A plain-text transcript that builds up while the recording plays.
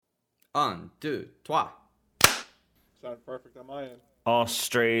Un, deux, trois. Sounded perfect on my end.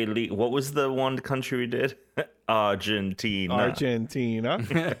 Australia. What was the one country we did? Argentina.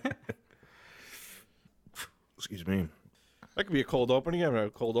 Excuse me. That could be a cold opening. I haven't had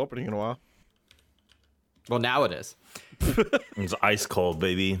a cold opening in a while. Well, now it is. It's ice cold,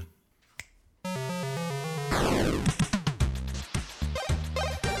 baby.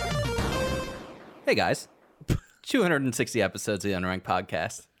 Hey, guys. 260 episodes of the Unranked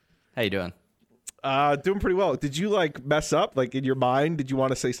Podcast. How you doing? Doing pretty well. Did you mess up? In your mind, did you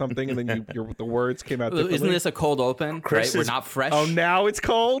want to say something and then the words came out differently? Isn't this a cold open? Chris right? We're is- not fresh. Oh, now it's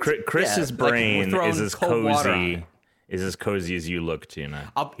cold? Chris's Yeah, brain we're is throwing as cold water on it. cozy as you look,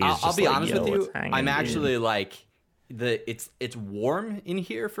 Tuna. I'll be honest with you. I'm actually it's warm in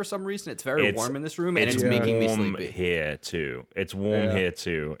here for some reason. It's very warm in this room, and it's making me sleepy. Here too. It's warm here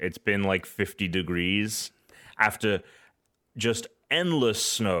too. It's been 50 degrees after just endless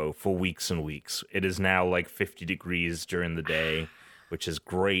snow for weeks and weeks. It is now 50 degrees during the day, which is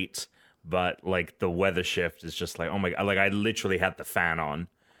great. But the weather shift is just oh my god! I literally had the fan on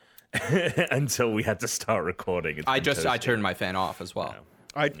until we had to start recording. I turned my fan off as well.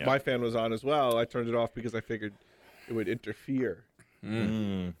 My fan was on as well. I turned it off because I figured it would interfere.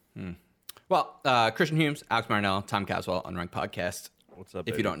 Well, Christian Humes, Alex Marinello, Tom Caswell, Unranked Podcast. What's up? If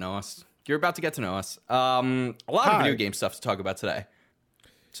Baby? you don't know us, you're about to get to know us. A lot of video game stuff to talk about today.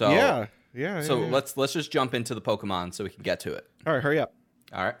 So Yeah. So let's just jump into the Pokemon so we can get to it. All right, hurry up.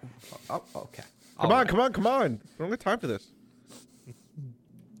 All right. Oh, okay. Come on. We don't have time for this.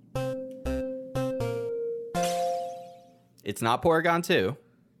 It's not Porygon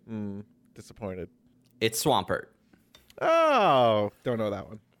 2. Disappointed. It's Swampert. Oh, don't know that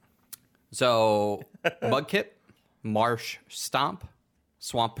one. So Mudkip, Marsh Stomp,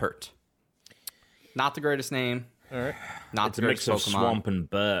 Swampert. Not the greatest name. All right. Not It's the a mix greatest of Pokemon. Swamp and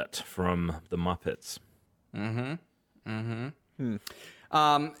Bert from the Muppets.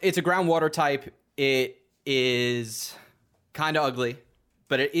 It's a groundwater type. It is kind of ugly,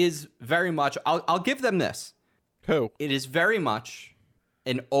 but it is very much. I'll give them this. Who? It is very much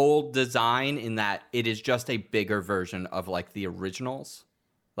an old design in that it is just a bigger version of the originals.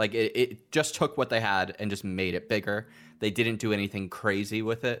 It just took what they had and just made it bigger. They didn't do anything crazy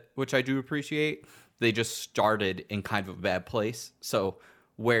with it, which I do appreciate. They just started in kind of a bad place. So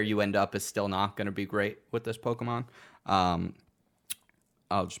where you end up is still not going to be great with this Pokemon.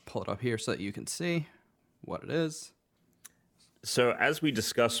 I'll just pull it up here so that you can see what it is. So as we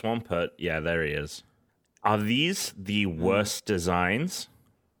discuss Swampert, there he is. Are these the worst designs?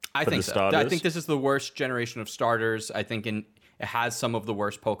 I for think the so. starters? I think this is the worst generation of starters. I think it has some of the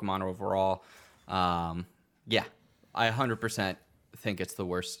worst Pokemon overall. I 100% think it's the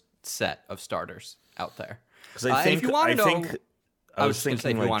worst set of starters out there. Because I think if you want to know, I just was gonna say,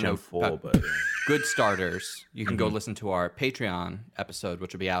 thinking if you want Gen to 4, know but good starters, you can go listen to our Patreon episode,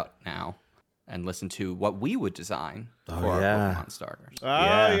 which will be out now, and listen to what we would design for our Pokemon starters.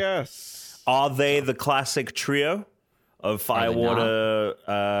 Ah, yes. are they the classic trio of Fire, Water,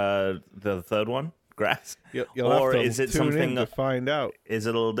 the third one, Grass? You'll or have to is it tune something in to find out? Is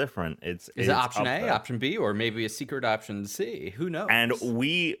it a little different? Is it option A, option B, or maybe a secret option C? Who knows? And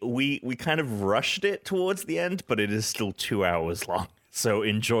we kind of rushed it towards the end, but it is still 2 hours long. So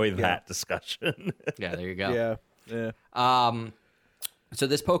enjoy that discussion. Yeah, there you go. Yeah. So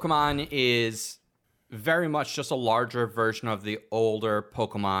this Pokemon is very much just a larger version of the older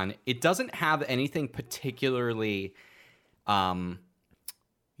Pokemon. It doesn't have anything particularly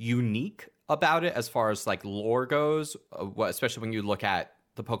unique about it as far as lore goes, especially when you look at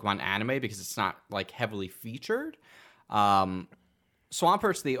the Pokemon anime, because it's not heavily featured.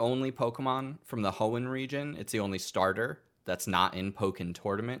 Swampert's the only Pokemon from the Hoenn region. It's the only starter that's not in Pokken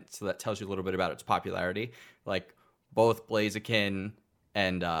Tournament, so that tells you a little bit about its popularity. Both Blaziken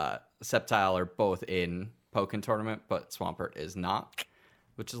and Sceptile are both in Pokken Tournament, but Swampert is not,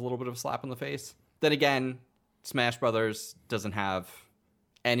 which is a little bit of a slap in the face. Then again, Smash Brothers doesn't have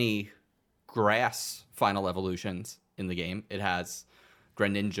any grass final evolutions in the game. It has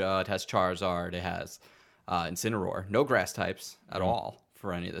Greninja, it has Charizard, it has Incineroar. No grass types at all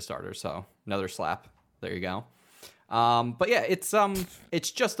for any of the starters, so another slap. There you go. But yeah,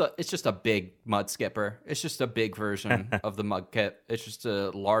 it's just a big mud skipper. It's just a big version of the Mudkip. It's just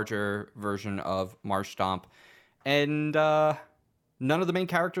a larger version of Marsh Stomp, and none of the main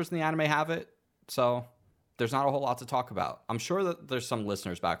characters in the anime have it. So there's not a whole lot to talk about. I'm sure that there's some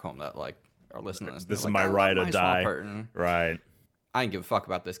listeners back home that are listening to this. This is like, my ride or die. Swampert. Right. I didn't give a fuck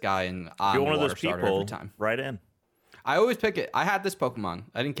about this guy, and If I'm you're one a of water those starter people, every time. right in. I always pick it. I had this Pokemon.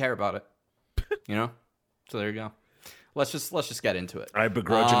 I didn't care about it. You know? So there you go. let's just get into it. I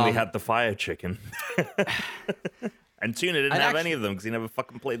begrudgingly had the fire chicken. And Tuna didn't have any of them because he never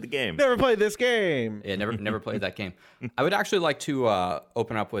fucking played the game. Never played this game. Yeah, never played that game. I would actually like to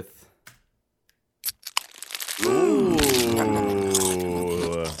open up with. Ooh.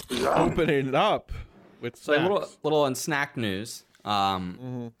 Opening it up with So a snacks. little on snack news.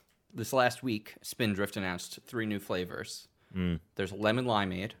 This last week, Spindrift announced 3 new flavors. There's a lemon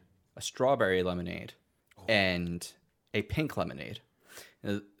limeade, a strawberry lemonade, and a pink lemonade.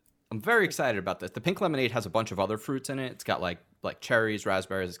 I'm very excited about this. The pink lemonade has a bunch of other fruits in it. It's got like cherries,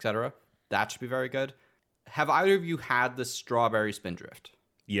 raspberries, etc. That should be very good. Have either of you had the strawberry Spindrift?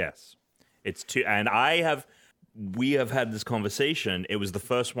 Yes. It's too, and we have had this conversation. It was the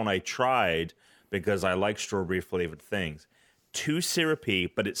first one I tried because I like strawberry flavored things. Too syrupy,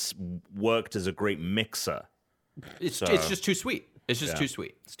 but it's worked as a great mixer. It's just too sweet. It's just too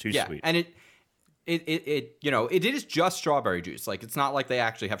sweet. It's too sweet. And it is just strawberry juice. Like, it's not like they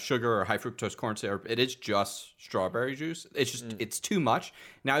actually have sugar or high fructose corn syrup. It is just strawberry juice. It's just it's too much.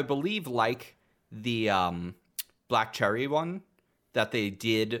 Now, I believe like the black cherry one, that they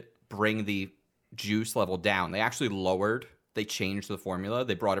did bring the juice level down. They changed the formula.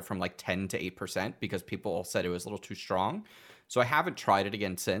 They brought it from like 10 to 8% because people said it was a little too strong. So I haven't tried it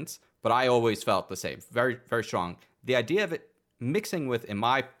again since, but I always felt the same. Very, very strong. The idea of it mixing with, in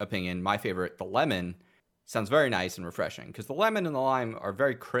my opinion, my favorite, the lemon, sounds very nice and refreshing because the lemon and the lime are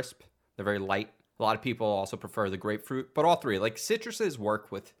very crisp. They're very light. A lot of people also prefer the grapefruit, but all three, like citruses,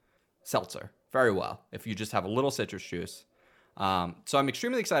 work with seltzer very well if you just have a little citrus juice. So I'm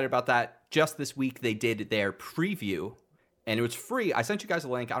extremely excited about that. Just this week, they did their preview, and it was free. I sent you guys a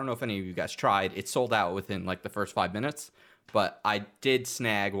link. I don't know if any of you guys tried. It sold out within like the first 5 minutes, but I did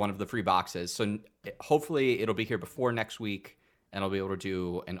snag one of the free boxes. So hopefully it'll be here before next week, and I'll be able to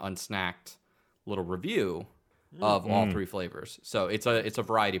do an unsnacked little review of all 3 flavors. So it's a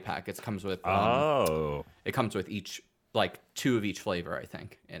variety pack. It comes with it comes with each, like 2 of each flavor, I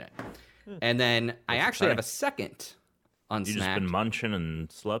think, in it. And then I actually have a second unsnacked. You just been munching and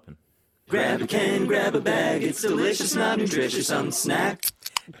slurping. Grab a can, grab a bag, it's delicious, not nutritious, unsnacked.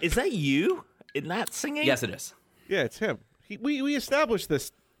 Is that you in that singing? Yes, it is. Yeah, it's him. We established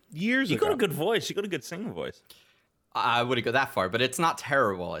this years You ago. got a good voice. You got a good singing voice. I wouldn't go that far, but it's not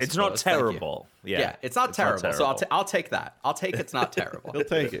terrible. It's not terrible. Yeah, it's not terrible. So I'll take that. I'll take it's not terrible. He'll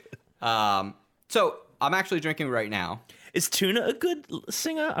take it. So I'm actually drinking right now. Is Tuna a good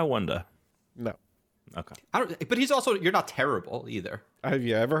singer? I wonder. No. Okay. But he's also, you're not terrible either. Have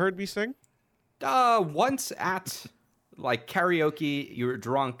you ever heard me sing? Once at like karaoke, you were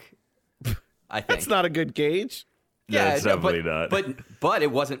drunk. I think That's not a good gauge. Yeah, That's definitely not. But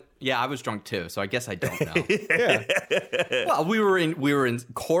it wasn't. Yeah, I was drunk too, so I guess I don't know. Yeah. Well, we were in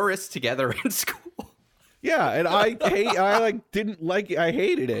chorus together in school. Yeah, and I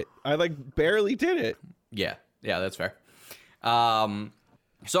hated it. I like barely did it. Yeah, that's fair.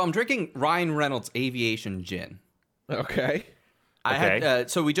 So I'm drinking Ryan Reynolds Aviation Gin. Okay. I had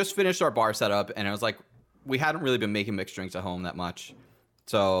so we just finished our bar setup, and I was like, we hadn't really been making mixed drinks at home that much,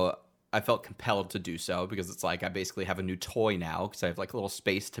 so I felt compelled to do so because it's like I basically have a new toy now because I have like a little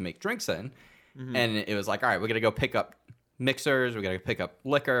space to make drinks in, and it was like, all right, we're gonna go pick up mixers, we're gonna pick up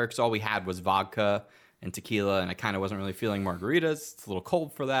liquor because all we had was vodka and tequila, and I kind of wasn't really feeling margaritas. It's a little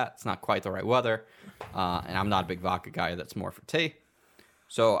cold for that. It's not quite the right weather, and I'm not a big vodka guy. That's more for tea.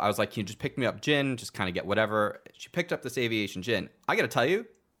 So I was like, can you just pick me up gin, just kind of get whatever. She picked up this Aviation Gin. I got to tell you,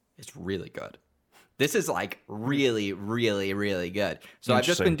 it's really good. This is like really, really, really good. So I've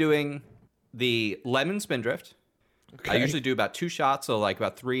just been doing the lemon Spindrift. Okay. I usually do about 2 shots, so like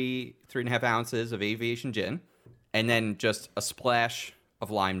about 3.5 ounces of Aviation Gin. And then just a splash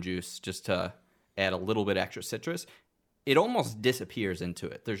of lime juice just to add a little bit extra citrus. It almost disappears into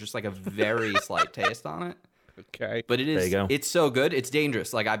it. There's just like a very slight taste on it. Okay. But it is, there you go. It's so good. It's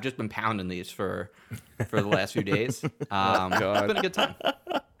dangerous. Like I've just been pounding these for the last few days. It's been a good time.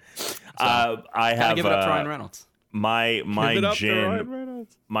 I have give it up to Ryan Reynolds. My Give it up to gin. Ryan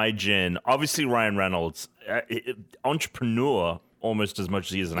Reynolds. My gin. Obviously, Ryan Reynolds, entrepreneur almost as much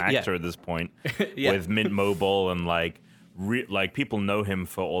as he is an actor at this point. With Mint Mobile and like people know him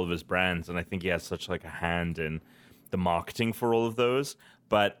for all of his brands, and I think he has such like a hand in the marketing for all of those.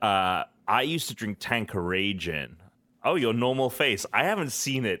 But I used to drink Tanqueray gin. Oh, your normal face. I haven't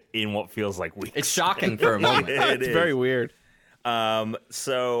seen it in what feels like weeks. It's shocking for a moment. It's very weird.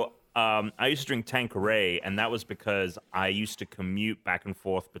 So I used to drink Tanqueray, and that was because I used to commute back and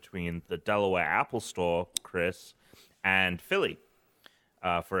forth between the Delaware Apple Store, Chris, and Philly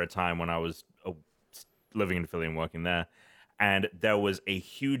for a time when I was living in Philly and working there. And there was a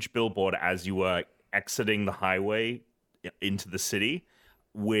huge billboard as you were exiting the highway into the city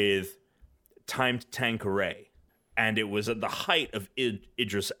with timed Tanqueray. And it was at the height of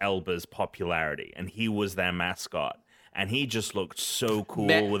Idris Elba's popularity, and he was their mascot. And he just looked so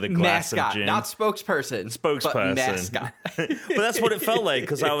cool with a glass mascot, of gin. not spokesperson. But mascot. But that's what it felt like,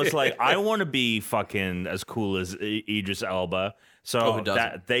 because I was like, I want to be fucking as cool as Idris Elba. So who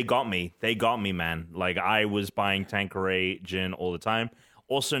doesn't? they got me. They got me, man. Like, I was buying Tanqueray gin all the time,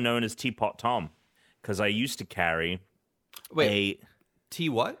 also known as Teapot Tom, because I used to carry Wait, a tea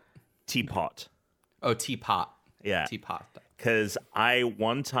what? teapot. Oh, teapot. Yeah. Teapot. Because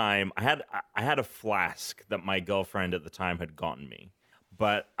one time I had a flask that my girlfriend at the time had gotten me,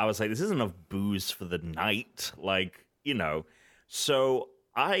 but I was like, this isn't enough booze for the night, like, you know. So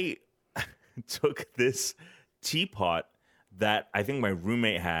I took this teapot that I think my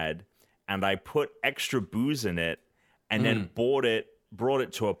roommate had, and I put extra booze in it, and then brought it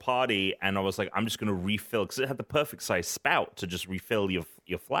to a party, and I was like, I'm just gonna refill, because it had the perfect size spout to just refill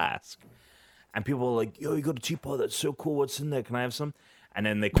your flask. And people were like, yo, you got a teapot? That's so cool. What's in there? Can I have some? And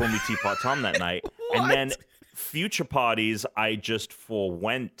then they called me Teapot Tom that night. And then future parties, I just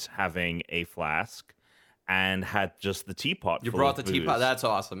forewent having a flask and had just the teapot. You full brought of the teapot. booze. That's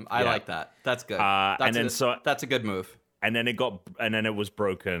awesome. I Yeah. like that. That's good. That's a good move. And then it was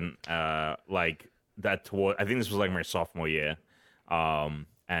broken. Like that. I think this was like my sophomore year.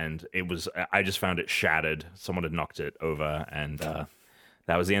 And it was. I just found it shattered. Someone had knocked it over, and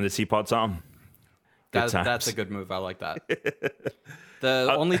that was the end of Teapot Tom. That's a good move. I like that.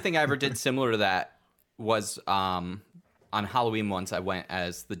 The only thing I ever did similar to that was on Halloween once I went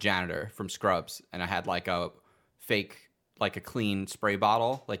as the janitor from Scrubs, and I had like a fake, like a clean spray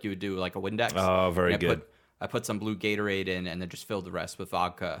bottle, like you would do like a Windex. Oh, very good. I put some blue Gatorade in and then just filled the rest with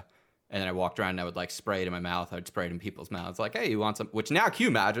vodka. And then I walked around and I would like spray it in my mouth. I'd spray it in people's mouths. Like, hey, you want some? Which now, can you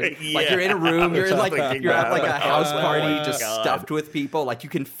imagine? Like you're in a room, you're at like a house party just stuffed with people. Like you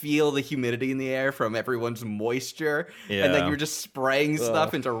can feel the humidity in the air from everyone's moisture. Yeah. And then you're just spraying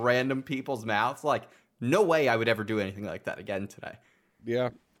stuff into random people's mouths. Like, no way I would ever do anything like that again today. Yeah.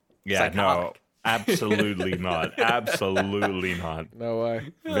 Yeah, Psychotic. no, absolutely not. Absolutely not. No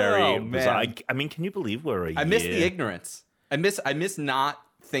way. Very. Oh, man. I mean, can you believe we're a I miss year? the ignorance. I miss not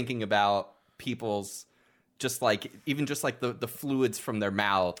thinking about people's just like even just like the fluids from their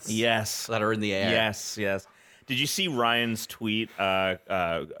mouths. Yes. That are in the air. Yes. Did you see Ryan's tweet? Guest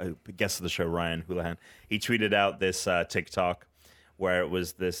of the show, Ryan Houlihan. He tweeted out this TikTok where it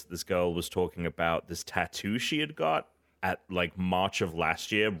was this girl was talking about this tattoo she had got at like March of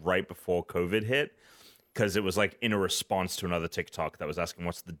last year, right before COVID hit, because it was like in a response to another TikTok that was asking,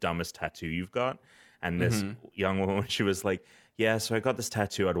 what's the dumbest tattoo you've got? And this young woman, she was like, yeah, so I got this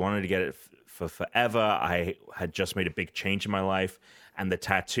tattoo. I'd wanted to get it for forever. I had just made a big change in my life. And the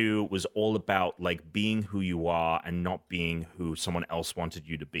tattoo was all about like being who you are and not being who someone else wanted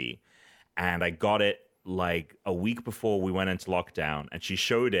you to be. And I got it like a week before we went into lockdown. And she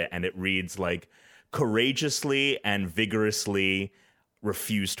showed it, and it reads like, courageously and vigorously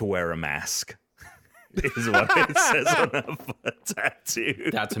refuse to wear a mask. Is what it says on her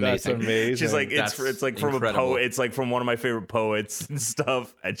tattoo. That's amazing. That's amazing. She's like, it's like from incredible. a poet. It's like from one of my favorite poets and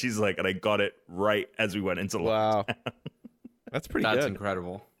stuff. And she's like, and I got it right as we went into lockdown. Wow. That's pretty That's good.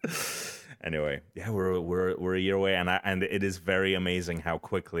 incredible. Anyway, yeah, we're a year away, and it is very amazing how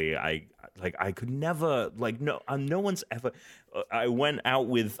quickly I could never no one's ever. I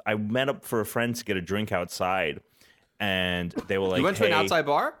met up for a friend to get a drink outside, and they were like, You went to an "Hey, outside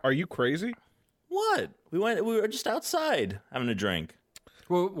bar? Are you crazy? What? We were just outside having a drink."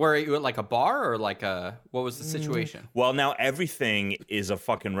 Were you at like a bar or like what was the situation? Well, now everything is a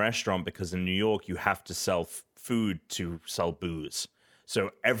fucking restaurant, because in New York you have to sell food to sell booze.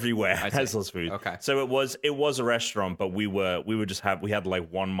 So everywhere has those food. Okay. So it was a restaurant, but we had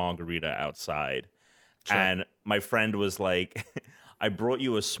like one margarita outside. Sure. And my friend was like, I brought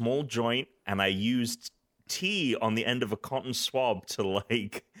you a small joint and I used tea on the end of a cotton swab to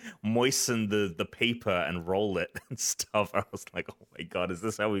like moisten the paper and roll it and stuff. I was like, oh my God, is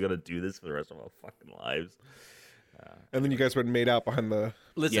this how we're going to do this for the rest of our fucking lives? And then you guys went and made out behind the.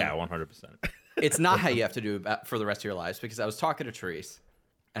 Listen, Yeah, 100%. it's not how you have to do it for the rest of your lives, because I was talking to Therese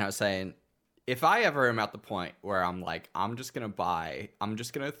and I was saying, if I ever am at the point where I'm like, I'm just going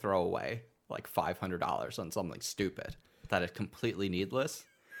to throw away like $500 on something stupid that is completely needless.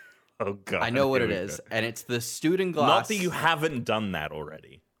 Oh God, I know what here it we is. go. And it's the student glass. Not that you haven't done that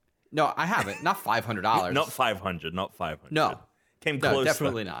already. No, I haven't. Not $500. Not 500. Not 500. No. Came No, close.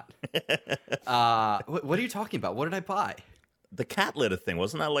 definitely not. What are you talking about? What did I buy? The cat litter thing,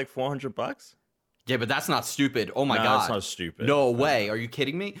 wasn't that like $400? Yeah, but that's not stupid. Oh my No, god, that's not stupid. No way. Are you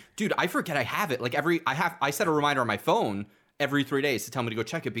kidding me, dude? I forget I have it. Like I set a reminder on my phone every 3 days to tell me to go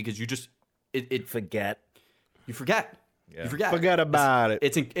check it because you just Forget. you forget. Yeah. You forget. Forget about it.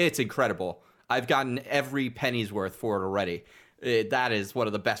 It's incredible. I've gotten every penny's worth for it already. That is one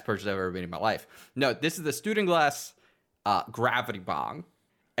of the best purchases I've ever made in my life. No, this is the Student Glass gravity bong,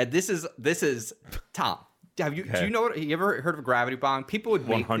 and this is Tom. Do you know what? You ever heard of a gravity bong? People would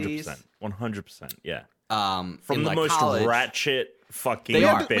make 100%. these. 100%. Yeah. From From the like most college. ratchet fucking They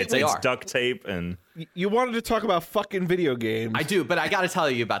are. bits. They It's are. duct tape and You wanted to talk about fucking video games. I do, but I got to tell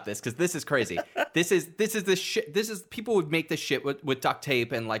you about this because this is crazy. This is the shit. This is people would make this shit with duct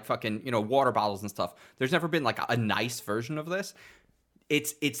tape and like fucking water bottles and stuff. There's never been like a nice version of this.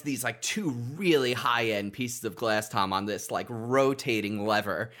 It's these like two really high end pieces of glass, Tom, on this like rotating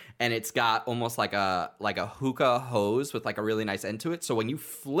lever, and it's got almost like a hookah hose with like a really nice end to it. So when you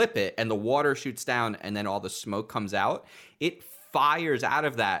flip it and the water shoots down and then all the smoke comes out, it fires out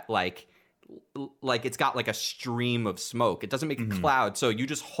of that like it's got like a stream of smoke. It doesn't make a cloud. So you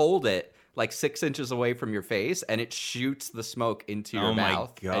just hold it like 6 inches away from your face and it shoots the smoke into your Oh my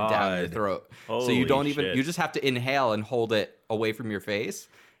mouth and down your God. throat. So Holy you don't even, shit. you just have to inhale and hold it away from your face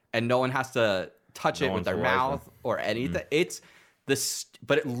and no one has to touch No it with one's their alive. mouth or anything. It's this,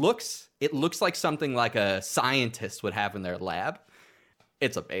 but it looks like something like a scientist would have in their lab.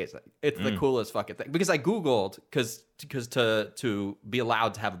 It's amazing. It's the coolest fucking thing. Because I Googled, because to be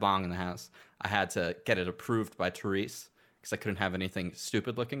allowed to have a bong in the house, I had to get it approved by Therese because I couldn't have anything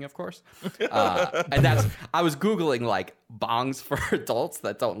stupid looking, of course. And I was Googling like bongs for adults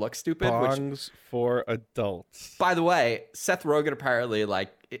that don't look stupid. Which, Bongs for adults. by the way, Seth Rogen apparently like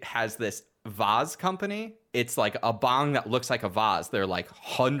it has this vase company. It's like a bong that looks like a vase. They're like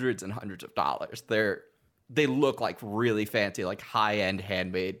hundreds and hundreds of dollars. They look like really fancy, like high-end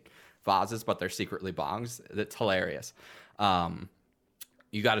handmade vases, but they're secretly bongs. It's hilarious.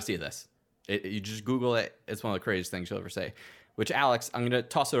 You got to see this. You just Google it. It's one of the craziest things you'll ever say. Which, Alex, I'm going to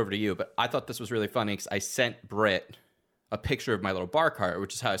toss it over to you, but I thought this was really funny because I sent Britt a picture of my little bar cart,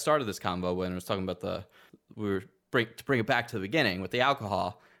 which is how I started this combo when I was talking about to bring it back to the beginning with the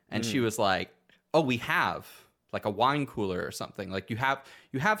alcohol. And she was like, oh, we have like a wine cooler or something. Like you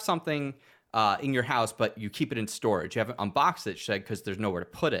have something in your house, but you keep it in storage. You haven't unboxed it, she said, because there's nowhere to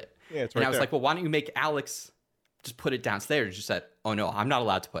put it. Yeah, it's and right I was there. like, well, why don't you make Alex just put it downstairs? She said, oh no, I'm not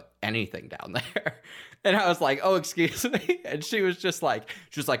allowed to put anything down there. And I was like, oh, excuse me. And she was like,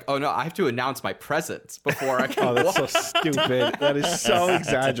 oh no, I have to announce my presence before I can Oh, that's walk. so stupid. That is so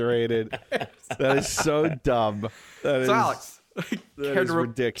exaggerated. That is so dumb. That is So Alex, that care is to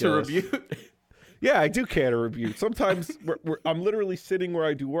ridiculous. rebuke? Yeah, I do care to review. Sometimes I'm literally sitting where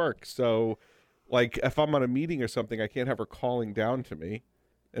I do work. So, like, if I'm on a meeting or something, I can't have her calling down to me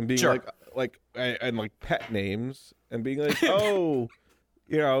and being Sure. like pet names and being like, oh,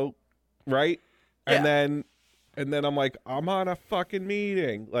 right? Yeah. And then I'm like, I'm on a fucking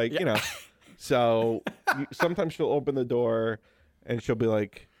meeting. Like, So sometimes she'll open the door and she'll be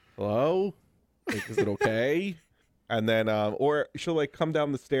like, hello? Like, is it okay? And then, or she'll like come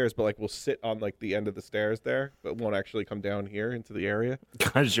down the stairs, but like we'll sit on like the end of the stairs there, but won't actually come down here into the area.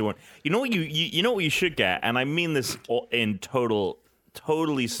 Because you want, you know what you know what you should get, and I mean this in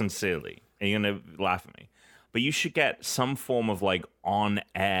totally sincerely, and you're gonna laugh at me, but you should get some form of like on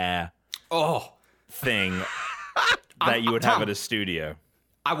air Oh, thing that you would Tom, have at a studio.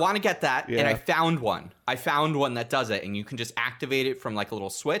 I want to get that, and Yeah. I found one. I found one that does it, and you can just activate it from like a little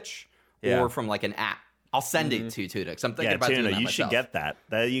switch Yeah. or from like an app. I'll send it to you, Tuna, because I'm thinking Yeah, about doing Tuna, that you should myself. get that.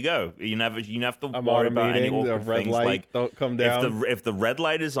 There you go. You never have to I'm worry on a about any meeting, the awkward red things light like don't come down. if the red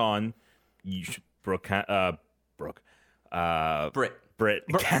light is on, you should Britt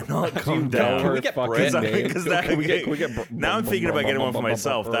cannot come Do down. her we get fucking Brit? name? Because Can we get now I'm thinking about getting one for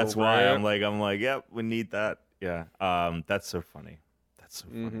myself. That's why I'm like, yep, we need that. Yeah. That's so funny. That's so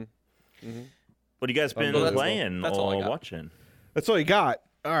funny. What have you guys been Well, playing that's all I or got. watching? That's all you got.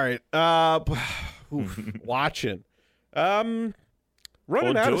 All right. Watching. Running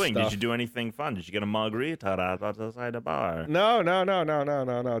Or out doing? of stuff. Did you do anything fun? Did you get a margarita outside a bar? No.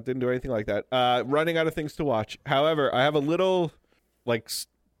 Didn't do anything like that. Running out of things to watch. However, I have a little like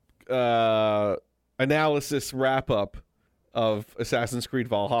analysis wrap up of Assassin's Creed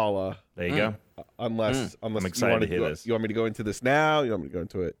Valhalla. There you go. Unless I'm you excited want to hear this. You want me to go into this now? You want me to go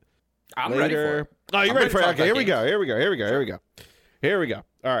into it I'm ready for later? it. Oh, you're I'm ready for it? talk Okay, here about we go. games. Here we go.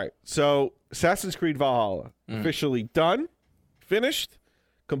 All right. So Assassin's Creed Valhalla officially done, finished,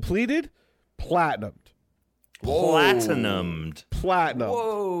 completed, platinumed. Platinumed. Platinum.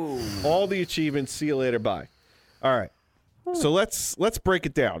 Whoa. All the achievements. See you later. Bye. All right. So let's break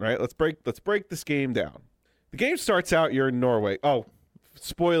it down, right? Let's break this game down. The game starts out, you're in Norway. Oh,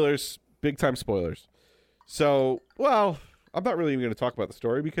 spoilers, big time spoilers. So, well, I'm not really even going to talk about the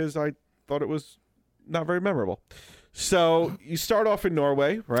story because I thought it was not very memorable. So you start off in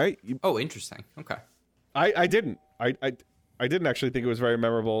Norway, right? Oh, interesting. Okay. I didn't. I didn't actually think it was very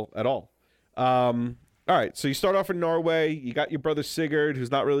memorable at all. All right, so you start off in Norway. You got your brother Sigurd,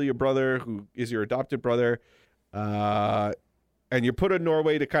 who's not really your brother, who is your adopted brother. And you're put in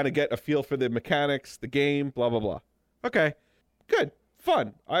Norway to kind of get a feel for the mechanics, the game, blah, blah, blah. Okay, good,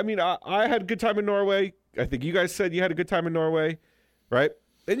 fun. I mean, I had a good time in Norway. I think you guys said you had a good time in Norway, right?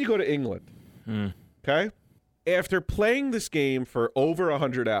 Then you go to England, okay? After playing this game for over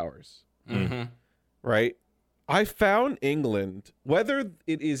 100 hours, right, I found England, whether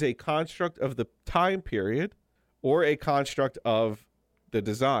it is a construct of the time period or a construct of the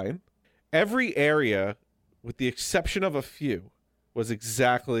design, every area, with the exception of a few, was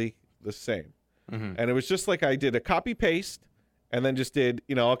exactly the same. And it was just like I did a copy paste and then just did,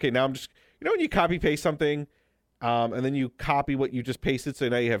 okay, now I'm just, when you copy paste something and then you copy what you just pasted, so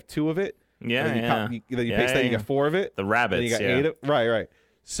now you have 2 of it. Yeah, then you paste that, you get 4 of it. The rabbits, then you got 8 of it. Right.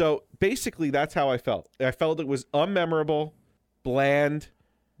 So basically that's how I felt. I felt it was unmemorable, bland,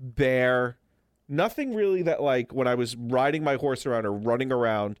 bare, nothing really that, like, when I was riding my horse around or running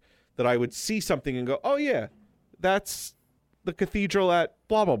around, that I would see something and go, oh yeah, that's the cathedral at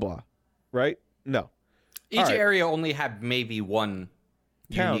blah, blah, blah. Right? No. Each area only had maybe one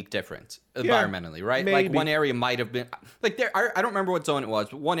unique difference environmentally, right? Maybe. Like one area might have been like there. I don't remember what zone it was,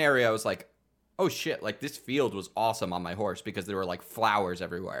 but one area I was like, oh shit, like this field was awesome on my horse because there were like flowers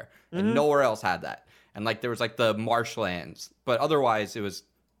everywhere and nowhere else had that. And like there was like the marshlands, but otherwise it was.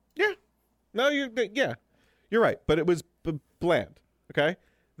 Yeah. No, you're right. But it was bland. Okay.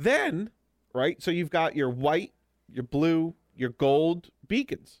 Then, right. So you've got your white, your blue, your gold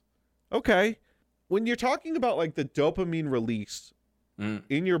beacons. Okay. When you're talking about like the dopamine release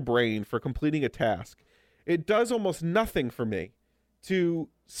in your brain for completing a task, it does almost nothing for me to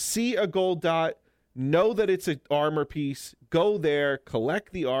see a gold dot, know that it's an armor piece, go there,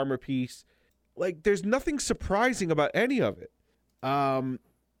 collect the armor piece. Like, there's nothing surprising about any of it.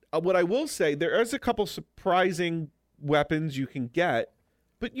 What I will say, there is a couple surprising weapons you can get,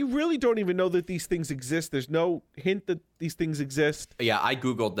 but you really don't even know that these things exist. There's no hint that these things exist. Yeah, I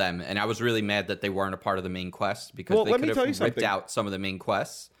Googled them, and I was really mad that they weren't a part of the main quest because they could have ripped out some of the main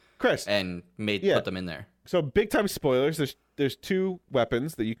quests, Chris, and put them in there. So big time spoilers. There's 2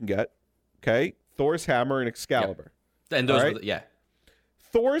 weapons that you can get. Okay, Thor's hammer and Excalibur. Yep. And those,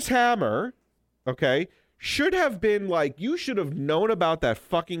 Thor's hammer, okay, should have been like, you should have known about that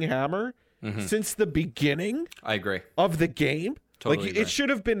fucking hammer since the beginning. I agree. Of the game. Totally like agree. It should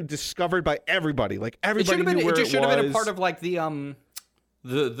have been discovered by everybody. Like everybody knew where it was. It just should have been a part of like the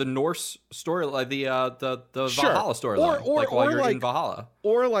Norse story, like the Valhalla storyline, like while you're in Valhalla,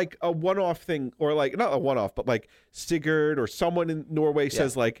 or like a one-off thing, or like not a one-off, but like Sigurd or someone in Norway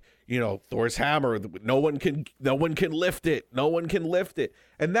says like, Thor's hammer, no one can lift it,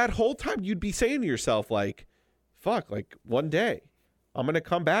 and that whole time you'd be saying to yourself like, fuck, like one day I'm gonna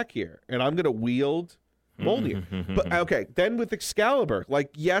come back here and I'm gonna wield Mjolnir. But okay, then with Excalibur,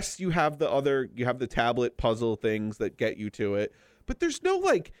 like, yes, you have the tablet puzzle things that get you to it, but there's no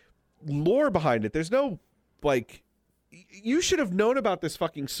like lore behind it. There's no like, you should have known about this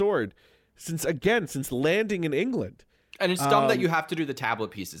fucking sword since landing in England. And it's dumb that you have to do the tablet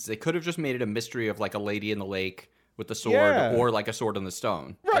pieces. They could have just made it a mystery of like a lady in the lake with the sword, or like a sword in the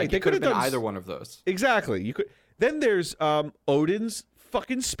stone. Right, like, they could have been done either one of those. Exactly. You could. Then there's Odin's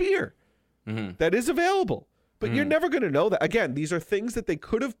fucking spear. That is available, but you're never going to know that. Again, these are things that they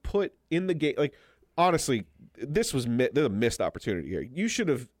could have put in the game. Like, honestly, there's a missed opportunity here. You should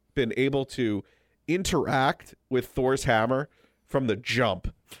have been able to interact with Thor's hammer from the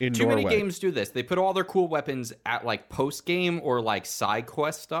jump in Too Norway. many games do this. They put all their cool weapons at like post game or like side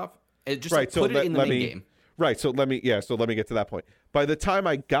quest stuff. It just put it in the main game. Right. So let me get to that point. By the time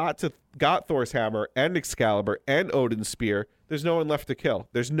I got Thor's hammer and Excalibur and Odin's spear, there's no one left to kill.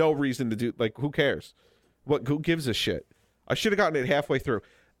 There's no reason to do, like, who cares? Who gives a shit? I should have gotten it halfway through.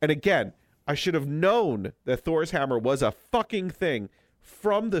 And again, I should have known that Thor's hammer was a fucking thing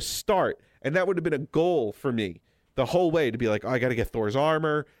from the start. And that would have been a goal for me the whole way, to be like, oh, I got to get Thor's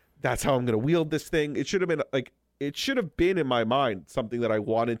armor. That's how I'm going to wield this thing. It should have been in my mind something that I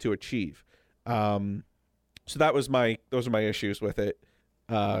wanted to achieve. So those are my issues with it.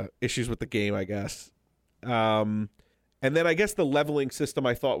 Issues with the game, I guess. And then I guess the leveling system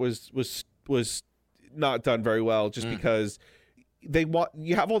I thought was not done very well, just because they want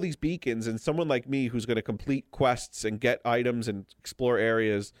you have all these beacons, and someone like me who's going to complete quests and get items and explore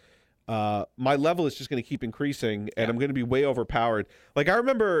areas, my level is just going to keep increasing, and I'm going to be way overpowered. Like I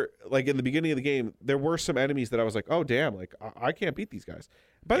remember, like in the beginning of the game, there were some enemies that I was like, oh damn, like I can't beat these guys.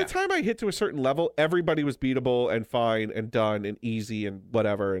 By the time I hit to a certain level, everybody was beatable and fine and done and easy and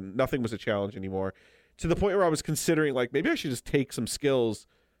whatever, and nothing was a challenge anymore. To the point where I was considering, like, maybe I should just take some skills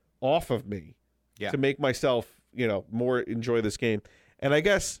off of me to make myself, more enjoy this game. And I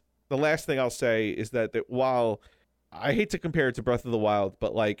guess the last thing I'll say is that while I hate to compare it to Breath of the Wild,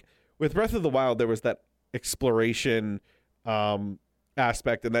 but like with Breath of the Wild, there was that exploration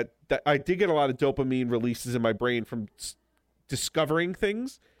aspect, and that I did get a lot of dopamine releases in my brain from discovering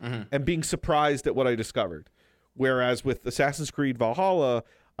things and being surprised at what I discovered. Whereas with Assassin's Creed Valhalla,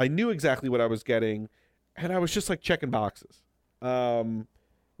 I knew exactly what I was getting, and I was just like checking boxes.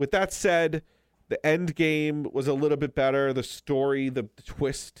 With that said, the end game was a little bit better. The story, the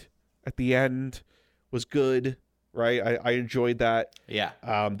twist at the end was good, right? I enjoyed that. Yeah.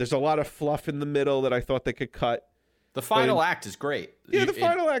 There's a lot of fluff in the middle that I thought they could cut. The final act is great. Yeah, the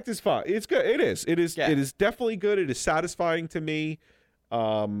final act is fun. It's good. It is. It is definitely good. It is satisfying to me.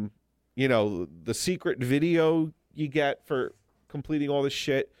 The secret video you get for completing all this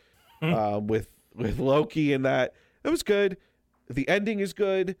shit with Loki and that was good. The ending is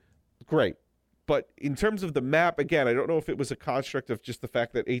good. Great. But in terms of the map, again, I don't know if it was a construct of just the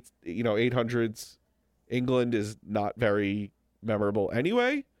fact that 800s England is not very memorable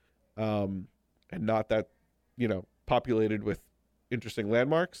anyway, and not that populated with interesting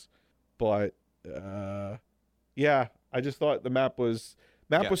landmarks. But I just thought the map was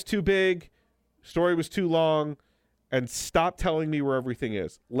too big, story was too long, and stop telling me where everything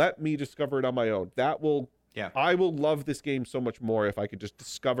is. Let me discover it on my own. I will love this game so much more if I could just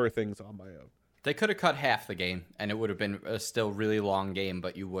discover things on my own. They could have cut half the game, and it would have been a still really long game,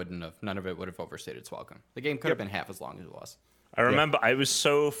 but you wouldn't have. None of it would have overstayed its welcome. The game could have been half as long as it was. I remember it was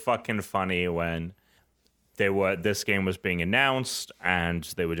so fucking funny when this game was being announced, and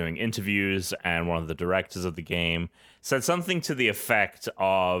they were doing interviews, and one of the directors of the game said something to the effect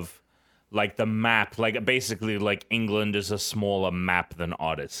of, like, the map, like, basically, like, England is a smaller map than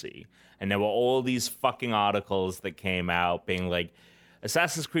Odyssey. And there were all these fucking articles that came out being like,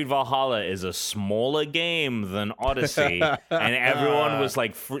 Assassin's Creed Valhalla is a smaller game than Odyssey. And everyone was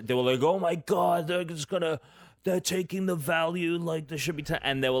like, they were like, oh my God, they're taking the value, like, there should be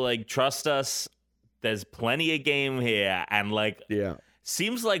and they were like, trust us, there's plenty of game here. And like,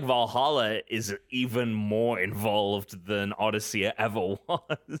 seems like Valhalla is even more involved than Odyssey ever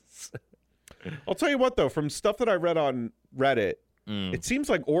was. I'll tell you what, though, from stuff that I read on Reddit, it seems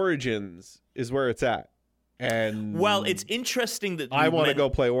like Origins is where it's at. And well, it's interesting that I want to go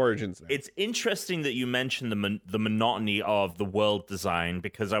play Origins now. It's interesting that you mentioned the monotony of the world design,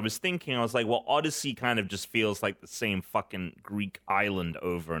 because I was like, well, Odyssey kind of just feels like the same fucking Greek island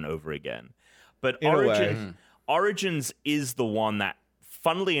over and over again. But Origins is the one that,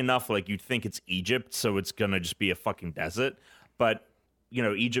 funnily enough, like, you'd think it's Egypt, so it's gonna just be a fucking desert. But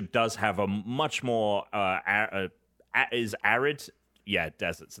Egypt does have a much more is arid,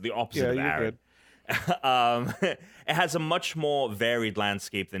 desert. So the opposite of arid. It has a much more varied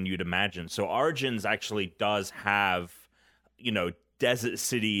landscape than you'd imagine. So Origins actually does have, desert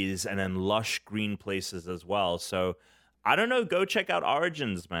cities and then lush green places as well. So I don't know, go check out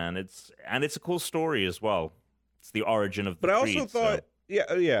Origins, man. It's a cool story as well. It's the origin of the creed. I also thought,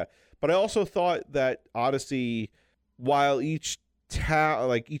 but I also thought that Odyssey, while each town,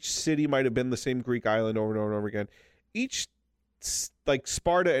 like each city might have been the same Greek island over and over and over again, each, like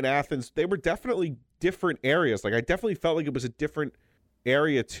Sparta and Athens, they were definitely different areas. Like I definitely felt like it was a different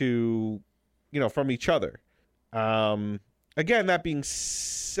area to, from each other. Again, that being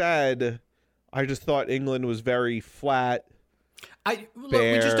said, I just thought England was very flat. We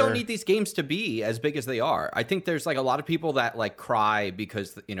just don't need these games to be as big as they are. I think there's like a lot of people that like cry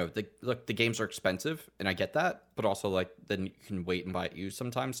because the games are expensive, and I get that, but also like then you can wait and buy it used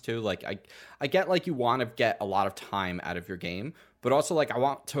sometimes too. Like I get like you want to get a lot of time out of your game, but also like I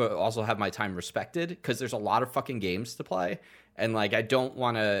want to also have my time respected, because there's a lot of fucking games to play, and like I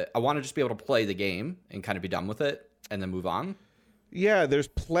want to just be able to play the game and kind of be done with it and then move on. Yeah, there's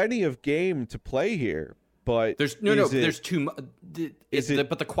plenty of game to play here. But there's too much.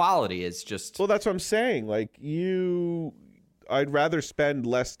 But the quality is just. Well, that's what I'm saying. Like I'd rather spend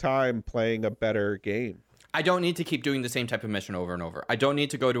less time playing a better game. I don't need to keep doing the same type of mission over and over. I don't need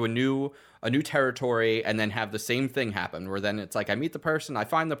to go to a new territory and then have the same thing happen, where then it's like I meet the person, I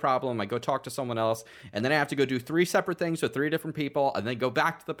find the problem, I go talk to someone else, and then I have to go do 3 separate things with 3 different people, and then go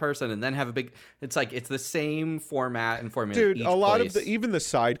back to the person, and then have a big. It's like it's the same format and formula. Dude, each a lot place. of even the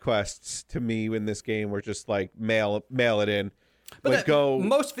side quests to me in this game were just like mail it in. But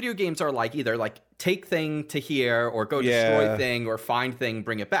most video games are like either like take thing to here, or go destroy thing, or find thing,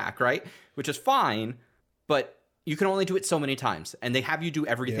 bring it back, right? Which is fine, but you can only do it so many times, and they have you do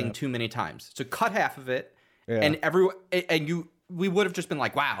everything too many times. So cut half of it, and we would have just been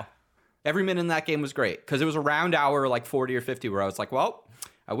like, wow, every minute in that game was great, because it was around hour like 40 or 50 where I was like, well,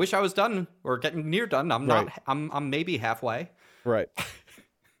 I wish I was done or getting near done. I'm not. I'm maybe halfway. Right.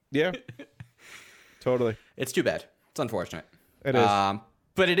 Yeah. Totally. It's too bad. It's unfortunate. It is.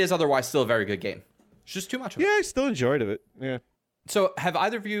 But it is otherwise still a very good game. It's just too much of it. Yeah, I still enjoyed it. Yeah. So have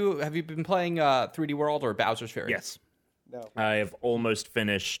either of you, have you been playing 3D World or Bowser's Fury? Yes. No. I have almost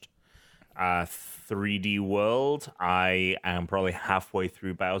finished 3D World. I am probably halfway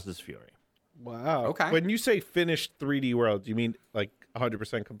through Bowser's Fury. Wow. Okay. When you say finished 3D World, do you mean like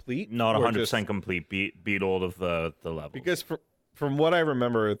 100% complete? Not Or 100% just- complete. Beat all of the levels. Because from what I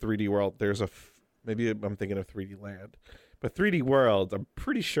remember of 3D World, there's maybe I'm thinking of 3D Land, but 3D World, I'm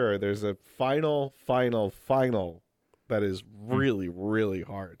pretty sure there's a final that is really, really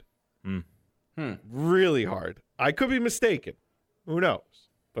hard. Really hard. I could be mistaken. Who knows?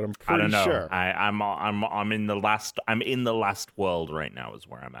 But I'm I pretty don't know. sure. I'm in the last world right now is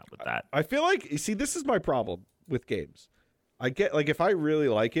where I'm at with that. I feel like, you see, this is my problem with games. I get like if I really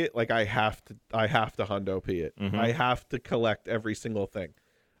like it, like I have to hundo P it. Mm-hmm. I have to collect every single thing.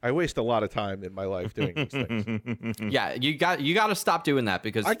 I waste a lot of time in my life doing these things. Yeah, you got to stop doing that,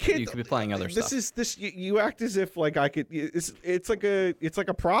 because I can't. you could be playing other stuff. You act as if like I could. It's like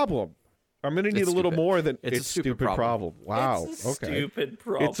a problem. I'm gonna need It's a little stupid. more than It's a stupid problem. Wow. It's a okay. stupid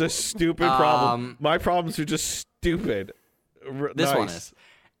problem. It's a stupid problem. My problems are just stupid. This one Nice. is.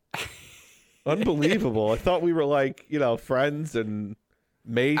 Unbelievable. I thought we were like, friends and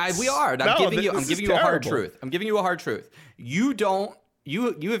mates. We are. And No, I'm giving this is you a hard terrible. truth. I'm giving you a hard truth. You don't.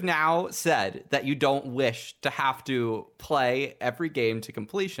 You have now said that you don't wish to have to play every game to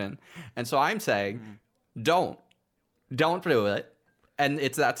completion, and so I'm saying, don't do it. And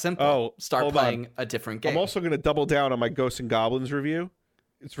it's that simple. Oh, start hold playing on. a different game. I'm also going to double down on my Ghosts and Goblins review.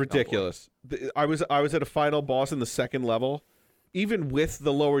 It's ridiculous. I was at a final boss in the second level. Even with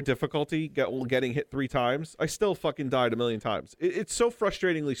the lower difficulty, getting hit 3 times, I still fucking died a million times. It's so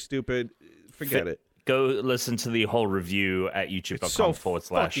frustratingly stupid. Forget it. Go listen to the whole review at It's so youtube.com/.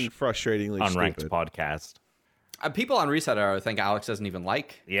 fucking frustratingly Unranked stupid. podcast. People on Reset Era think Alex doesn't even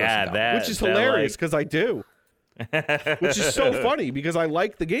like. Yeah, Ghosts and Goblins. Which is they're hilarious like- because I do. Which is so funny because I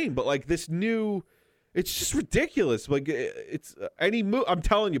like the game, but like this new, it's just ridiculous. Like it's any move. I'm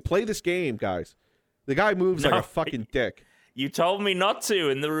telling you, play this game, guys. The guy moves like No. a fucking dick. You told me not to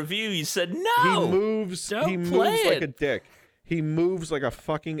in the review. You said no. He moves. don't He play moves like it. a dick. He moves like a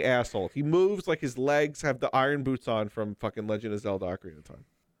fucking asshole. He moves like his legs have the iron boots on from fucking Legend of Zelda: Ocarina of Time.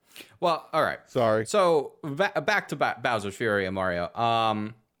 Well, all right. Sorry. So back to Bowser's Fury and Mario.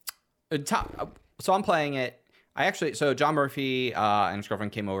 So I'm playing it. So John Murphy and his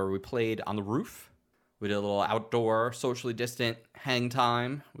girlfriend came over. We played on the roof. We did a little outdoor, socially distant hang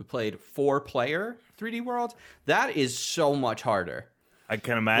time. We played 4-player 3D World. That is so much harder. I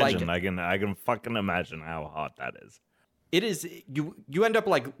can imagine. Like- I can fucking imagine how hard that is. It is you end up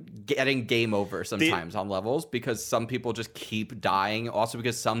like getting game over sometimes on levels because some people just keep dying. Also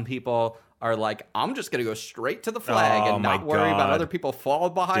because some people are like, I'm just gonna go straight to the flag Oh and my not worry about God. other people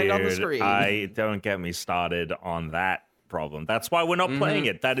falling behind on the Dude, screen. I don't get me started on that problem. That's why we're not playing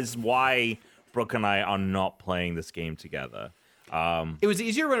it. That is why Brooke and I are not playing this game together. It was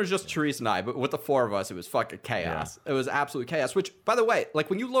easier when it was just Therese and I, but with the 4 of us, it was fucking chaos. It was absolute chaos. Which, by the way, like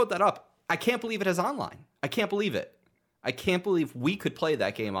when you load that up, I can't believe it has online. I can't believe it. I can't believe we could play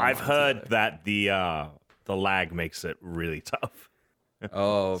that game online. I've heard together. that the lag makes it really tough.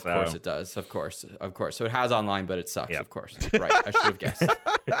 Oh, of So- course it does. Of course. So it has online, but it sucks. Yep. Of course. Right. I should have guessed.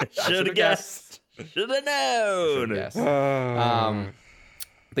 Should have guessed. Should have known. Yes.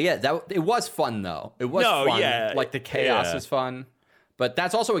 But yeah, it was fun though. It was No, fun. yeah, Like the chaos yeah. is fun. But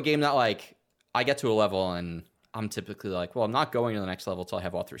that's also a game that like I get to a level and I'm typically like, well, I'm not going to the next level until I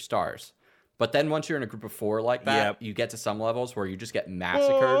have all 3 stars. But then once you're in a group of 4 like that, Yep. you get to some levels where you just get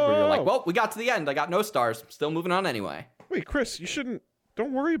massacred. Where you're like, well, we got to the end. I got no stars. Still moving on anyway. Wait, Chris, you shouldn't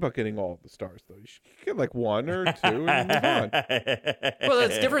don't worry about getting all of the stars though. You should get like 1 or 2 and move on. Well,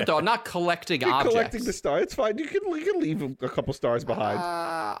 that's different though. I'm not collecting You're objects. collecting the stars. It's fine. You can leave a couple stars behind.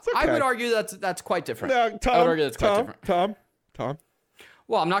 It's okay. I would argue that's quite different. No, I would Tom, argue that's quite different. Tom.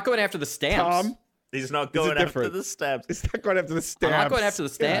 Well, I'm not going after the stamps. Tom. He's not Is it going after different? the stamps. It's not going after the stamps. I'm not going after the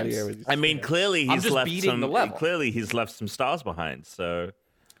Get outta stamps. here with your I mean, stamps. clearly I'm he's just left beating some. the level. Clearly, he's left some stars behind. So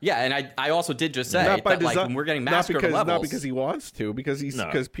Yeah, and I also did just say Not by that like design. when we're getting Not massacred because levels. not because he wants to,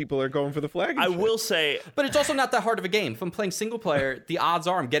 because people are going for the flag. And I shit. will say, But it's also not that hard of a game. If I'm playing single player, the odds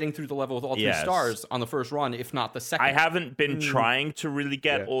are I'm getting through the level with all 3 Yes. stars on the first run, if not the second. I haven't been trying to really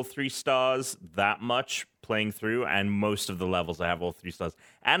get Yeah. all 3 stars that much playing through, and most of the levels I have all 3 stars,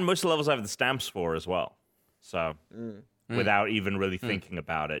 and most of the levels I have the stamps for as well. So without even really thinking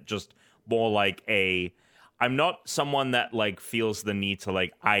about it, just more like I'm not someone that like feels the need to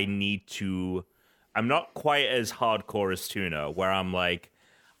like I'm not quite as hardcore as Tuna, where I'm like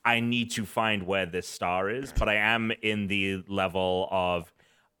I need to find where this star is, but I am in the level of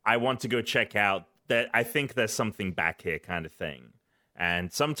I want to go check out that I think there's something back here kind of thing.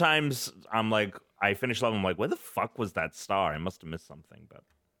 And sometimes I'm like, I finish level, I'm like, where the fuck was that star? I must have missed something, but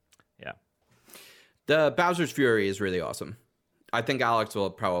yeah. The Bowser's Fury is really awesome. I think Alex will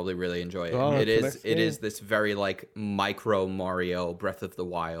probably really enjoy it. Oh, it that's the is next it game. is this very like micro Mario Breath of the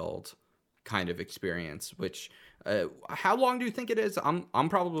Wild kind of experience, which how long do you think it is? I'm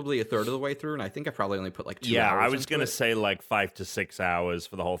probably a third of the way through, and I think I probably only put like 2 hours. I was into gonna it. say like 5 to 6 hours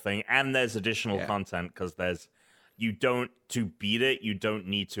for the whole thing, and there's additional content because to beat it, you don't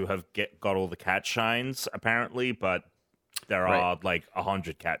need to have got all the cat shines apparently, but there are like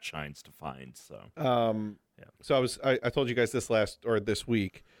 100 cat shines to find. So So I told you guys this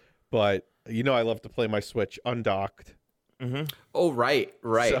week, but I love to play my Switch undocked. Oh right.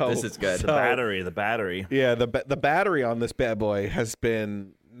 So- This is good. the battery. Yeah, the battery on this bad boy has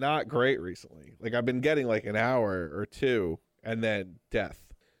been not great recently. Like I've been getting like an hour or 2 and then death.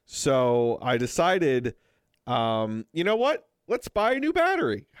 So I decided, you know what? Let's buy a new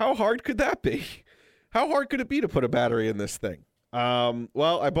battery. How hard could that be? How hard could it be to put a battery in this thing?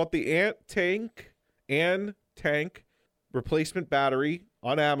 Well, I bought the Ann Tank replacement battery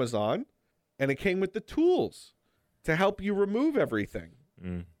on Amazon, and it came with the tools to help you remove everything.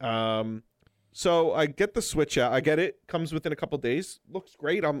 So I get the Switch out. I get it. Comes within a couple days. Looks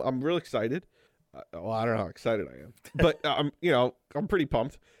great. I'm real excited. Well, I don't know how excited I am, but I'm pretty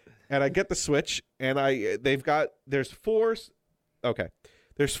pumped. And I get the Switch, and there's 4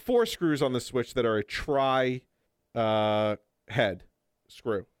 screws on the Switch that are a tri head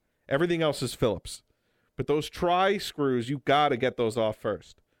screw. Everything else is Phillips. But those tri screws, you got to get those off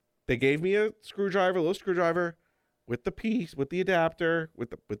first. They gave me a little screwdriver with the piece, with the adapter,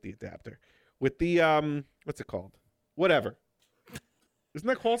 with the what's it called? Whatever. Isn't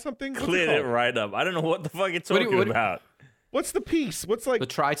that called something? What's Cleared it it called? right up. I don't know what the fuck you're talking about. What's the piece? What's like The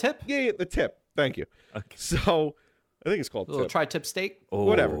tri-tip? yeah, the tip. Thank you. Okay. So I think it's called The little tip. tri-tip steak?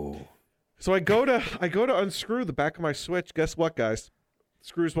 Whatever. Oh. So I go to unscrew the back of my Switch. Guess what, guys?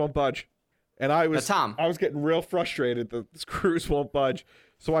 Screws won't budge. And I was Tom. I was getting real frustrated that the screws won't budge.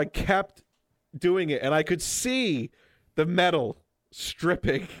 So I kept doing it, and I could see the metal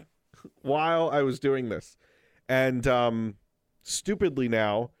stripping while I was doing this. And stupidly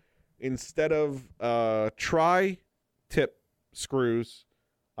now, instead of tri-tip screws,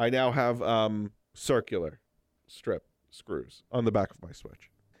 I now have circular strip screws on the back of my Switch.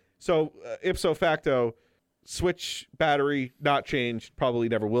 So ipso facto, Switch battery not changed, probably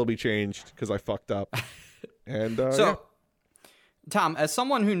never will be changed because I fucked up. And So, Tom, as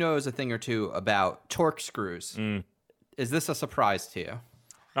someone who knows a thing or two about torque screws, is this a surprise to you?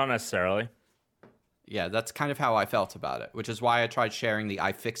 Not necessarily. Yeah, that's kind of how I felt about it, which is why I tried sharing the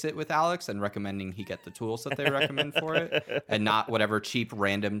iFixit with Alex and recommending he get the tools that they recommend for it and not whatever cheap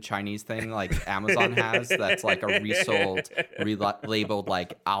random Chinese thing like Amazon has that's like a resold, relabeled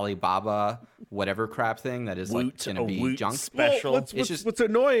like Alibaba whatever crap thing that is like going to be junk. special. Well, what's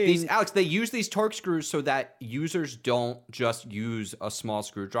annoying? Alex, they use these torque screws so that users don't just use a small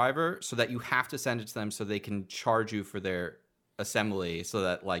screwdriver, so that you have to send it to them so they can charge you for their assembly, so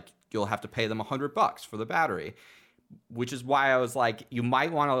that like you'll have to pay them $100 for the battery, which is why I was like, you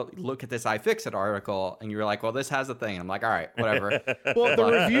might want to look at this iFixit article, and you're like, well, this has a thing. I'm like, all right, whatever. Well, the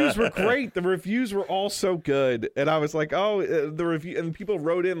reviews were great. The reviews were all so good, and I was like, oh, the review, and people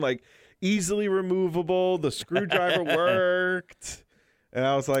wrote in like easily removable. The screwdriver worked, and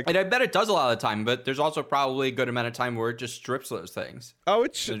I was like, And I bet it does a lot of the time, but there's also probably a good amount of time where it just strips those things. oh,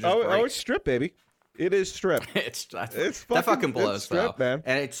 it's It just oh, breaks. it's strip, baby. It is strip. That fucking- fucking blows, it's strip, though. man.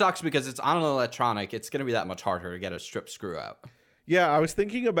 And it sucks because it's on an electronic. It's going to be that much harder to get a strip screw out. Yeah, I was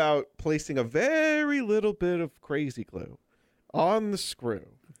thinking about placing a very little bit of crazy glue on the screw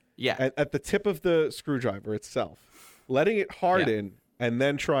Yeah. at the tip of the screwdriver itself, letting it harden, and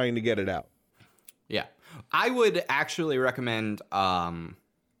then trying to get it out. Yeah. I would actually recommend a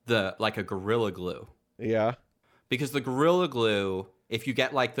Gorilla Glue. Yeah. Because the Gorilla Glue, if you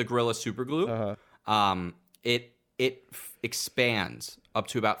get like the Gorilla Super Glue, it expands up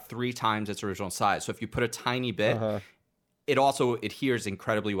to about 3 times its original size. So if you put a tiny bit, it also adheres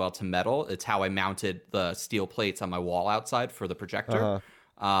incredibly well to metal. It's how I mounted the steel plates on my wall outside for the projector.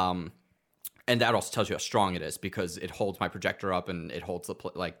 And that also tells you how strong it is because it holds my projector up and it holds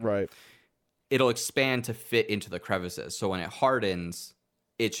the Right. It'll expand to fit into the crevices. So when it hardens,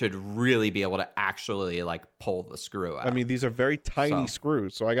 it should really be able to actually like pull the screw out. I mean, these are very tiny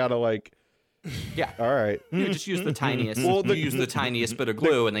screws, so I gotta like. Yeah. All right. You just use the tiniest. Well, You use the tiniest bit of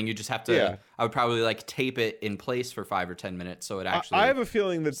glue, and then you just have to. Yeah. I would probably like tape it in place for 5 or 10 minutes, so it actually. I have a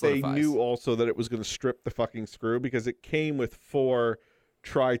feeling that they solidifies. knew also that it was going to strip the fucking screw because it came with 4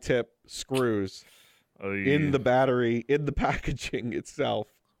 tri-tip screws in the battery, in the packaging itself.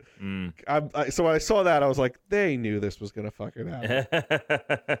 So when I saw that, I was like, they knew this was going to fucking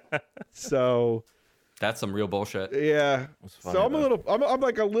happen. So That's some real bullshit. yeah. funny, So I'm though. I'm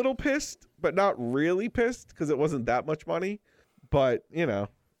like a little pissed, but not really pissed because it wasn't that much money. But you know,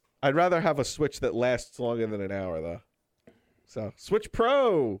 I'd rather have a Switch that lasts longer than an hour though. So Switch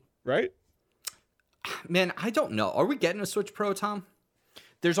Pro, right? Man, I don't know. Are we getting a Switch Pro, Tom?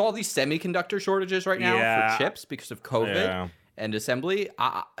 There's all these semiconductor shortages right now Yeah. for chips because of COVID Yeah. and assembly.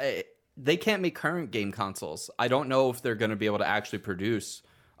 They can't make current game consoles. I don't know if they're going to be able to actually produce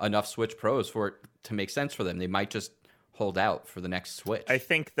enough Switch Pros for it to make sense for them. They might just hold out for the next Switch. I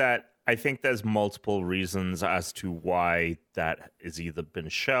think there's multiple reasons as to why that has either been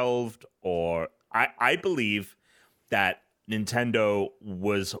shelved or I believe that Nintendo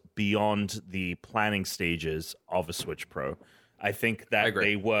was beyond the planning stages of a Switch Pro. I think that agree.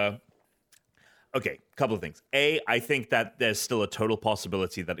 they were okay, a couple of things. A, I think that there's still a total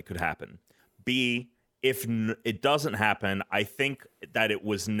possibility that it could happen. B, if it doesn't happen, I think that it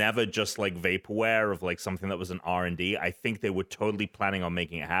was never just like vaporware of like something that was an R&D. I think they were totally planning on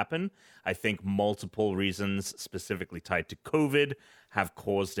making it happen. I think multiple reasons specifically tied to COVID have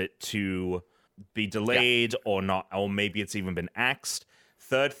caused it to be delayed or not, or maybe it's even been axed.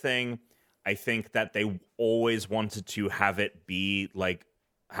 Third thing, I think that they always wanted to have it be like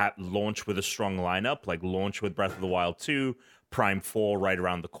launch with a strong lineup, like launch with Breath of the Wild 2, Prime 4 right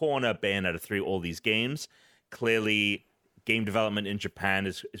around the corner, Bayonetta 3, all these games. Clearly, game development in Japan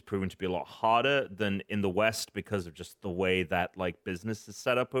is proven to be a lot harder than in the West because of just the way that like business is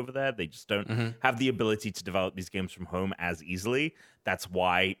set up over there. They just don't have the ability to develop these games from home as easily. That's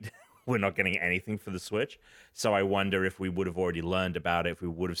why we're not getting anything for the Switch. So I wonder if we would have already learned about it, if we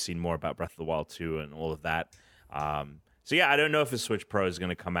would have seen more about Breath of the Wild 2 and all of that. So yeah, I don't know if the Switch Pro is going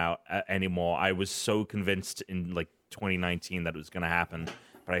to come out anymore. I was so convinced in like 2019 that it was going to happen,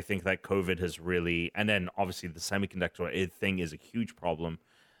 but I think that COVID has really, and then obviously the semiconductor thing is a huge problem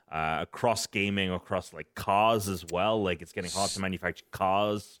across gaming, across like cars as well. Like it's getting hard to manufacture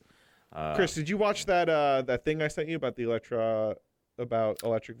cars. Chris, did you watch that thing I sent you about about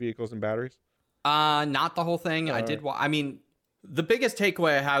electric vehicles and batteries? Not the whole thing. I did. I mean, the biggest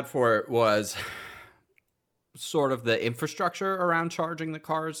takeaway I had for it was sort of the infrastructure around charging the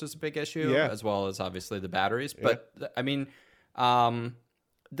cars is a big issue, as well as obviously the batteries. But I mean,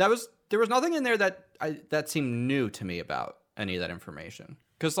 there was nothing in there that seemed new to me about any of that information.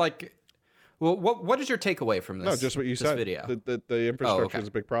 Because like, well, what is your takeaway from this? No, just what you said. Video? The infrastructure is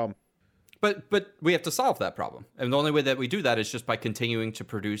a big problem. But we have to solve that problem, and the only way that we do that is just by continuing to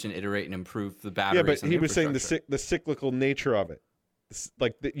produce and iterate and improve the batteries. Yeah, but and he was saying infrastructure. the cyclical nature of it,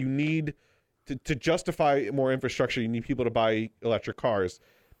 like that you need to justify more infrastructure. You need people to buy electric cars,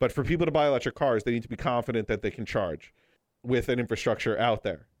 but for people to buy electric cars, they need to be confident that they can charge with an infrastructure out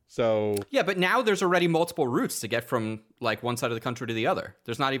there. So yeah, but now there's already multiple routes to get from like one side of the country to the other.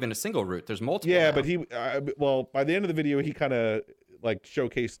 There's not even a single route. There's multiple. Yeah, now. but he well, by the end of the video, he kind of like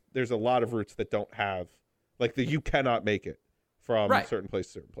showcased there's a lot of routes that don't have like you cannot make it from certain place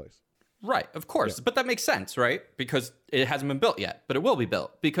to certain place. Right, of course. But that makes sense, right? Because it hasn't been built yet, but it will be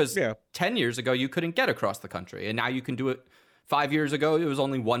built. Because 10 years ago, you couldn't get across the country, and now you can do it. 5 years ago, it was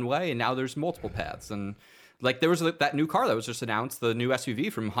only one way, and now there's multiple paths. And like there was that new car that was just announced, the new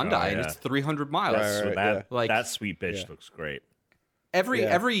SUV from Hyundai, and it's 300 miles. Right, So like that sweet bitch looks great.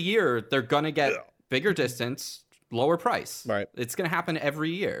 Every year, they're going to get bigger distance, lower price. Right. It's going to happen every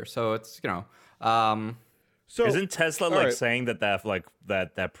year. So it's, So Isn't Tesla saying that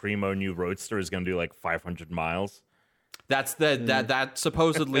that Primo new Roadster is going to do like 500 miles? That's that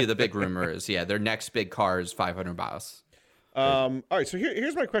supposedly the big rumor is. Yeah, their next big car is 500 miles. All right, so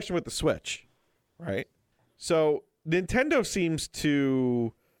here's my question with the Switch, right? So Nintendo seems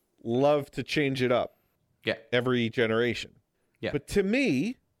to love to change it up Yeah. every generation. Yeah. But to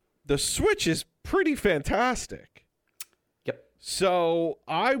me, the Switch is pretty fantastic. Yep. So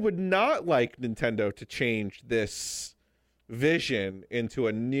I would not like Nintendo to change this vision into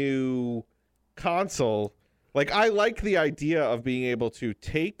a new console. Like, I like the idea of being able to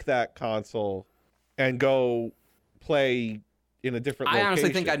take that console and go play in a different location. I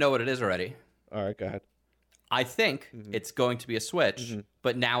honestly think I know what it is already. All right, go ahead. I think it's going to be a Switch,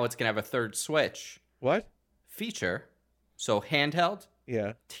 but now it's going to have a third Switch What? feature. So handheld,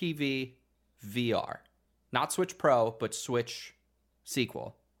 Yeah. TV, VR. Not Switch Pro, but Switch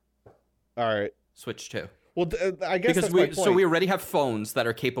sequel. All right. Switch 2. Well, I guess Because that's my point. so we already have phones that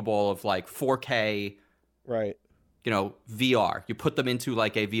are capable of like 4K, Right. VR. You put them into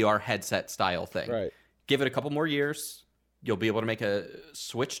like a VR headset style thing. Right. Give it a couple more years. You'll be able to make a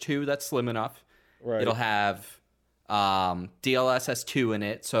Switch 2 that's slim enough. Right. It'll have DLSS 2 in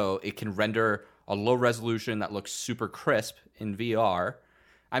it, so it can render a low resolution that looks super crisp in VR.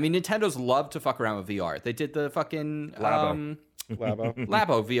 I mean, Nintendo's love to fuck around with VR. They did the fucking Labo.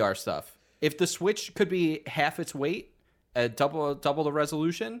 Labo VR stuff. If the Switch could be half its weight at double the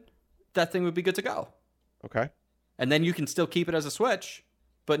resolution, that thing would be good to go. Okay. And then you can still keep it as a Switch,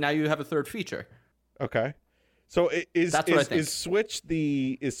 but now you have a third feature. Okay. So is That's what I think. is Switch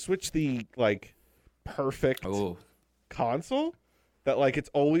the like perfect Oh, console that like it's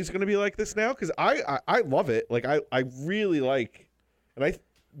always going to be like this now? Because I love it. Like I really like, and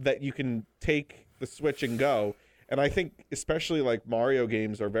that you can take the Switch and go. And I think especially like Mario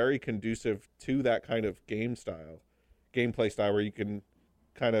games are very conducive to that kind of gameplay style where you can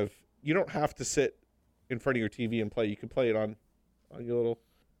kind of, you don't have to sit in front of your TV and play. You can play it on your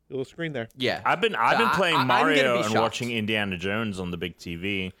little screen there. yeah. I've been playing I'm gonna Mario be and shocked. watching Indiana Jones on the big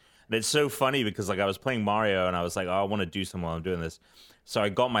TV. And it's so funny because like I was playing Mario and I was like, oh, I want to do something while I'm doing this. So I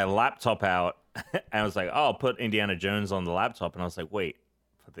got my laptop out and I was like, oh, I'll put Indiana Jones on the laptop. And I was like, wait,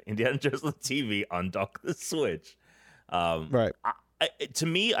 put the Indiana Jones on the TV, undock the Switch. Right. To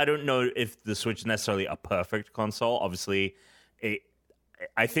me, I don't know if the Switch is necessarily a perfect console. Obviously,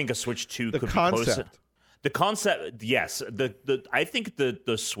 I think a Switch 2 could be closer. concept. The concept, yes. I think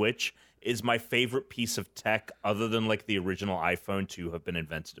the Switch is my favorite piece of tech other than like the original iPhone to have been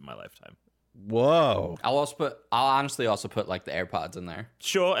invented in my lifetime. Whoa. I'll honestly also put like the AirPods in there.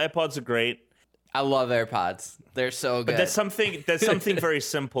 Sure, AirPods are great. I love AirPods. They're so good. But there's something very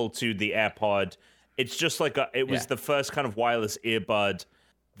simple to the AirPod. It's just like it was Yeah. the first kind of wireless earbud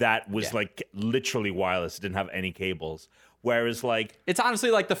that was Yeah. like literally wireless. It didn't have any cables. Whereas like It's honestly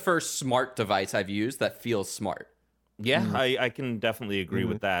like the first smart device I've used that feels smart. yeah, I can definitely agree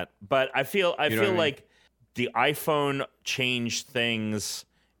with that. But I feel what I mean? like the iPhone changed things,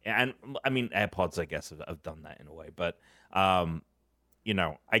 and I mean AirPods I guess have done that in a way, but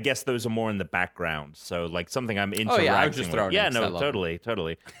I guess those are more in the background. So like something I'm interacting I was just with. throwing Yeah, it 'cause I no, love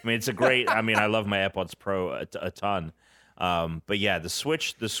totally. I mean, it's a great. I mean, I love my AirPods Pro a ton. But yeah, the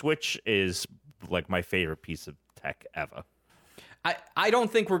Switch is like my favorite piece of tech ever. I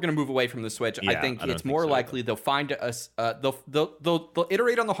don't think we're going to move away from the Switch. I Yeah, think I don't it's think more so likely they'll find us. They'll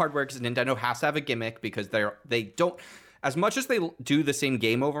iterate on the hardware because Nintendo has to have a gimmick because they don't. As much as they do the same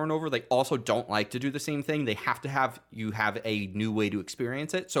game over and over, they also don't like to do the same thing. They have to have a new way to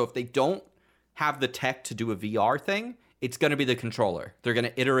experience it. So if they don't have the tech to do a VR thing, it's going to be the controller. They're going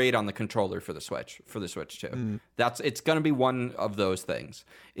to iterate on the controller for the Switch too. It's going to be one of those things.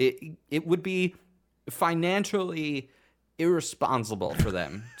 It would be financially irresponsible for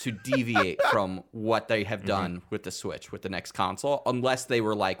them to deviate from what they have done with the Switch, with the next console, unless they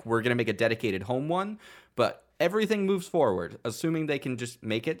were like, we're going to make a dedicated home one, but everything moves forward, assuming they can just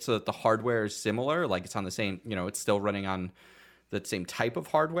make it so that the hardware is similar, like it's on the same, it's still running on the same type of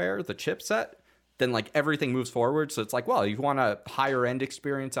hardware, the chipset, then like everything moves forward. So it's like, well, you want a higher end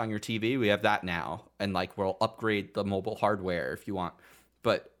experience on your TV, we have that now, and like we'll upgrade the mobile hardware if you want.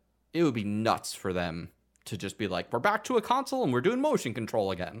 But it would be nuts for them to just be like, we're back to a console and we're doing motion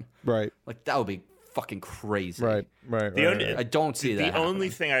control again. Right. Like that would be fucking crazy. Right. I don't see that. The only happening.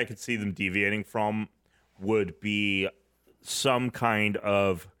 thing I could see them deviating from would be some kind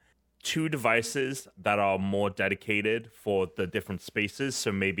of two devices that are more dedicated for the different spaces.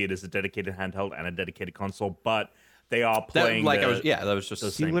 So maybe it is a dedicated handheld and a dedicated console, but they are playing. that was just.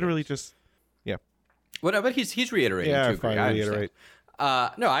 those He same literally games. just, yeah. But he's reiterating. Yeah, to agree. fine, I understand. reiterate.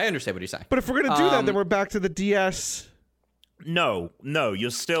 No, I understand what he's saying. But if we're gonna do that, then we're back to the DS No,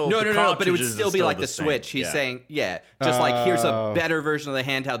 you're still No, but it would cartridges still are be like the same. Switch. He's Yeah. saying, just like here's a better version of the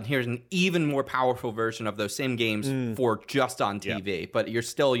handheld, and here's an even more powerful version of those same games for just on TV. But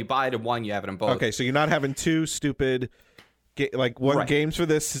you buy it in one, you have it in both. Okay, so you're not having two stupid, Right. games for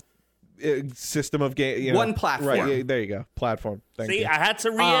this system of game. One platform. Right, yeah, there you go. Platform. Thank See, you. I had to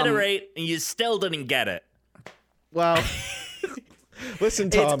reiterate, and you still didn't get it. Well, listen,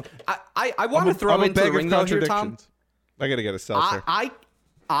 Tom. I want to throw into the ring though here, Tom. I gotta get a seltzer.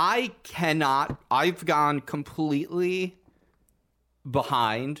 I cannot. I've gone completely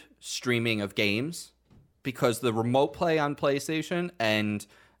behind streaming of games because the remote play on PlayStation and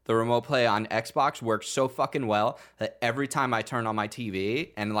the remote play on Xbox works so fucking well that every time I turn on my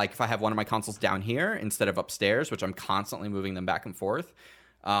TV and like if I have one of my consoles down here instead of upstairs, which I'm constantly moving them back and forth,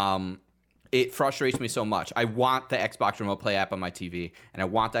 it frustrates me so much. I want the Xbox Remote Play app on my TV, and I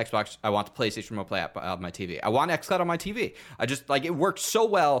want the PlayStation Remote Play app on my TV. I want xCloud on my TV. I just like it works so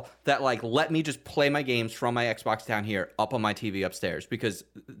well that like let me just play my games from my Xbox down here up on my TV upstairs because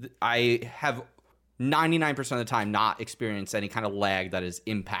I have 99% of the time not experienced any kind of lag that has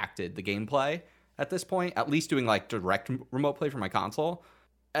impacted the gameplay at this point. At least doing like direct remote play from my console.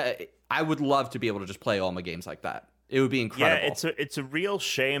 I would love to be able to just play all my games like that. It would be incredible. Yeah, it's a real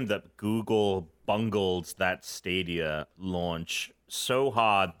shame that Google bungled that Stadia launch so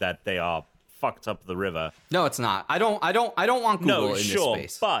hard that they are fucked up the river. No, it's not. I don't want Google in this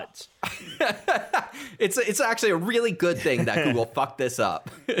space. But it's actually a really good thing that Google fucked this up.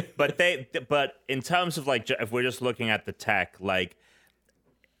 but in terms of like if we're just looking at the tech, like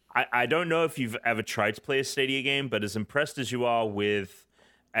I don't know if you've ever tried to play a Stadia game, but as impressed as you are with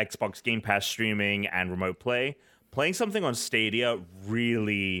Xbox Game Pass streaming and remote play, playing something on Stadia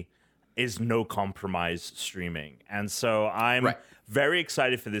really is no compromise streaming. And so I'm very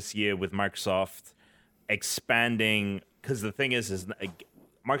excited for this year with Microsoft expanding, because the thing is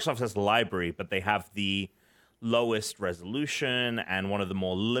Microsoft has the library, but they have the lowest resolution and one of the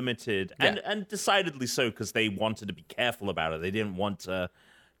more limited, and decidedly so because they wanted to be careful about it. They didn't want to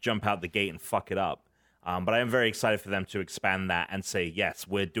jump out the gate and fuck it up. But I am very excited for them to expand that and say, yes,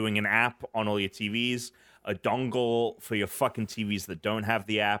 we're doing an app on all your TVs, a dongle for your fucking TVs that don't have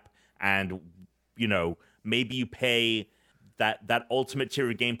the app, and, you know, maybe you pay that ultimate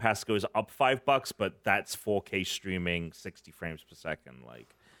tier of Game Pass goes up $5, but that's 4K streaming, 60 frames per second.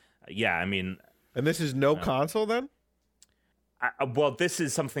 Like, yeah, I mean... And this is no console then? Well, this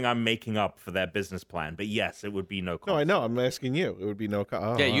is something I'm making up for their business plan, but yes, it would be no console. No, I know. I'm asking you. It would be no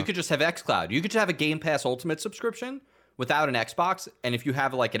console. Yeah, you could just have xCloud. You could just have a Game Pass Ultimate subscription without an Xbox, and if you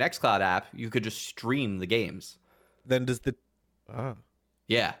have like an xCloud app, you could just stream the games. Then does the...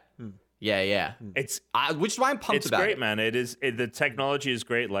 Yeah. Yeah. It's which is why I'm pumped about it. It's great, man. The technology is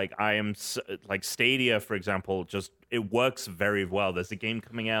great. Like like Stadia, for example, just it works very well. There's a game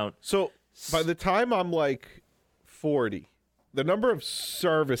coming out. So by the time I'm like 40, the number of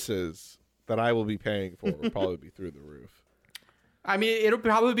services that I will be paying for will probably be through the roof. I mean, it'll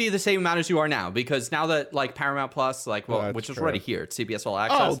probably be the same amount as you are now, because now that like Paramount Plus, like which is already here, it's CBS All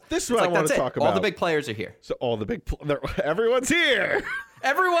Access. Oh, this is what I want to talk about. All the big players are here. So all the big, everyone's here.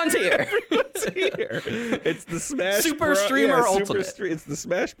 Everyone's here. Everyone's here. It's the Smash Super Streamer Ultimate. It's the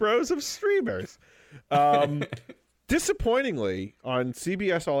Smash Bros of streamers. Disappointingly, on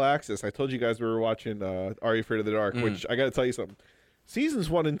CBS All Access, I told you guys we were watching Are You Afraid of the Dark, which I got to tell you something. Seasons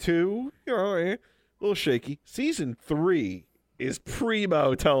 1 and 2, a little shaky. Season 3 is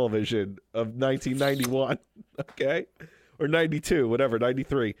primo television of 1991, okay? Or 92, whatever,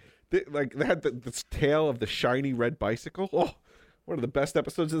 93. They had this tale of the shiny red bicycle. Oh, one of the best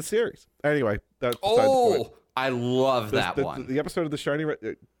episodes of the series. Anyway, that's beside the point. I love that one. The episode of the shiny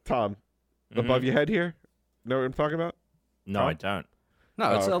red... Tom, above your head here? Know what I'm talking about? No, Tom? I don't.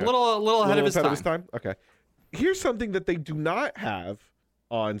 No, it's okay. a little ahead of his time. Okay. Here's something that they do not have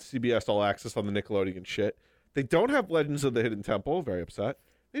on CBS All Access on the Nickelodeon shit. They don't have Legends of the Hidden Temple. Very upset.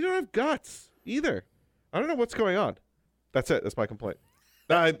 They don't have Guts either. I don't know what's going on. That's it. That's my complaint.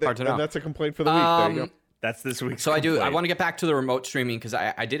 Hard to know. And that's a complaint for the week. There you go. That's this week's So complaint. I want to get back to the remote streaming because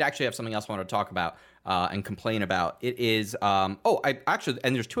I did actually have something else I wanted to talk about and complain about. It is and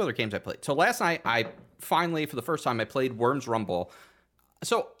there's two other games I played. So last night I finally, for the first time, I played Worms Rumble.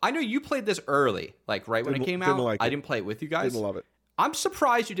 So I know you played this early, like right when it came out. I didn't play it with you guys. Didn't love it. I'm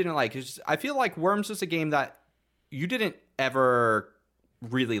surprised you didn't like it. I feel like Worms is a game that you didn't ever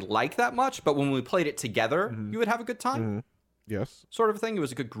really like that much, but when we played it together, you would have a good time. Yes. Sort of thing. It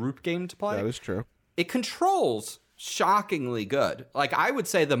was a good group game to play. That is true. It controls shockingly good. Like, I would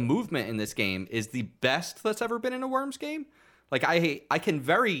say the movement in this game is the best that's ever been in a Worms game. Like, I can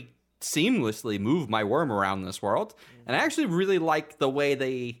very seamlessly move my worm around this world. And I actually really like the way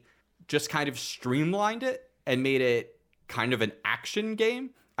they just kind of streamlined it and made it kind of an action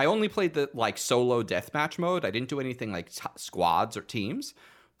game. I only played the like solo deathmatch mode. I didn't do anything like squads or teams.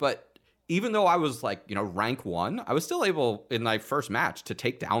 But even though I was like, rank 1, I was still able in my first match to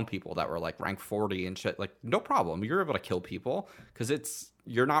take down people that were like rank 40 and shit. Like, no problem. You're able to kill people because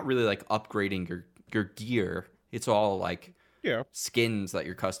you're not really like upgrading your gear. It's all like skins that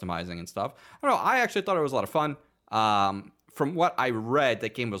you're customizing and stuff. I don't know. I actually thought it was a lot of fun. From what I read,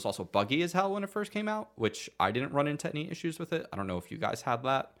 that game was also buggy as hell when it first came out, which I didn't run into any issues with it. I don't know if you guys had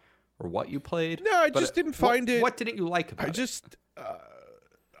that or what you played. No, I just didn't find it. What didn't you like about it?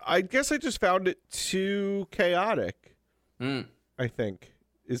 I guess I just found it too chaotic. I think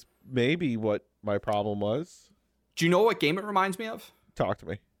is maybe what my problem was. Do you know what game it reminds me of? Talk to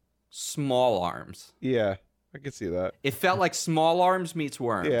me. Small Arms. Yeah, I could see that. It felt like Small Arms meets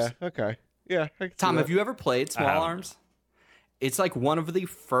Worms. Yeah. Okay. Yeah. I could Tom, see that. have you ever played Small Arms? It's like one of the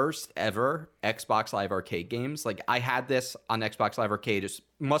first ever Xbox Live Arcade games. Like, I had this on Xbox Live Arcade. It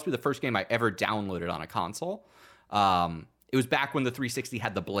must be the first game I ever downloaded on a console. It was back when the 360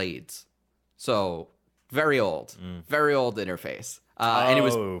 had the blades. So, very old interface. And it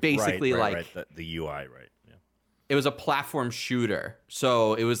was basically the UI, right? Yeah. It was a platform shooter.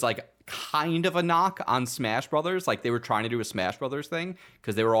 So, it was like kind of a knock on Smash Brothers. Like, they were trying to do a Smash Brothers thing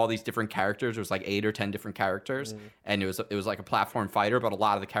because there were all these different characters. There was like 8 or 10 different characters, and it was like a platform fighter. But a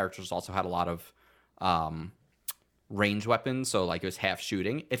lot of the characters also had a lot of range weapons. So like it was half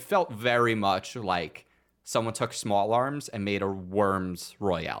shooting. It felt very much like someone took Small Arms and made a Worms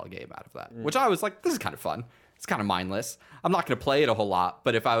Royale game out of that, which I was like, this is kind of fun. It's kind of mindless. I'm not going to play it a whole lot,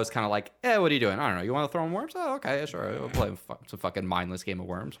 but if I was kind of like, what are you doing? I don't know. You want to throw in Worms? Oh, okay, yeah, sure. I'll play some fucking mindless game of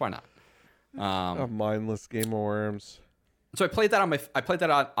Worms. Why not? A mindless game of Worms. So I played that on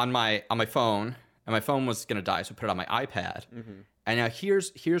my phone, and my phone was going to die, so I put it on my iPad. And now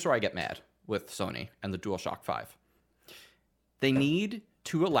here's where I get mad with Sony and the DualShock 5. They need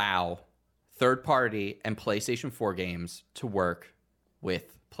to allow third-party and PlayStation 4 games to work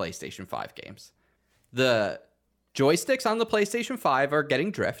with PlayStation 5 games. The joysticks on the PlayStation 5 are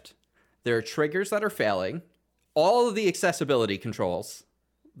getting drift. There are triggers that are failing. All of the accessibility controls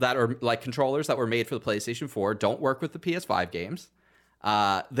that are like controllers that were made for the PlayStation 4 don't work with the PS5 games.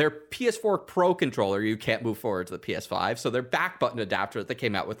 Their PS4 Pro controller, you can't move forward to the PS5. So their back button adapter that they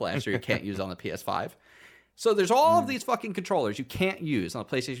came out with last year, you can't use on the PS5. So there's all of these fucking controllers you can't use on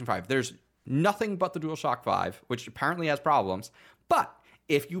the PlayStation 5. There's nothing but the DualShock 5, which apparently has problems. But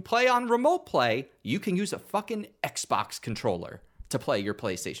if you play on Remote Play, you can use a fucking Xbox controller to play your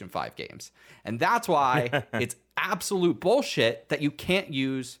PlayStation 5 games. And that's why it's absolute bullshit that you can't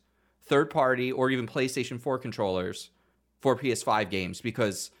use third-party or even PlayStation 4 controllers for PS5 games,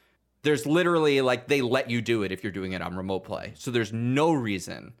 because there's literally, like, they let you do it if you're doing it on Remote Play. So there's no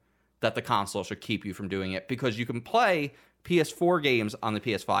reason that the console should keep you from doing it, because you can play PS4 games on the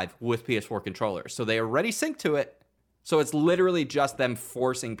PS5 with PS4 controllers. So they already sync to it. So it's literally just them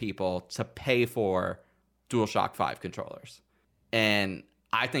forcing people to pay for DualShock 5 controllers. And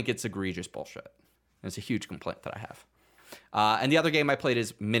I think it's egregious bullshit. It's a huge complaint that I have. And the other game I played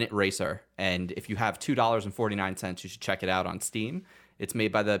is Minute Racer. And if you have $2.49, you should check it out on Steam. It's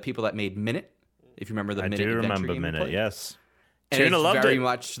made by the people that made Minute. If you remember the Minute I do adventure remember game Minute, yes. And Tuna it's loved very it.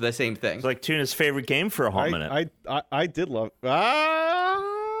 much the same thing. It's like Tuna's favorite game for a hot minute. I did love.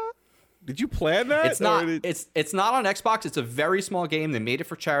 Did you plan that? It's not. It's not on Xbox. It's a very small game. They made it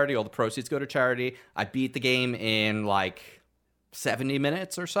for charity. All the proceeds go to charity. I beat the game in like 70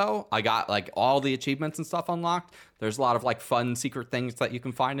 minutes or so. I got like all the achievements and stuff unlocked. There's a lot of like fun secret things that you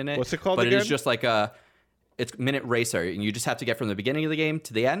can find in it. What's it called But again? it is just like it's Minute Racer, and you just have to get from the beginning of the game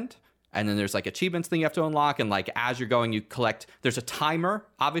to the end. And then there's like achievements thing you have to unlock, and like as you're going, you collect. There's a timer,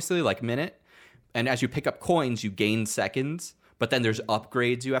 obviously, like minute, and as you pick up coins, you gain seconds. But then there's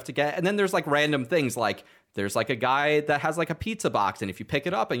upgrades you have to get, and then there's like random things, like there's like a guy that has like a pizza box, and if you pick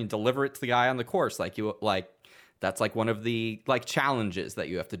it up and you deliver it to the guy on the course, that's like one of the like challenges that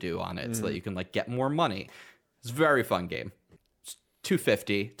you have to do on it, so that you can like get more money. It's a very fun game. It's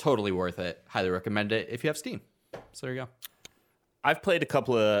 $2.50, totally worth it. Highly recommend it if you have Steam. So there you go. I've played a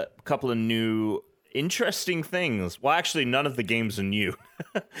couple of new interesting things. Well, actually, none of the games are new,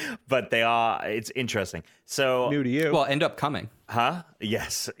 but it's interesting. So new to you. Well, end up coming. Huh?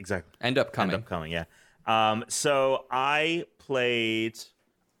 Yes, exactly. End up coming. End up coming. Yeah. So I played.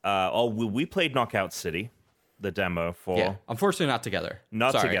 We played Knockout City, the demo for. Yeah. Unfortunately, not together.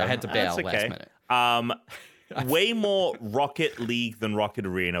 Not Sorry, together. I had to bail That's okay. last minute. Way more Rocket League than Rocket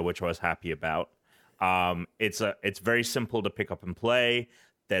Arena, which I was happy about. It's very simple to pick up and play.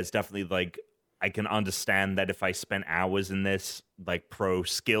 there's definitely like I can understand that if I spent hours in this, like pro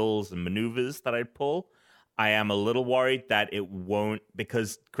skills and maneuvers that I'd pull. I am a little worried that it won't,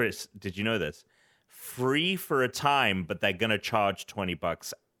 because Chris, did you know this? Free for a time, but they're gonna charge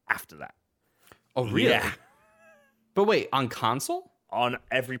 $20 after that. Oh, really? Yeah. But wait, on console? On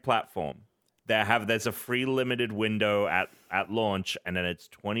every platform. There's a free limited window at launch, and then it's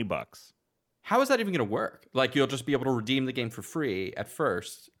 $20. How is that even going to work? Like, you'll just be able to redeem the game for free at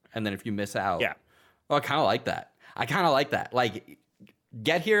first, and then if you miss out... Yeah. Oh, I kind of like that. Like,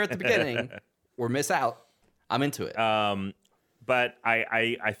 get here at the beginning or miss out. I'm into it. But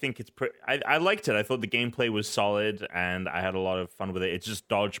I think it's I liked it. I thought the gameplay was solid, and I had a lot of fun with it. It's just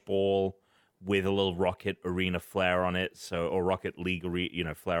dodgeball with a little Rocket Arena flair on it, or Rocket League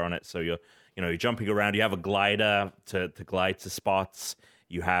flair on it. So you're jumping around. You have a glider to glide to spots.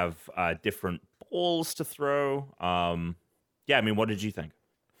 You have different balls to throw. Yeah, I mean, what did you think?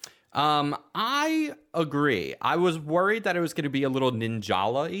 I agree. I was worried that it was going to be a little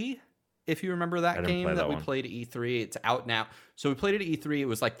Ninjala-y, if you remember that game that we played at E3. It's out now. So we played it at E3. It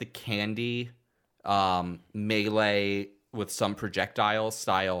was like the Candy Melee with some projectile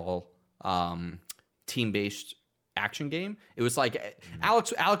style team-based action game. It was like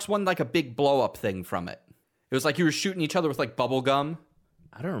Alex won like a big blow-up thing from it. It was like you were shooting each other with like bubble gum.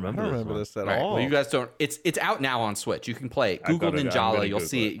 I don't remember this at Right. all. Well, you guys don't. It's out now on Switch. You can play it. Google Ninjala. You'll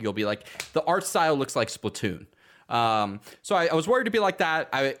see it. You'll be like, the art style looks like Splatoon. So I was worried to be like that.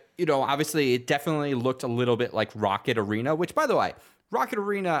 Obviously, it definitely looked a little bit like Rocket Arena. Which, by the way, Rocket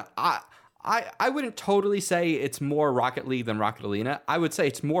Arena, I wouldn't totally say it's more Rocket League than Rocket Arena. I would say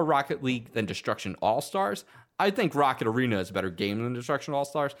it's more Rocket League than Destruction All Stars. I think Rocket Arena is a better game than Destruction All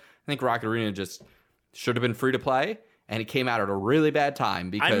Stars. I think Rocket Arena just should have been free to play. And it came out at a really bad time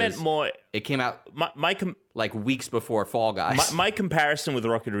because I meant more. It came out like weeks before Fall Guys. My comparison with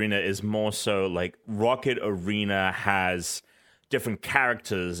Rocket Arena is more so like Rocket Arena has different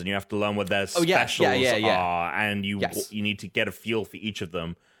characters, and you have to learn what their specials are, and you need to get a feel for each of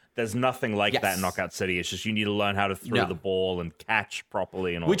them. There's nothing like that in Knockout City. It's just you need to learn how to throw the ball and catch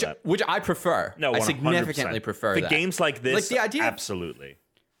properly and all that. Which I prefer. No, 100%. I significantly prefer for that. games like this. Like the idea, absolutely.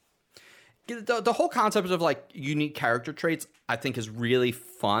 The whole concept of like unique character traits, I think, is really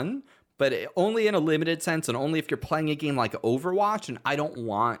fun, but only in a limited sense, and only if you're playing a game like Overwatch. And I don't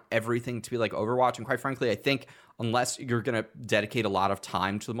want everything to be like Overwatch. And quite frankly, I think unless you're going to dedicate a lot of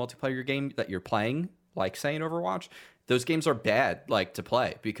time to the multiplayer game that you're playing, like say in Overwatch, those games are bad like to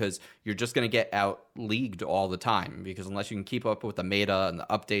play because you're just going to get out leagued all the time. Because unless you can keep up with the meta and the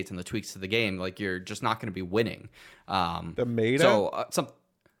updates and the tweaks to the game, like you're just not going to be winning. The meta. So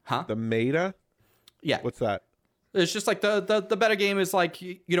Huh? The meta? Yeah. What's that? It's just like the better game is like,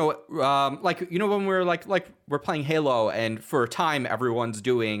 when we're like we're playing Halo, and for a time everyone's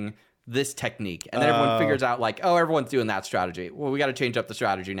doing this technique, and then everyone figures out like, oh, everyone's doing that strategy. Well, we got to change up the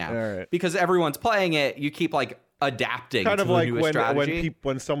strategy now. All right. Because everyone's playing it. You keep like adapting Kind to of the like newest strategy.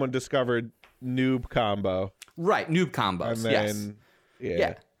 when someone discovered noob combo. Right, noob combos. And then, yes.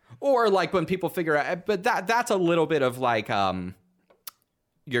 Yeah. Or like when people figure out, but that's a little bit of like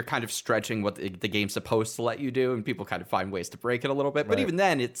you're kind of stretching what the game's supposed to let you do, and people kind of find ways to break it a little bit. But even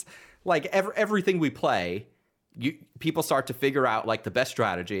then, it's like everything we play, people start to figure out like the best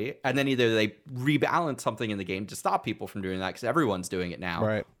strategy, and then either they rebalance something in the game to stop people from doing that because everyone's doing it now,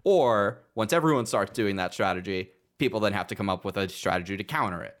 right? Or once everyone starts doing that strategy, people then have to come up with a strategy to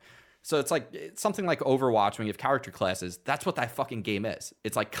counter it. So it's something like Overwatch when you have character classes. That's what that fucking game is.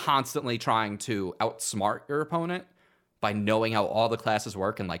 It's like constantly trying to outsmart your opponent by knowing how all the classes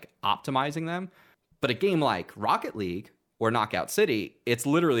work and like optimizing them. But a game like Rocket League or Knockout City, it's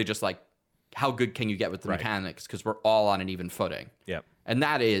literally just like, how good can you get with the mechanics? Because we're all on an even footing. Yeah. And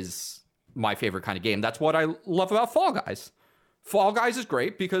that is my favorite kind of game. That's what I love about Fall Guys. Fall Guys is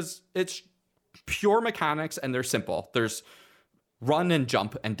great because it's pure mechanics and they're simple. There's run and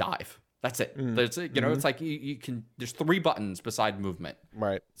jump and dive. That's it. There's, it's like you can, there's 3 buttons beside movement.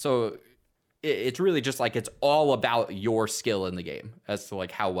 Right. So it's really just like it's all about your skill in the game as to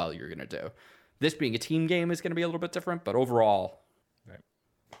like how well you're going to do. This being a team game is going to be a little bit different, but overall,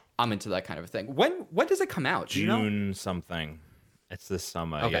 I'm into that kind of a thing. When does it come out? Do June you know? something. It's this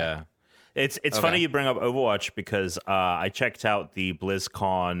summer, Okay. yeah. It's funny you bring up Overwatch because I checked out the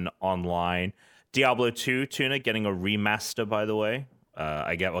BlizzCon online. Diablo 2 Tuna getting a remaster, by the way.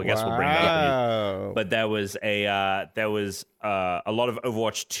 I guess we'll bring that up. But there was a lot of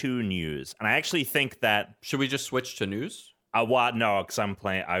Overwatch 2 news, and I actually think that Should we just switch to news? no, because I'm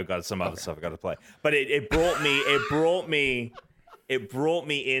playing. I've got some other stuff I got to play. But it brought me it brought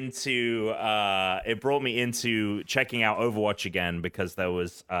me into checking out Overwatch again because there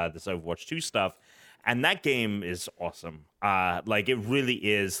was this Overwatch 2 stuff, and that game is awesome. Like it really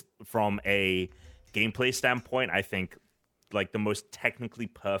is from a gameplay standpoint. I think like the most technically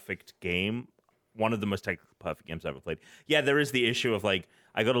perfect game, one of the most technically perfect games I've ever played. Yeah, there is the issue of like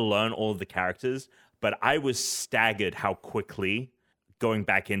I got to learn all of the characters, but I was staggered how quickly going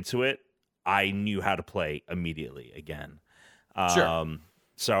back into it, I knew how to play immediately again. Sure.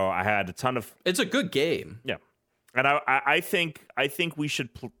 So I had a ton of. It's a good game. Yeah, and I think we should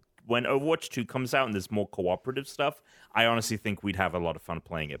when Overwatch 2 comes out and there's more cooperative stuff. I honestly think we'd have a lot of fun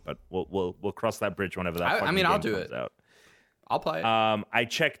playing it, but we'll cross that bridge whenever that. I'll do comes it. Out. I'll play it. I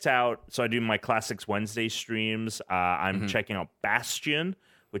checked out. So I do my Classics Wednesday streams. I'm checking out Bastion,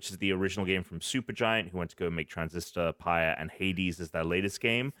 which is the original game from Supergiant, who went to go make Transistor, Pyre, and Hades as their latest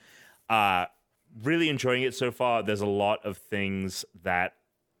game. Really enjoying it so far. There's a lot of things that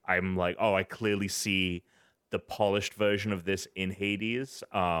I'm like, oh, I clearly see the polished version of this in Hades.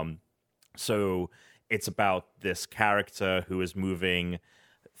 So it's about this character who is moving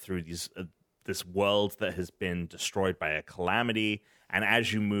through this world that has been destroyed by a calamity, and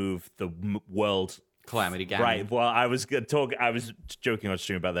as you move, the world Calamity Ganon. Right. Well, I was joking on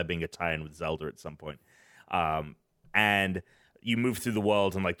stream about there being a tie-in with Zelda at some point. And you move through the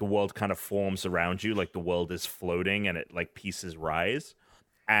world, and like the world kind of forms around you, like the world is floating, and it like pieces rise.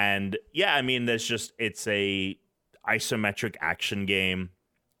 And yeah, I mean, it's a isometric action game.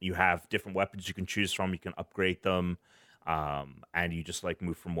 You have different weapons you can choose from. You can upgrade them, and you just like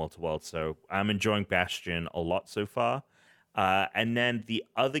move from world to world. So I'm enjoying Bastion a lot so far. And then the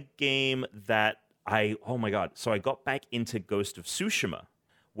other game that oh my god! So I got back into Ghost of Tsushima,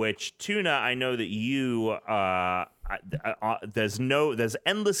 which Tuna, I know that you there's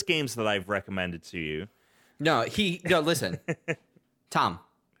endless games that I've recommended to you. No, listen, Tom.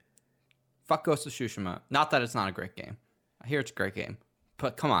 Fuck Ghost of Tsushima. Not that it's not a great game. I hear it's a great game,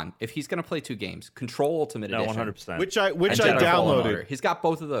 but come on, if he's gonna play two games, Control Ultimate Edition, 100%. Which I and Jedi Fallen Order, downloaded. he's got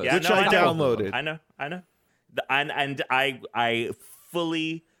both of those. Yeah, Which no, I know. downloaded. I know. And I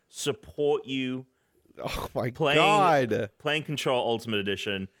fully support you Oh my playing god. Control Ultimate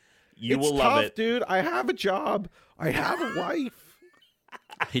Edition. You It's will love tough, it. dude. I have a job. I have a wife.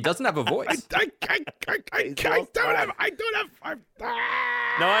 He doesn't have a voice. I don't have.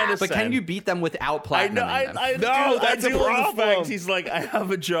 No, I understand. But can you beat them without I platinum? know. No, that's I a do love the problem. fact he's like, I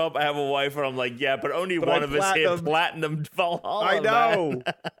have a job, I have a wife, and I'm like, yeah, but only But one I of us hit platinumed. platinum Valhalla. I know.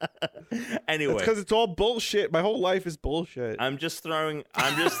 Anyway, It's because it's all bullshit. My whole life is bullshit. I'm just throwing it.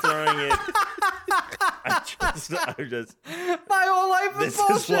 I'm just. My whole life is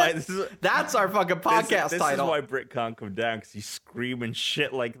bullshit. This is why. That's our fucking podcast This title. is why Britt can't come down, because he's screaming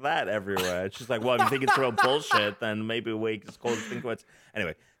shit like that everywhere. It's just like, well, if you think it's real bullshit, then maybe we just call it think what's.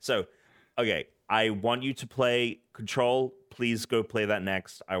 Anyway, so, okay, I want you to play Control. Please go play that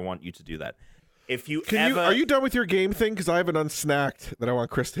next. I want you to do that. If you Are you done with your game thing? Because I have an unsnacked that I want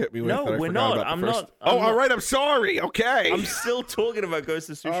Chris to hit me with. No, that I we're forgot not. about the I'm first- not. Oh, I'm all not. right. I'm sorry. Okay. I'm still talking about Ghost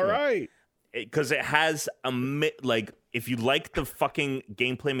of Tsushima. all right. Because it has like, if you like the fucking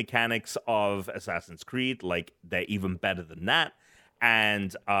gameplay mechanics of Assassin's Creed, like they're even better than that,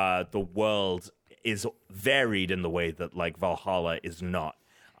 and the world is varied in the way that like Valhalla is not.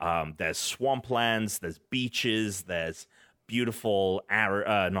 There's swamplands, there's beaches, there's beautiful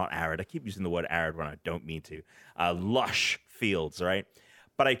not arid. I keep using the word arid when I don't mean to. Lush fields, right?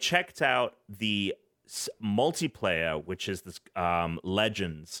 But I checked out the multiplayer, which is this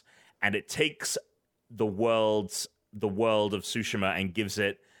Legends. And it takes the world of Tsushima and gives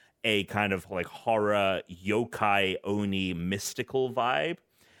it a kind of like horror, yokai, oni, mystical vibe.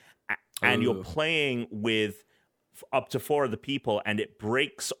 And you're playing with up to 4 other people, and it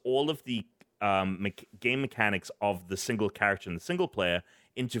breaks all of the game mechanics of the single character and the single player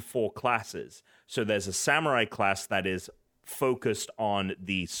into 4 classes. So there's a samurai class that is focused on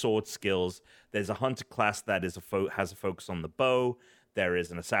the sword skills. There's a hunter class that is has a focus on the bow. There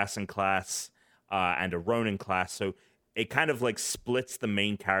is an assassin class and a ronin class. So it kind of like splits the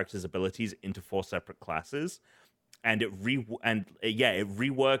main character's abilities into 4 separate classes, and it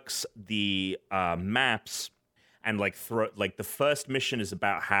reworks the maps. And like the first mission is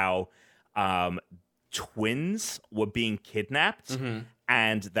about how twins were being kidnapped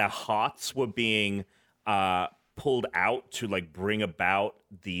and their hearts were being pulled out to like bring about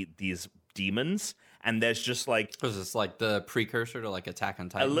these demons. And there's just like... Was this like the precursor to like Attack on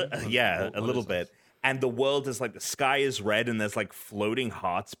Titan? a little bit. And the world is like, the sky is red and there's like floating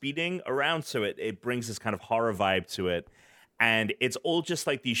hearts beating around. So it brings this kind of horror vibe to it. And it's all just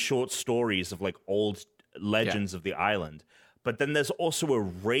like these short stories of like old legends of the island. But then there's also a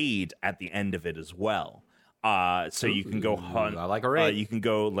raid at the end of it as well. So you can go hunt. I like a raid. You can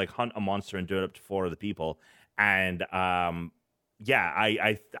go like hunt a monster and do it up to 4 other people. And yeah,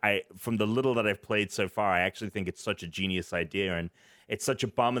 I from the little that I've played so far, I actually think it's such a genius idea, and it's such a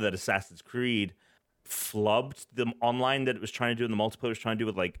bummer that Assassin's Creed flubbed the online that it was trying to do, and the multiplayer was trying to do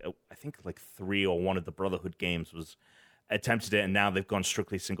with like I think like 3 or 1 of the Brotherhood games was attempted it, and now they've gone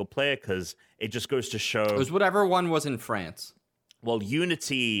strictly single player because it just goes to show. It was whatever one was in France. Well,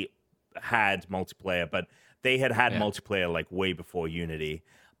 Unity had multiplayer, but they had multiplayer like way before Unity.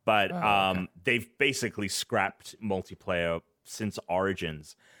 But they've basically scrapped multiplayer since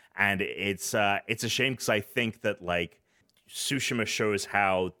Origins, and it's a shame because I think that like Tsushima shows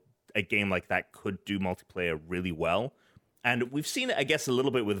how a game like that could do multiplayer really well, and we've seen it, I guess, a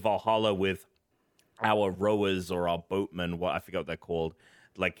little bit with Valhalla with our rowers or our boatmen, I forget what they're called,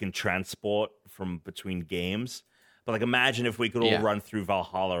 like can transport from between games. But like, imagine if we could all run through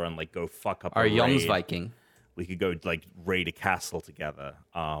Valhalla and like go fuck up our raid. Jomsviking. We could go like raid a castle together.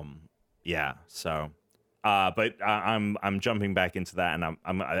 Yeah. So, but I'm jumping back into that, and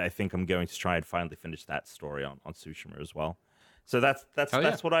I think I'm going to try and finally finish that story on Tsushima as well. So that's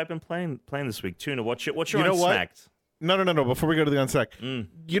what I've been playing this week. Tuna, what's your unsnacked? No. Before we go to the unsnack,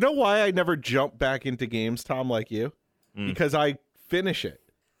 you know why I never jump back into games, Tom, like you? Because I finish it.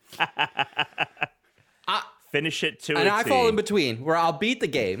 Finish it to and a I T. fall in between where I'll beat the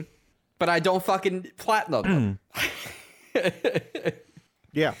game, but I don't fucking platinum them.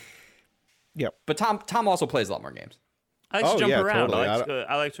 Yeah. Yep. But Tom also plays a lot more games. I like to jump around. Totally.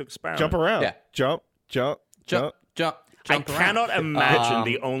 I like to experiment. Jump around. Yeah. Jump. I around. cannot imagine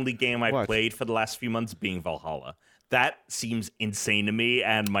the only game I what? played for the last few months being Valhalla. That seems insane to me,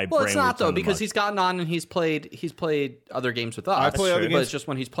 and my brain. Well, it's not would though turn because amok. he's gotten on and he's played other games with us. I play other but games. it's just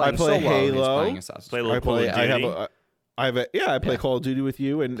when he's playing I play solo, he's Halo. playing Assassin's Play a Creed. little Call of Duty. I play Call of Duty with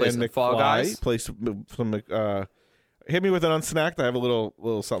you and Play some McFly. Fall Guys. Play some. Hit me with an unsnacked. I have a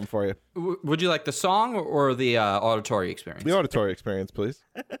little something for you. Would you like the song or the auditory experience? The auditory experience, please.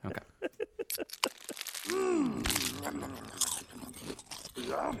 Okay.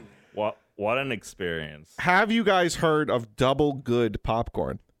 What an experience! Have you guys heard of Double Good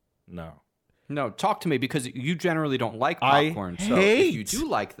popcorn? No. No, talk to me because you generally don't like popcorn. So if you do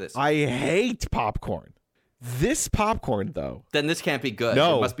like this, I hate popcorn. This popcorn, though. then this can't be good.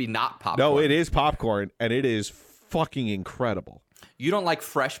 No. It must be not popcorn. No, it is popcorn, and it is fucking incredible. You don't like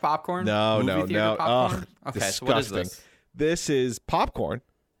fresh popcorn? No. Movie theater popcorn? Okay, disgusting. so what is this? This is popcorn.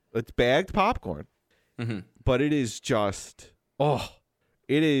 It's bagged popcorn, but it is just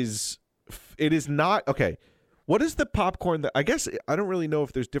it is not okay. What is the popcorn that I guess I don't really know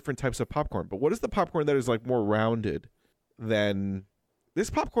if there's different types of popcorn, but what is the popcorn that is like more rounded than this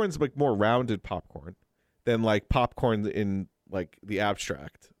popcorn's like more rounded popcorn than like popcorn in like the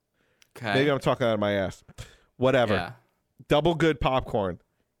abstract. Okay. Maybe I'm talking out of my ass. Whatever. Yeah. Double Good popcorn.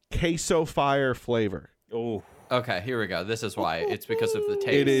 Queso fire flavor. Oh. Okay, here we go. This is why. It's because of the taste.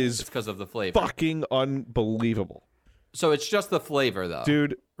 It is It's because of the flavor. Fucking unbelievable. So it's just the flavor, though.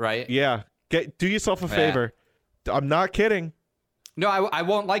 Dude, Right? yeah. Do yourself a favor. I'm not kidding. No, I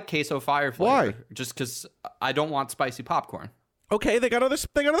won't like queso fire flavor. Why? Just because I don't want spicy popcorn. Okay, they got other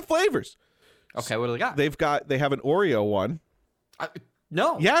flavors. Okay, what do they got? They have an Oreo one.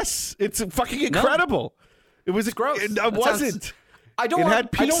 No. Yes, it's fucking incredible. It was gross. It That wasn't. sounds- I don't It want, had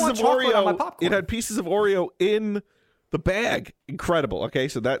I don't pieces want of chocolate on my Oreo. popcorn. It had pieces of Oreo in the bag. Incredible. Okay,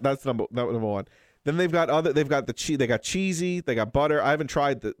 so that's number one. Then they've got the cheese. They got cheesy. They got butter. I haven't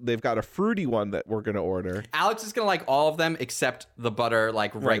tried they've got a fruity one that we're gonna order. Alex is gonna like all of them except the butter,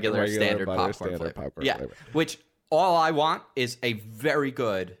 like regular standard butter, popcorn standard flavor. popcorn Yeah, flavor. which all I want is a very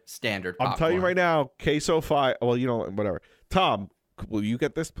good standard popcorn. I'm telling you right now, queso fire. Well, you know, whatever. Tom, will you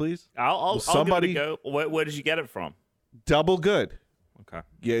get this, please? I'll somebody give it a go. Where did you get it from? Double Good. Okay.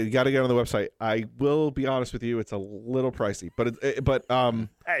 Yeah, you got to get on the website. I will be honest with you; it's a little pricey, but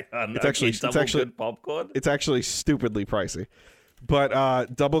It's actually good popcorn. it's actually stupidly pricey.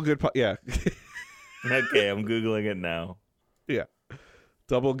 But Double Good, yeah, Okay, I'm googling it now. yeah,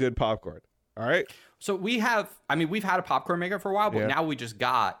 Double Good popcorn. All right. So we've had a popcorn maker for a while, but Yeah. now we just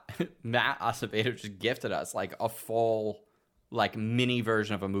got Matt Acevedo just gifted us like a full like mini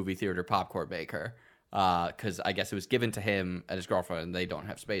version of a movie theater popcorn maker. Because I guess it was given to him and his girlfriend, and they don't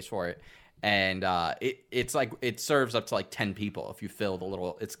have space for it. And it's like it serves up to like 10 people if you fill the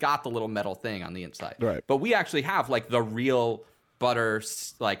little. It's got the little metal thing on the inside. Right. But we actually have like the real butter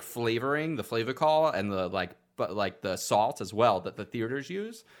like flavoring, the Flavacol, and the salt as well that the theaters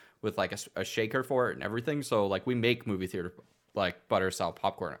use with like a shaker for it and everything. So like we make movie theater like butter salt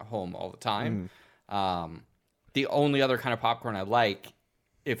popcorn at home all the time. The only other kind of popcorn I like,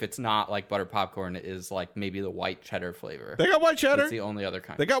 if it's not like butter popcorn, is like maybe the white cheddar flavor. They got white cheddar. It's the only other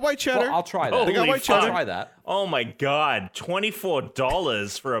kind. They got white cheddar. Well, I'll try that. Holy They got white cheddar. I'll try that. Oh my god,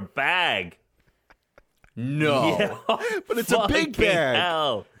 $24 for a bag. No. Yeah. But it's a big Fucking bag.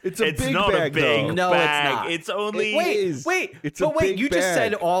 hell. It's a big not bag, a big though. No, it's bag. not. It's only Wait. It's a but wait, big you just bag.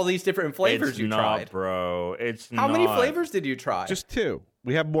 said all these different flavors it's you not, tried. bro. It's How not. many flavors did you try? Just 2.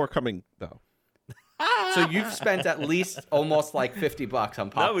 We have more coming though. So you've spent at least almost like $50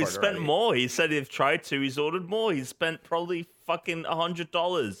 on popcorn. No, he spent already. more. He said he'd tried to. He's ordered more. He spent probably fucking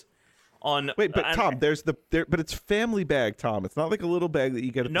 $100 on. Wait, but Tom, but it's family bag, Tom. It's not like a little bag that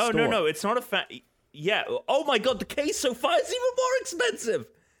you get at the store. No. It's not a Yeah. Oh my god, the queso fire is even more expensive.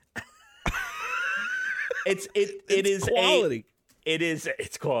 It is quality.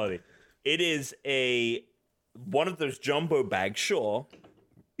 It's quality. It is one of those jumbo bags, sure.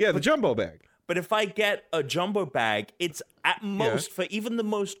 Yeah, the jumbo bag. But if I get a jumbo bag, it's at most for even the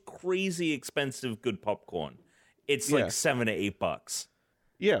most crazy expensive good popcorn, it's like $7 to $8.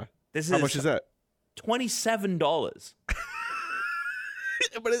 Yeah. How much is that? $27.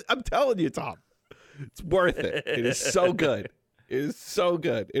 But I'm telling you, Tom, it's worth it. It is so good. It is so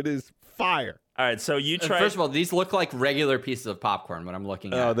good. It is fire. All right, so you try. First of all, these look like regular pieces of popcorn when I'm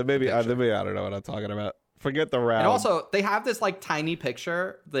looking at. Oh, then maybe I the picture. don't know what I'm talking about. Forget the round. And also, they have this like tiny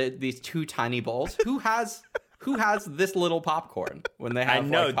picture, these 2 tiny bowls. Who has this little popcorn when they have? I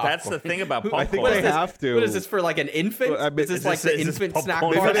know like, that's the popcorn? thing about Who- popcorn. I think what they is this? have to. What is this for? Like an infant? Well, I mean, is this like the is this infant snack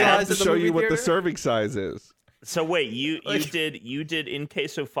popcorn bar Maybe they size have to of the show movie you what the theater? serving size is. So wait, you Like- did in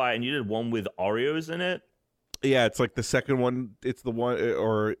queso fire, and you did one with Oreos in it. Yeah, it's like the second one. It's the one,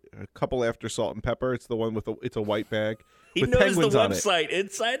 or a couple after salt and pepper. It's the one with it's a white bag He with knows the penguins on it. website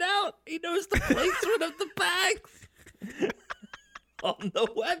inside out. He knows the placement of the bags on the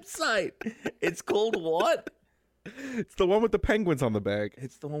website. It's called what? It's the one with the penguins on the bag.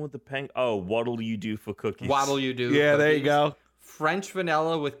 It's the one with the Oh, what'll you do for cookies? What'll you do? Yeah, there you cookies? go. French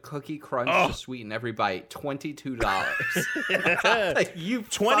vanilla with cookie crunch to sweeten every bite. $22. You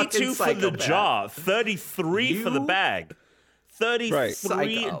 22 for the psychopath. jar, 33 for the You- bag. $33.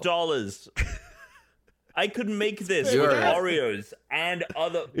 Psycho. I could make this You're- with Oreos and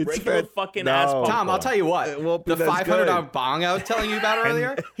other It's regular fat- fucking no. ass popcorn. Tom, I'll tell you what. It won't be The as good. $500 bong I was telling you about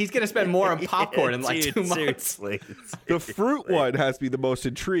earlier, he's going to spend more on popcorn in like Dude, 2 months. seriously. The fruit one has me the most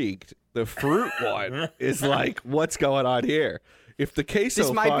intrigued. The fruit one is like, what's going on here? If the queso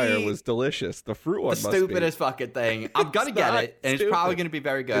This might fire be was delicious, the fruit one The must stupidest fucking thing. I'm going to get not it, and it's stupid. probably going to be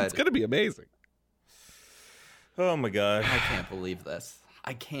very be. good. It's gonna be amazing. Oh my god. I can't believe this.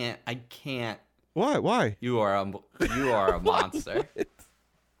 I can't. Why? You are a monster.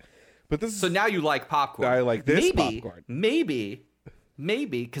 But this is So now you like popcorn. I like this maybe, popcorn. Maybe,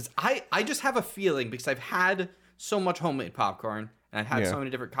 because I just have a feeling, because I've had so much homemade popcorn and I've had Yeah. so many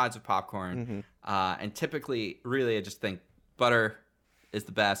different kinds of popcorn, and typically, really, I just think butter is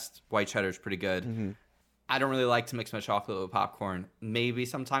the best. White cheddar is pretty good. I don't really like to mix my chocolate with popcorn. Maybe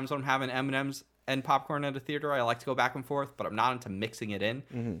sometimes when I'm having M&Ms and popcorn at a theater, I like to go back and forth, but I'm not into mixing it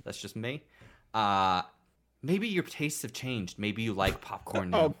in. That's just me. Maybe your tastes have changed. Maybe you like popcorn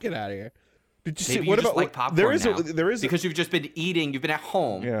now. Oh, get out of here! Did you see? Maybe What you just about like popcorn there is now. there is because you've just been eating. You've been at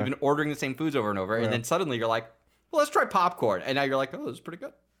home. Yeah. You've been ordering the same foods over and over, and then suddenly you're like, "Well, let's try popcorn." And now you're like, "Oh, this is pretty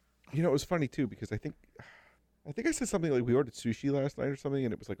good." You know, it was funny too because I think I said something like we ordered sushi last night or something,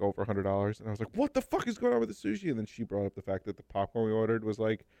 and it was like over $100, and I was like, "What the fuck is going on with the sushi?" And then she brought up the fact that the popcorn we ordered was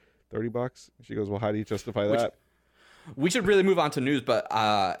like $30. And she goes, "Well, how do you justify that?" We should really move on to news, but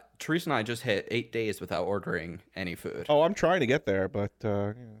Teresa and I just hit 8 days without ordering any food. Oh, I'm trying to get there, but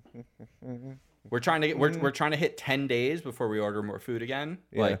We're trying to get, we're trying to hit 10 days before we order more food again.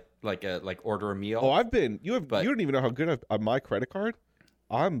 Yeah. Like order a meal. oh, you But- don't even know how good on my credit card.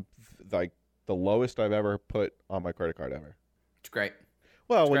 I'm like the lowest I've ever put on my credit card ever. It's great.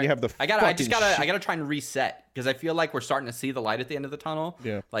 Well, when Great. you have the I fucking gotta try and reset because I feel like we're starting to see the light at the end of the tunnel.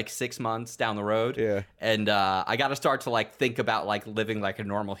 Yeah. Like 6 months down the road. Yeah. And I gotta start to like think about like living like a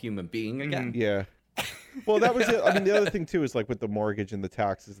normal human being again. Yeah. Well, that was it. I mean, the other thing too is like with the mortgage and the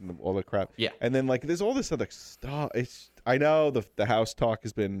taxes and all the crap. Yeah. And then like there's all this other stuff. I know the house talk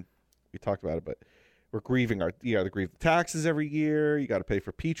has been, we talked about it, but we're grieving you got to grieve the taxes every year. You got to pay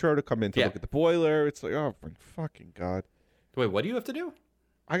for Petro to come in to Yeah. look at the boiler. It's like, oh my fucking God. Wait, what do you have to do?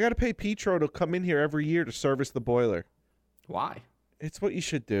 I got to pay Petro to come in here every year to service the boiler. Why? It's what you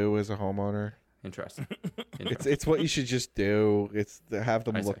should do as a homeowner. Interesting. It's what you should just do. It's to have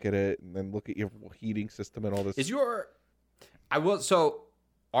them I look see. at it and then look at your heating system and all this. So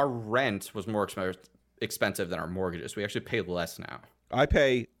our rent was more expensive than our mortgages. We actually pay less now. I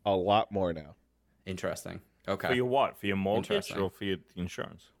pay a lot more now. Interesting. Okay. For your what? For your mortgage Interesting. or for your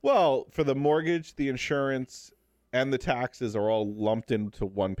insurance? Well, for the mortgage, the insurance, and the taxes are all lumped into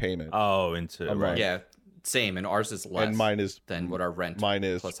one payment. Oh, into I'm right. right. Yeah, same. And ours is less and mine is than what our rent. mine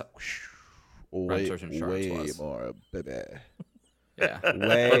is plus, way, renter's insurance way was. more, baby. yeah.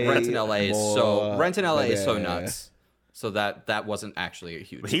 Way But rent in LA is more, baby. nuts. So that wasn't actually a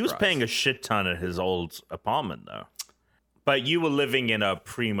huge. He was surprise. paying a shit ton at his old apartment, though. But you were living in a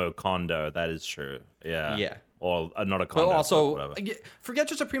primo condo. That is true. Yeah. Yeah. Or not a But condo. also, whatever. forget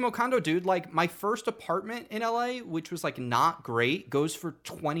just a primo condo, dude. Like my first apartment in LA, which was like not great, goes for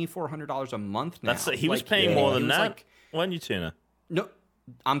 $2,400 a month now. He was Like, paying more it than was that. like- Weren't you, Tuna? no,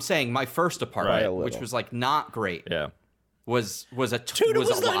 I'm saying my first apartment, Right. which was like not great, Yeah. was a was a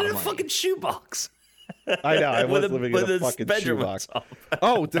living lot in of a money. fucking shoebox. I know. I was With living with in a his fucking bedroom on shoebox. top.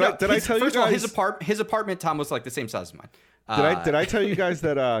 Oh, did I tell you First of all, guys? his apartment, Tom, was like the same size as mine. Did I tell you guys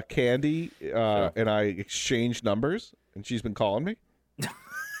that Candy and I exchanged numbers, and she's been calling me?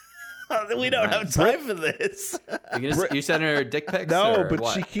 We don't have time for this. You sent her dick pics? No, or but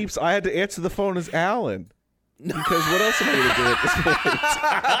what? she keeps. I had to answer the phone as Alan because what else am I going to do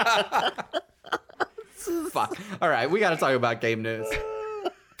at this point? Fuck. All right, we got to talk about game news.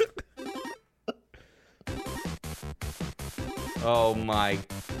 Oh my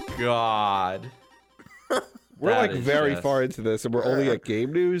god. We're That like is very just- far into this, and we're only at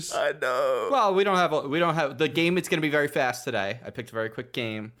game news. I know. Well, we don't have the game. It's going to be very fast today. I picked a very quick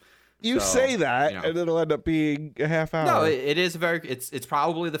game. You So, say that, you know. and it'll end up being a half hour. No, it is it's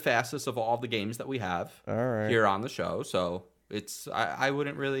probably the fastest of all the games that we have All right. here on the show. So I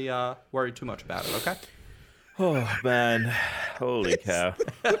wouldn't really worry too much about it. Okay. Oh man, holy cow!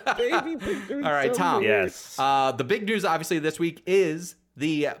 Baby picture All right, so Tom. weird. Yes. The big news, obviously, this week is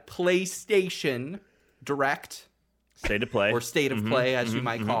the PlayStation Direct State of play. or State of Play, as you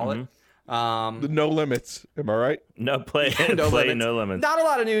might call it. The no limits. Am I right? No play. No play. limits. No limits. Not a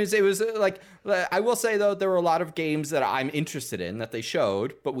lot of news. It was I will say though, there were a lot of games that I'm interested in that they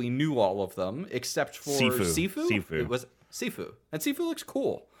showed, but we knew all of them except for Sifu. Sifu. It was Sifu, and Sifu looks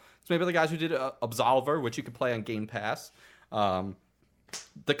cool. It's maybe the guys who did Absolver, which you could play on Game Pass.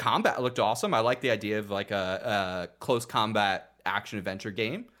 The combat looked awesome. I like the idea of like a close combat action adventure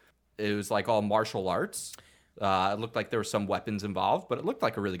game. It was like all martial arts. It looked like there were some weapons involved, but it looked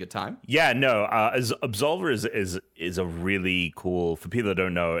like a really good time. Yeah, no. As Absolver is a really cool. For people that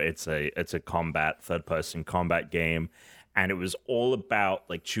don't know, it's a third person combat game, and it was all about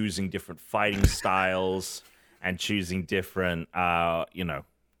like choosing different fighting styles and choosing different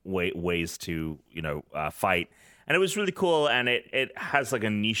ways to fight. And it was really cool, and it has like a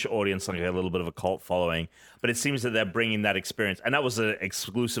niche audience, like a little bit of a cult following. But it seems that they're bringing that experience, and that was an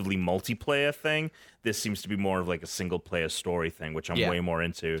exclusively multiplayer thing. This seems to be more of like a single-player story thing, which I'm Yeah. way more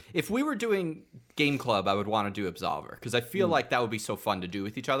into. If we were doing Game Club, I would want to do Absolver because I feel like that would be so fun to do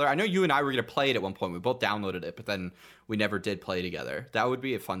with each other. I know you and I were going to play it at one point. We both downloaded it, but then we never did play together. That would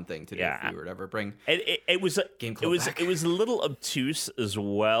be a fun thing to do Yeah. if we were to ever bring. It was Game Club back. it was a little obtuse as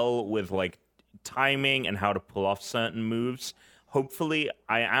well with like timing and how to pull off certain moves. Hopefully,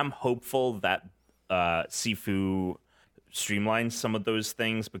 I am hopeful that Sifu streamlines some of those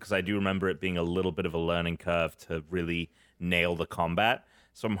things because I do remember it being a little bit of a learning curve to really nail the combat.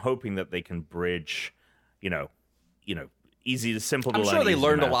 So I'm hoping that they can bridge, easy to simple to I'm learn. sure they easy to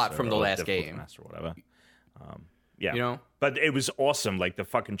learned a lot master, from the or last difficult to game. master or whatever. Yeah. You know? But it was awesome. Like the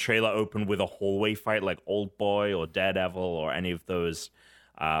fucking trailer opened with a hallway fight like Old Boy or Daredevil or any of those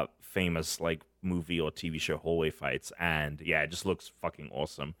famous like movie or TV show hallway fights. And yeah, it just looks fucking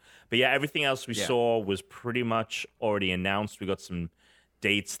awesome. But yeah, everything else we saw was pretty much already announced. We got some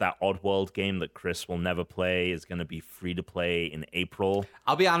dates. That Oddworld game that Chris will never play is going to be free to play in April.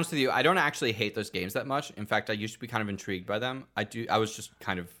 I'll be honest with you. I don't actually hate those games that much. In fact, I used to be kind of intrigued by them. I was just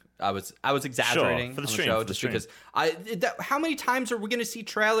kind of. I was exaggerating for the on stream, the show for the just stream. because how many times are we going to see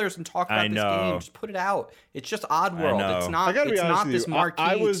trailers and talk about I this know. game? Just put it out. It's just Oddworld. know. It's I not. gotta be It's honest not with this you. marquee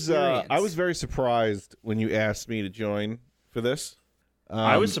I was experience. very surprised when you asked me to join for this.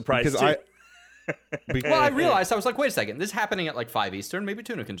 I was surprised because too. Well, I realized I was like, wait a second, this is happening at like 5 Eastern. Maybe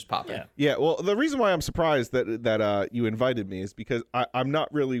Tuna can just pop in. Yeah, well, the reason why I'm surprised that you invited me is because I'm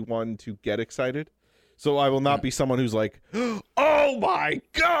not really one to get excited. So I will not be someone who's like, oh my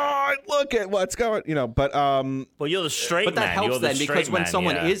God, look at what's going, But Well, you're the straight But that man. helps You're the then because straight when man,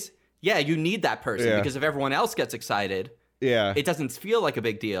 someone yeah. is, you need that person Yeah. because if everyone else gets excited, yeah, it doesn't feel like a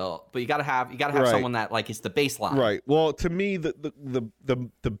big deal. But you gotta have Right. someone that like is the baseline. right. Well, to me,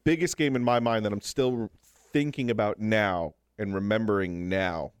 the biggest game in my mind that I'm still thinking about now and remembering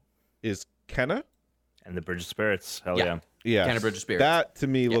now is Kenna. And the Bridge of Spirits. Hell Yeah. yeah. Yeah, Kenna Bridge of Spirits. That to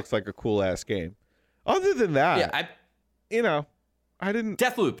me looks like a cool ass game. Other than that, Yeah, I didn't.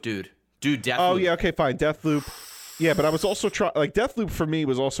 Deathloop, dude. Deathloop. Oh yeah, okay, fine. Deathloop. Yeah, but I was also Deathloop for me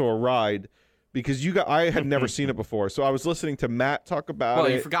was also a ride because I had never seen it before, so I was listening to Matt talk about it.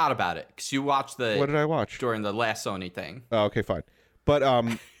 Well, you forgot about it because you watched What did I watch during the last Sony thing? Oh, okay, fine. But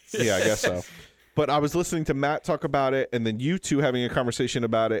yeah, I guess so. But I was listening to Matt talk about it, and then you two having a conversation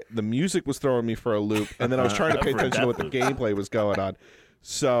about it. The music was throwing me for a loop, and then I was trying to pay attention to what the gameplay was going on.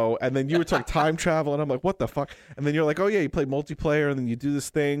 So, and then you were talking time travel, and I'm like, what the fuck? And then you're like, oh yeah, you play multiplayer, and then you do this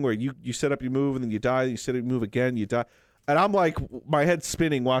thing where you set up, you move, and then you die, and you set up, you move again, you die. And I'm like, my head's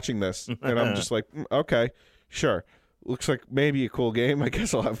spinning watching this, and I'm just like, okay, sure. Looks like maybe a cool game. I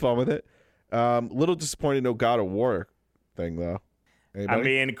guess I'll have fun with it. Little disappointed, no God of War thing though.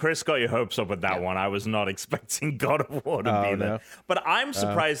 Anybody? I mean, Chris got your hopes up with that one. I was not expecting God of War to be there. But I'm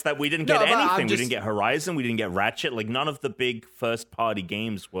surprised that we didn't get anything. We didn't get Horizon. We didn't get Ratchet. Like, none of the big first-party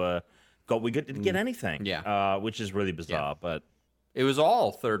games didn't get anything. Yeah. Which is really bizarre. Yeah. But it was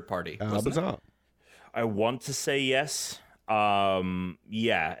all third party. Bizarre. I want to say yes.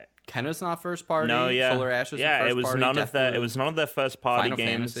 Yeah. Kenna's not first party. No, yeah, Solar Ashes. yeah. First It was party, none of Deathloop. It was none of their first party Final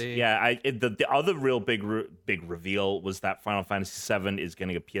games. Fantasy. Yeah, the other real big reveal was that Final Fantasy VII is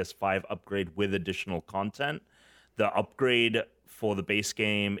getting a PS5 upgrade with additional content. The upgrade for the base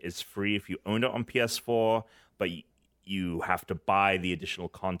game is free if you own it on PS4, but you have to buy the additional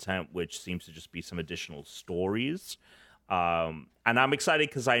content, which seems to just be some additional stories. And I'm excited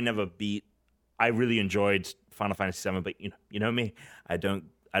because I really enjoyed Final Fantasy VII, but you know me, I don't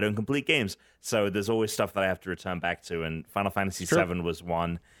complete games, so there's always stuff that I have to return back to, and Final Fantasy VII was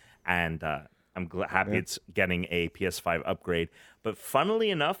one, and I'm happy it's getting a PS5 upgrade. But funnily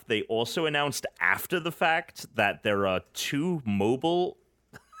enough, they also announced after the fact that there are 2 mobile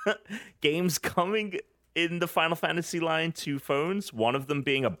games coming in the Final Fantasy line to phones, one of them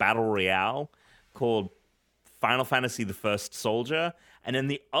being a battle royale called Final Fantasy The First Soldier, and then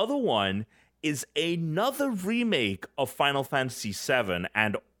the other one is another remake of Final Fantasy VII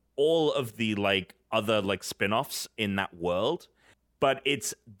and all of the other spin-offs in that world. But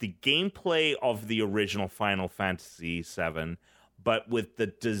it's the gameplay of the original Final Fantasy VII, but with the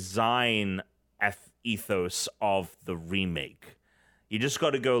design ethos of the remake. You just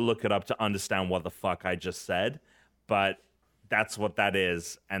got to go look it up to understand what the fuck I just said, but that's what that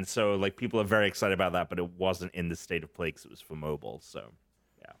is. And so people are very excited about that, but it wasn't in the state of play because it was for mobile, so...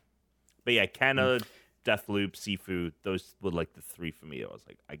 But yeah, Kenna, Deathloop, Sifu, those were the 3 for me. I was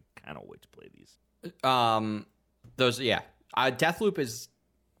like, I cannot wait to play these. Deathloop is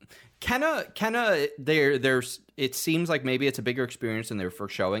Kenna. There's. It seems like maybe it's a bigger experience than they were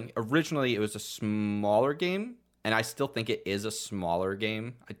first showing. Originally, it was a smaller game, and I still think it is a smaller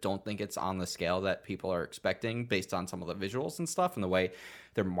game. I don't think it's on the scale that people are expecting based on some of the visuals and stuff and the way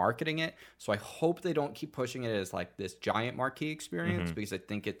they're marketing it. So I hope they don't keep pushing it as this giant marquee experience because I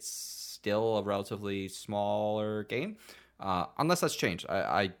think it's still a relatively smaller game, unless that's changed.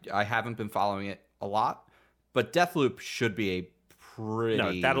 I haven't been following it a lot, but Deathloop should be a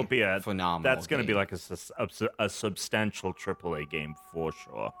pretty that'll be a phenomenal. That's going to be a substantial AAA game for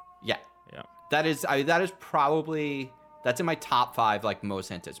sure. Yeah. That is probably that's in my top 5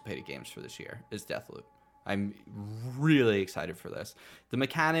 most anticipated games for this year is Deathloop. I'm really excited for this. The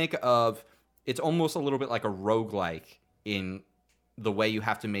mechanic of it's almost a little bit like a roguelike in the way you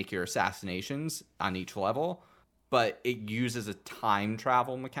have to make your assassinations on each level, but it uses a time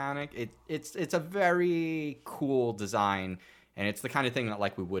travel mechanic. It's a very cool design, and it's the kind of thing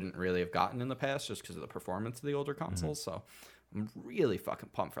that we wouldn't really have gotten in the past just because of the performance of the older consoles. So I'm really fucking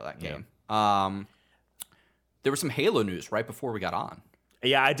pumped for that game. There was some Halo news right before we got on.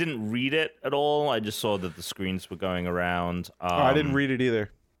 Yeah, I didn't read it at all. I just saw that the screens were going around. I didn't read it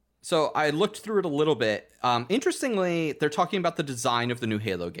either. So I looked through it a little bit. Interestingly, they're talking about the design of the new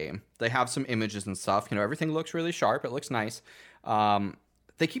Halo game. They have some images and stuff. Everything looks really sharp. It looks nice.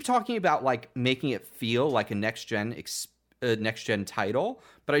 They keep talking about making it feel like a next gen title,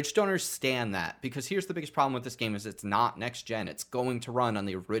 but I just don't understand that because here's the biggest problem with this game is it's not next gen. It's going to run on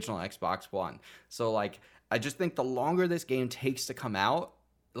the original Xbox One. So I just think the longer this game takes to come out,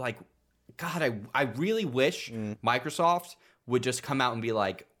 God, I really wish Microsoft would just come out and be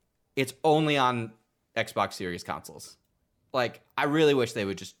it's only on Xbox Series consoles. I really wish they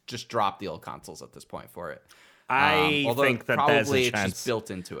would just drop the old consoles at this point for it. I think that there's a chance. It's just built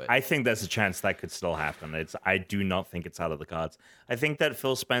into it. I think there's a chance that could still happen. I do not think it's out of the cards. I think that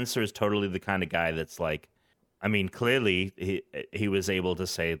Phil Spencer is totally the kind of guy that's clearly he was able to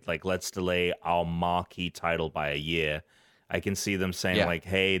say let's delay our marquee title by a year. I can see them saying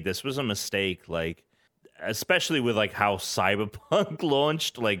hey, this was a mistake. Especially with how Cyberpunk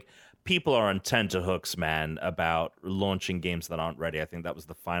launched, people are on tenterhooks, man, about launching games that aren't ready. I think that was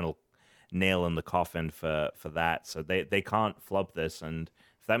the final nail in the coffin for that. So they can't flub this, and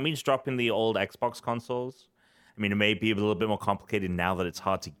if that means dropping the old Xbox consoles, I mean, it may be a little bit more complicated now that it's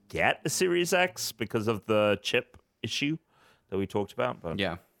hard to get a Series X because of the chip issue that we talked about. But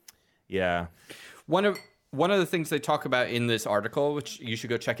yeah. One of the things they talk about in this article, which you should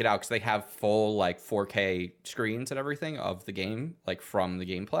go check it out because they have full like 4K screens and everything of the game, like from the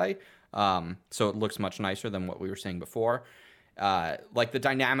gameplay. So it looks much nicer than what we were saying before. Like the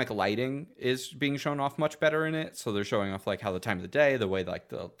dynamic lighting is being shown off much better in it. So they're showing off like how the time of the day, the way like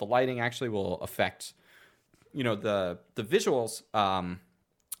the lighting actually will affect, the visuals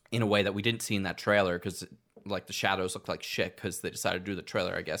in a way that we didn't see in that trailer because like the shadows look like shit because they decided to do the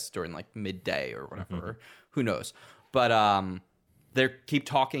trailer, I guess, during like midday or whatever. Mm-hmm. Who knows? But they keep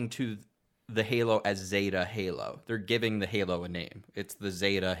talking to the Halo as Zeta Halo. They're giving the Halo a name. It's the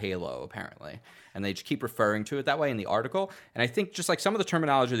Zeta Halo, apparently. And they just keep referring to it that way in the article. And I think just like some of the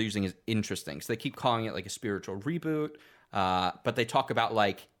terminology they're using is interesting. So they keep calling it like a spiritual reboot. But they talk about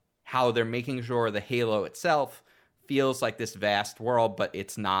like how they're making sure the Halo itself feels like this vast world, but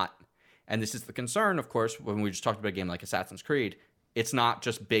it's not. And this is the concern, of course, when we just talked about a game like Assassin's Creed. It's not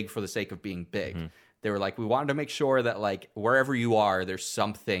just big for the sake of being big. Mm-hmm. They were like, we wanted to make sure that like wherever you are, there's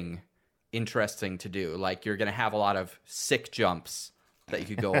something interesting to do. Like you're going to have a lot of sick jumps that you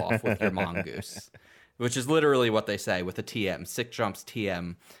could go off with your mongoose, which is literally what they say with a TM, sick jumps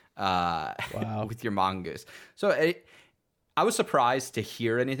TM with your mongoose. So I was surprised to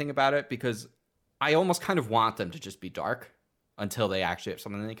hear anything about it because I almost kind of want them to just be dark until they actually have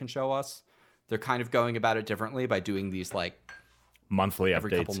something they can show us. They're kind of going about it differently by doing these like monthly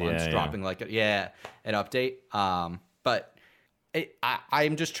every updates, couple months dropping like an update. But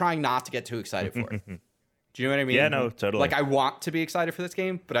I'm just trying not to get too excited for it. Do you know what I mean? Yeah, no, totally. Like I want to be excited for this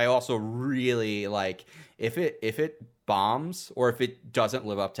game, but I also really like if it bombs or if it doesn't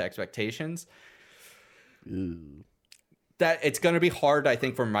live up to expectations, that it's going to be hard, I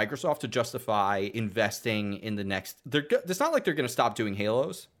think, for Microsoft to justify investing in the next. It's not like they're going to stop doing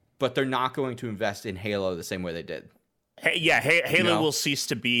Halos, but they're not going to invest in Halo the same way they did. Halo will cease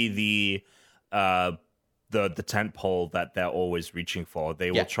to be the tent pole that they're always reaching for.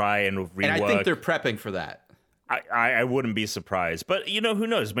 They will try and rework. And I think they're prepping for that. I wouldn't be surprised. But, who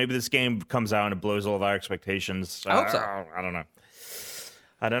knows? Maybe this game comes out and it blows all of our expectations. I hope so. I don't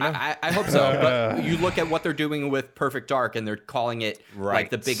know. I hope so. But you look at what they're doing with Perfect Dark, and they're calling it like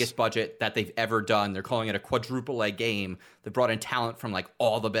the biggest budget that they've ever done. They're calling it a quadruple A game. They brought in talent from like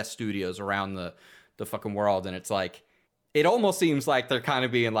all the best studios around the fucking world. And it's like, it almost seems like they're kind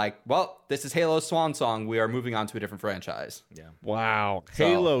of being like, well, this is Halo's swan song. We are moving on to a different franchise. Yeah. Wow.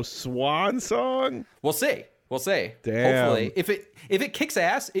 Halo swan song? We'll see. Damn. Hopefully. If it kicks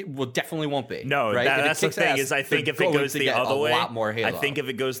ass, it definitely won't be. No, right? That's the thing is I think if it goes the other way, a lot more Halo. I think if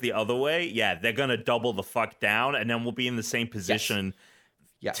it goes the other way, they're going to double the fuck down, and then we'll be in the same position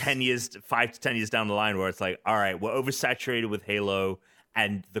 5 to 10 years down the line where it's like, all right, we're oversaturated with Halo,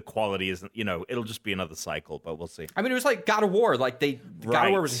 and the quality isn't, it'll just be another cycle, but we'll see. I mean, it was like God of War. Like God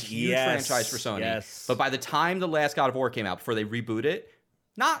of War was a huge franchise for Sony. Yes. But by the time the last God of War came out, before they reboot it,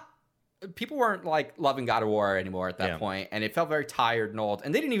 people weren't like loving God of War anymore at that point, and it felt very tired and old.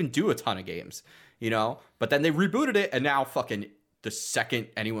 And they didn't even do a ton of games, But then they rebooted it, and now fucking the second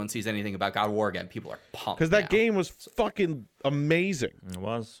anyone sees anything about God of War again, people are pumped. Because that game was fucking amazing. It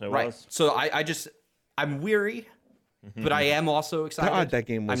was. So I'm weary, but I am also excited. God, that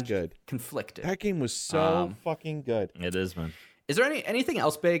game was good. Conflicted. That game was so fucking good. It is, man. Is there anything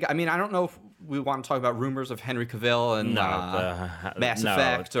else big? I mean, I don't know if we want to talk about rumors of Henry Cavill and Mass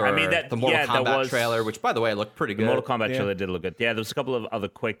Effect or the Mortal Kombat trailer, which, by the way, looked pretty good. The Mortal Kombat trailer did look good. Yeah, there was a couple of other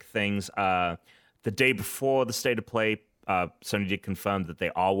quick things. The day before the State of Play, Sony did confirm that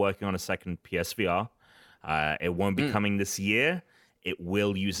they are working on a second PSVR. It won't be coming this year. It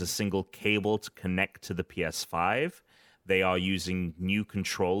will use a single cable to connect to the PS5. They are using new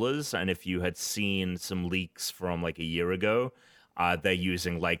controllers, and if you had seen some leaks from like a year ago, they're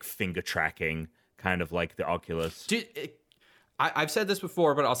using like finger tracking, kind of like the Oculus. I've said this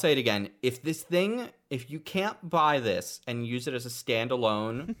before, but I'll say it again. If you can't buy this and use it as a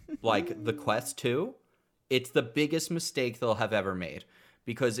standalone, like the Quest 2, it's the biggest mistake they'll have ever made,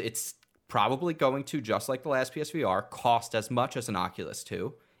 because it's probably going to, just like the last PSVR, cost as much as an Oculus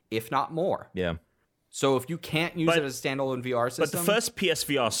 2, if not more. Yeah. So if you can't use it as a standalone VR system... But the first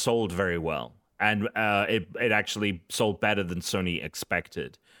PSVR sold very well, and it actually sold better than Sony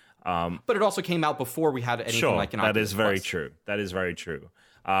expected. But it also came out before we had anything like an Oculus that is very Quest. true. That is very true.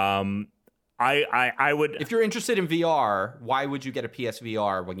 I would. If you're interested in VR, why would you get a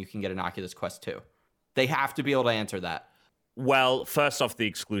PSVR when you can get an Oculus Quest 2? They have to be able to answer that. Well, first off, the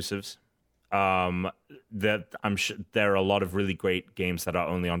exclusives. That I'm sure there are a lot of really great games that are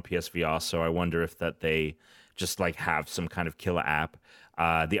only on PSVR, so I wonder if that they just like have some kind of killer app.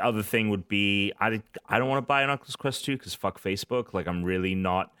 The other thing would be I don't want to buy an Oculus Quest 2 because fuck Facebook. Like I'm really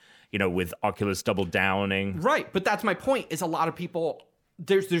not, with Oculus double downing. Right, but that's my point. Is a lot of people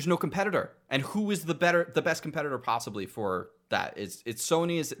there's no competitor, and who is the best competitor possibly for that? It's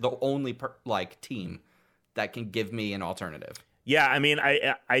Sony is the only team that can give me an alternative. Yeah, I mean,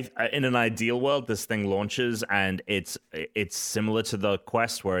 I in an ideal world, this thing launches and it's similar to the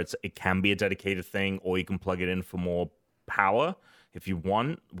Quest, where it can be a dedicated thing, or you can plug it in for more power if you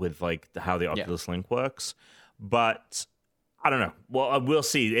want, with like how the Oculus Link works. But I don't know. Well, we'll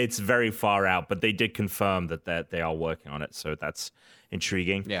see. It's very far out, but they did confirm that they are working on it, so that's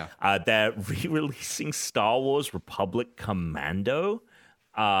intriguing. Yeah, they're re-releasing Star Wars Republic Commando.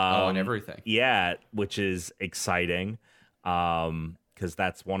 And everything. Yeah, which is exciting. Because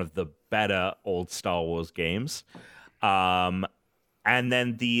that's one of the better old Star Wars games. And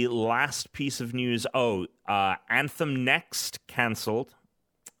then the last piece of news, Anthem Next canceled.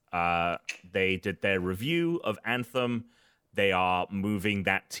 They did their review of Anthem. They are moving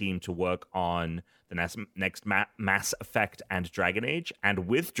that team to work on the next Mass Effect and Dragon Age. And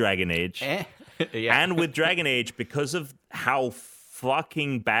with Dragon Age, because of how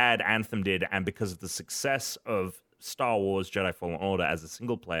fucking bad Anthem did, and because of the success of Star Wars Jedi Fallen Order as a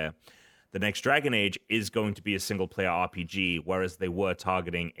single player, the next Dragon Age is going to be a single player RPG, whereas they were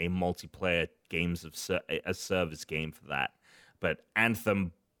targeting a multiplayer a service game for that. But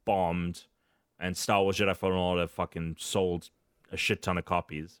Anthem bombed, and Star Wars Jedi Fallen Order fucking sold a shit ton of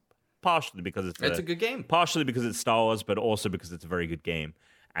copies. Partially because it's a good game. Partially because it's Star Wars, but also because it's a very good game.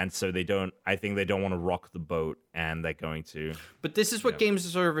 And so I think they don't want to rock the boat, and they're going to. But this is what games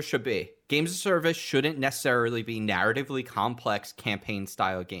as a service should be. Games as a service shouldn't necessarily be narratively complex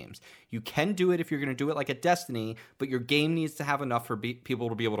campaign-style games. You can do it if you're going to do it like a Destiny, but your game needs to have enough for people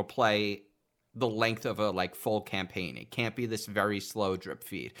to be able to play the length of a full campaign. It can't be this very slow drip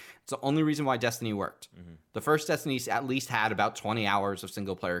feed. It's the only reason why Destiny worked. Mm-hmm. The first Destiny at least had about 20 hours of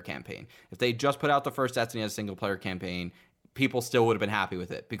single-player campaign. If they just put out the first Destiny as a single-player campaign, people still would have been happy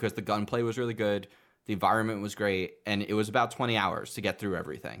with it because the gunplay was really good, the environment was great, and it was about 20 hours to get through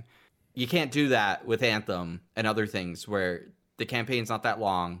everything. You can't do that with Anthem and other things where the campaign's not that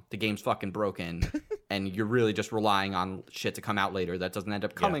long, the game's fucking broken, and you're really just relying on shit to come out later that doesn't end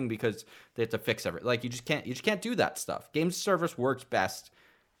up coming because they have to fix everything. You just can't do that stuff. Games as service works best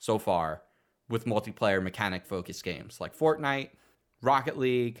so far with multiplayer mechanic-focused games like Fortnite, Rocket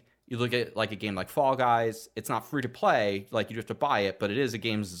League. You look at a game like Fall Guys, it's not free to play, you have to buy it, but it is a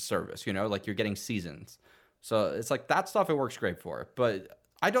games as a service, you're getting seasons. So it's that stuff it works great for. But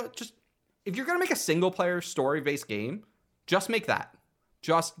if you're going to make a single player story based game, just make that.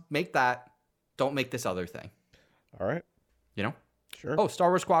 Just make that. Don't make this other thing. All right. Sure. Oh, Star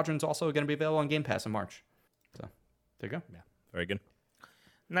Wars Squadron's also going to be available on Game Pass in March. So there you go. Yeah, very good.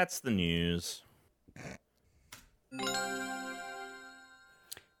 And that's the news.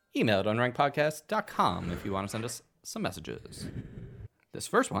 Email at unrankedpodcast.com if you want to send us some messages. This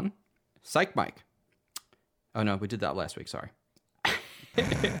first one, Psych Mike. Oh, no, we did that last week. Sorry.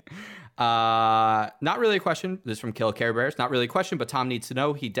 Not really a question. This is from Kill Care Bears. Not really a question, but Tom needs to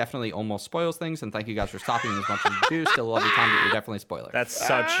know. He definitely almost spoils things, and thank you guys for stopping as much as you do. Still love you, Tom, but you're definitely a spoiler. That's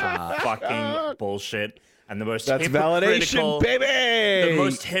such fucking bullshit. And the most validation, baby! The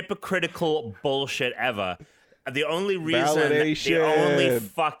most hypocritical bullshit ever. The only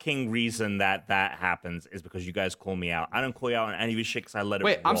fucking reason that happens is because you guys call me out. I don't call you out on any of your shit because I let it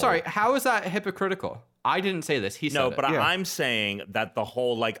Wait, roll. I'm sorry. How is that hypocritical? I didn't say this. He said it. No, but I'm saying that the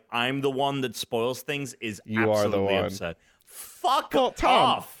whole, I'm the one that spoils things is you absolutely are the one. absurd. Fuck Tom,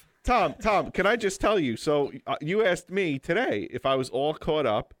 off. Tom, can I just tell you? So you asked me today if I was all caught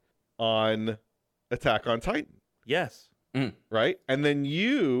up on Attack on Titan. Yes. Right? And then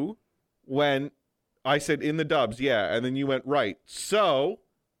you went... I said in the dubs, yeah, and then you went right. So,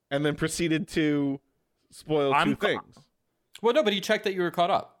 and then proceeded to spoil two things. Well, no, but he checked that you were caught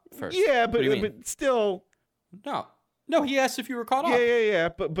up first. Yeah, but still. No, he asked if you were caught up. Yeah.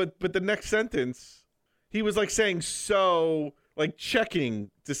 But the next sentence, he was saying so, checking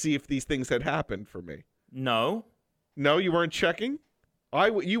to see if these things had happened for me. No, you weren't checking.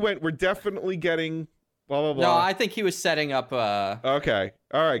 You went. We're definitely getting. Blah, blah, blah. No, I think he was setting up... Okay.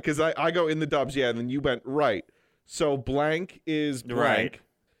 All right, because I go in the dubs, yeah, and then you went right. So blank is blank. Right.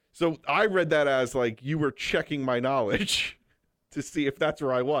 So I read that as, you were checking my knowledge. to see if that's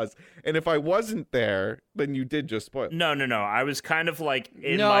where I was. And if I wasn't there, then you did just spoil. No. I was kind of like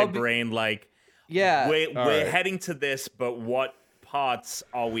in my brain, like, yeah, we're right. heading to this, but what parts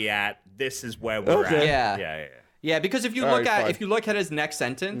are we at? This is where we're at. Yeah. Yeah, because if you All look right, at fine. if you look at his next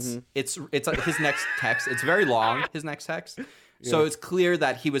sentence, it's like his next text. It's very long, his next text. So it's clear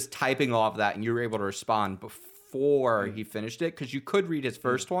that he was typing all of that, and you were able to respond before he finished it, because you could read his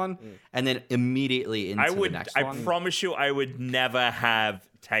first one and then immediately into the next one. I promise you, I would never have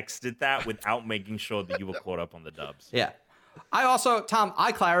texted that without making sure that you were caught up on the dubs. Yeah. I also, Tom,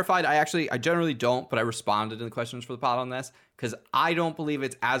 I clarified. I generally don't, but I responded in the questions for the pod on this because I don't believe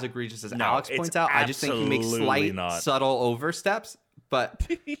it's as egregious as Alex points out. I just think he makes slight, subtle oversteps. But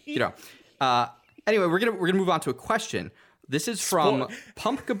anyway, we're gonna move on to a question. This is from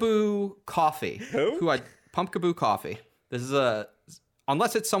Pumpkaboo Coffee. Who? Pumpkaboo Coffee. This is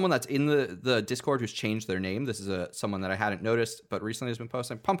unless it's someone that's in the Discord who's changed their name. This is someone that I hadn't noticed, but recently has been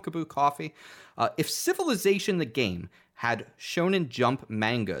posting. Pumpkaboo Coffee. If Civilization the game had Shonen Jump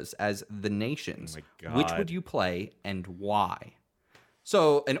mangas as the nations, which would you play and why?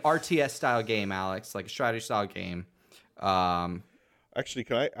 So an RTS style game, Alex, like a strategy style game. Actually,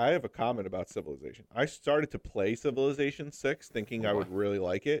 I have a comment about Civilization. I started to play Civilization 6 thinking I would really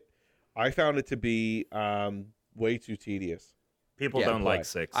like it. I found it to be way too tedious. People don't like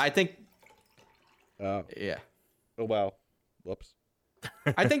 6. I think. Oh. Yeah. Oh, wow. Whoops.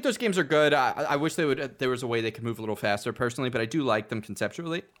 I think those games are good. I wish there was a way they could move a little faster personally, but I do like them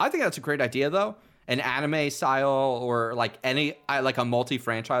conceptually. I think that's a great idea though. An anime style or like a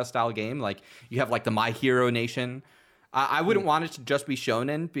multi-franchise style game. Like you have like the My Hero Nation. I wouldn't want it to just be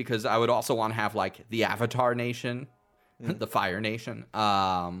shonen because I would also want to have like the Avatar Nation, the Fire Nation,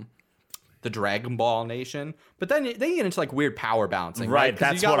 the Dragon Ball Nation. But then you get into like weird power balancing, right?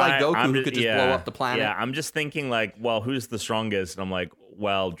 That's you got what like Goku who could just blow up the planet. Yeah, I'm just thinking like, well, who's the strongest? And I'm like,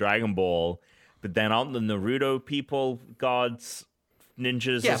 well, Dragon Ball. But then aren't the Naruto people gods,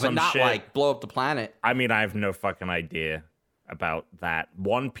 ninjas, or some but not shit? like blow up the planet. I mean, I have no fucking idea about that.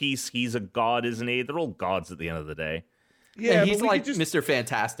 One Piece, he's a god, isn't he? They're all gods at the end of the day. Yeah, he's like Mr.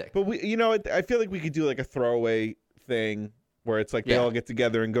 Fantastic. But I feel like we could do like a throwaway thing where it's like they all get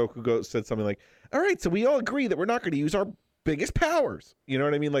together and Goku said something like, "All right, so we all agree that we're not going to use our biggest powers." You know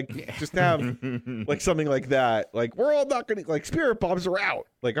what I mean? Like just have like something like that. Like we're all not going to like spirit bombs are out.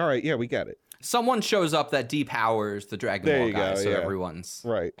 Like all right, yeah, we get it. Someone shows up that depowers the Dragon Ball guy, so everyone's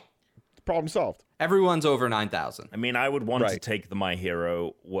right. Problem solved. Everyone's over 9,000. I mean, I would want to take the My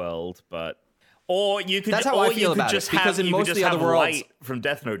Hero world, but. Or you could. That's how I feel about it. Because in most of the other worlds, Light from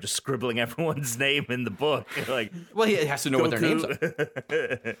Death Note just scribbling everyone's name in the book. Like, well, he has to know what their names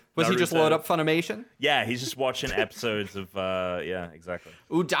are. Was he just load up Funimation? Yeah, he's just watching episodes of. Yeah, exactly.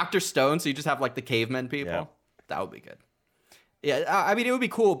 Ooh, Dr. Stone. So you just have like the cavemen people. Yeah. That would be good. Yeah, I mean, it would be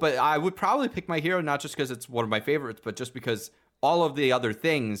cool, but I would probably pick My Hero not just because it's one of my favorites, but just because all of the other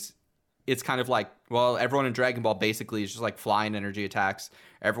things. It's kind of like, well, everyone in Dragon Ball basically is just like flying energy attacks.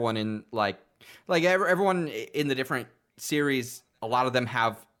 Everyone in everyone in the different series, a lot of them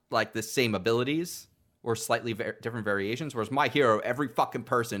have like the same abilities or slightly different variations. Whereas My Hero, every fucking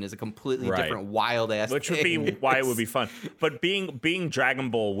person is a completely different wild ass. Which would be why it would be fun. But being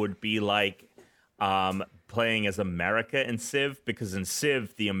Dragon Ball would be like playing as America in Civ, because in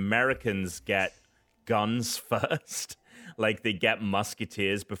Civ the Americans get guns first. Like they get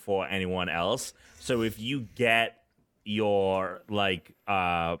musketeers before anyone else. So if you get your like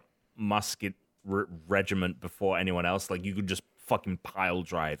musket regiment before anyone else, like you could just fucking pile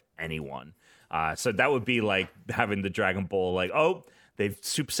drive anyone. So that would be like having the Dragon Ball, like, oh, they've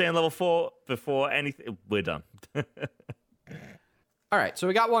Super Saiyan level 4 before anything. We're done. All right, so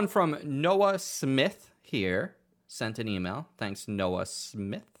we got one from Noah Smith here. Sent an email. Thanks, Noah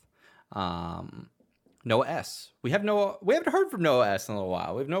Smith. Noah S. We haven't heard from Noah S in a little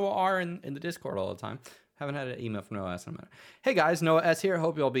while. We have Noah R in the Discord all the time. Haven't had an email from Noah S in a minute. Hey guys, Noah S here.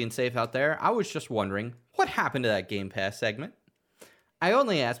 Hope you're all being safe out there. I was just wondering, what happened to that Game Pass segment? I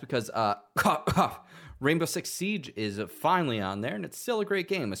only asked because Rainbow Six Siege is finally on there, and it's still a great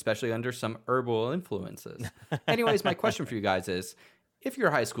game, especially under some herbal influences. Anyways, my question for you guys is, if your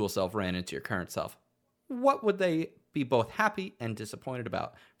high school self ran into your current self, what would they be both happy and disappointed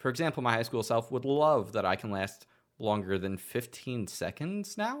about? For example, my high school self would love that I can last longer than 15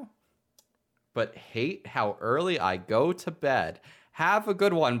 seconds now, but hate how early I go to bed. Have a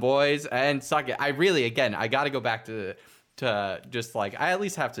good one, boys, and suck it. I got to go back to just like, I at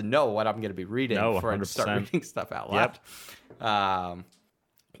least have to know what I'm going to be reading before I start reading stuff out loud. Yep.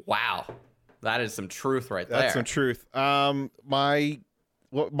 Wow. That is some truth right there. That's some truth. My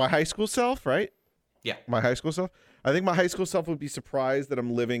high school self, right? Yeah. My high school self. I think my high school self would be surprised that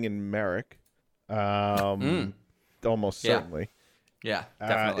I'm living in Merrick. Almost Yeah. certainly. Yeah,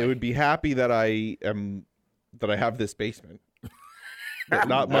 definitely. It would be happy that I have this basement. But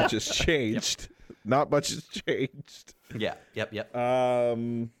not much has changed. Not much has changed. Yeah. Yep.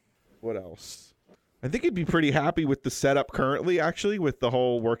 What else? I think he'd be pretty happy with the setup currently, actually, with the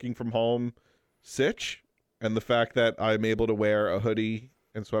whole working from home sitch and the fact that I'm able to wear a hoodie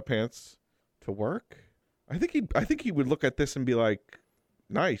and sweatpants to work. I think he would look at this and be like,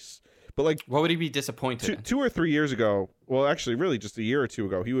 nice. But like, What would he be disappointed in? 2 or 3 years ago, well, actually, really just a year or two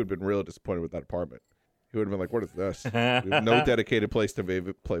ago, he would have been really disappointed with that apartment. He would have been like, what is this? We have no dedicated place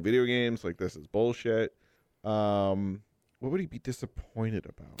to play video games. Like, this is bullshit. What would he be disappointed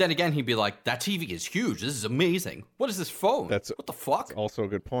about? Then again, he'd be like, that TV is huge. This is amazing. What is this phone? What the fuck? That's also a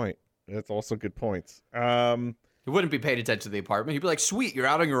good point. That's also good points. He wouldn't be paying attention to the apartment. He'd be like, sweet, you're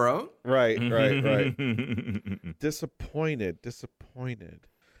out on your own? Right. Disappointed.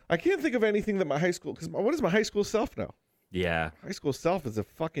 I can't think of anything that my high school, because what does my high school self know? Yeah. High school self is a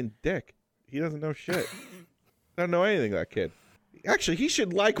fucking dick. He doesn't know shit. Doesn't know anything, that kid. Actually, he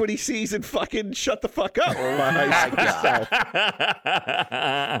should like what he sees and fucking shut the fuck up. My high school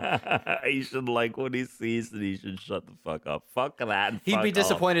self. He should like what he sees and he should shut the fuck up. Fuck that. And He'd fuck be off.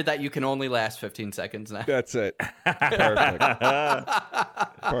 disappointed that you can only last 15 seconds now. That's it.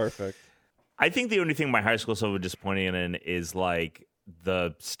 Perfect. I think the only thing my high school self was disappointed in is like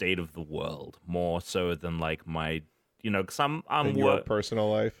the state of the world more so than like my, because I'm In your personal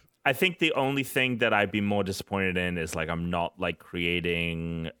life. I think the only thing that I'd be more disappointed in is like I'm not like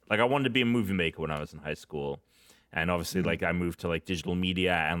creating, like I wanted to be a movie maker when I was in high school, and obviously like I moved to like digital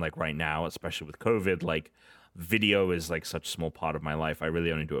media, and like right now, especially with COVID, like video is like such a small part of my life. I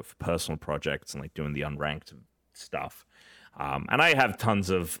really only do it for personal projects and like doing the unranked stuff. And I have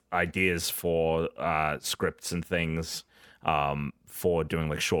tons of ideas for scripts and things for doing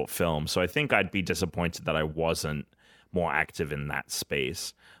like short films. So I think I'd be disappointed that I wasn't more active in that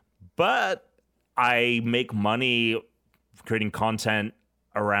space. But I make money creating content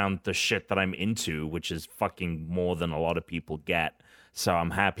around the shit that I'm into, which is fucking more than a lot of people get. So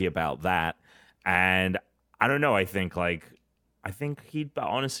I'm happy about that. And I don't know, I think he'd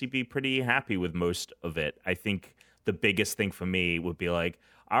honestly be pretty happy with most of it. I think the biggest thing for me would be like,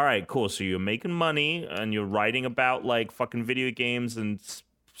 all right, cool. So you're making money and you're writing about like fucking video games and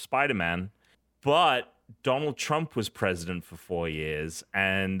Spider-Man, but Donald Trump was president for 4 years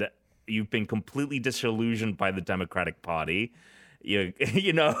and you've been completely disillusioned by the Democratic Party. Yeah,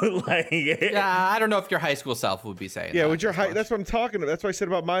 I don't know if your high school self would be saying Yeah, that would your as high? much. That's what I'm talking about. That's what I said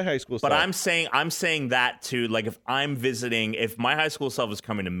about my high school But self. I'm saying that too. Like if I'm visiting, if my high school self is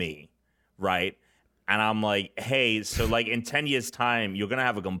coming to me, right, and I'm like, hey, so like in 10 years' time, you're gonna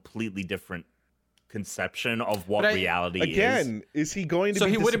have a completely different conception of what reality is. Again, is he going to? So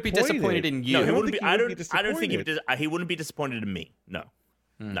be he wouldn't be disappointed in you. No, he wouldn't think be. he I would be don't think disappointed. he wouldn't be disappointed in me. No,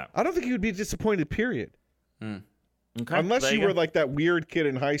 no. I don't think he would be disappointed. Period. Okay, Unless there you go. were like that weird kid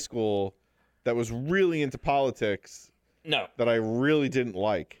in high school that was really into politics No, that I really didn't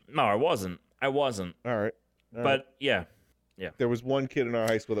like. no, I wasn't. All right. But yeah, There was one kid in our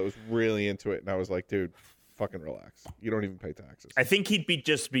high school that was really into it, and I was like, dude, fucking relax. You don't even pay taxes. I think he'd be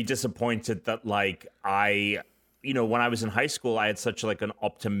disappointed that like when I was in high school, I had such like an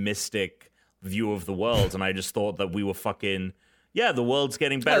optimistic view of the world, and I just thought that we were fucking. Yeah, the world's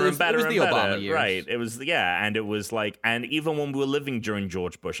getting better and better it was and the better. Obama years. Right. It was and it was like, and even when we were living during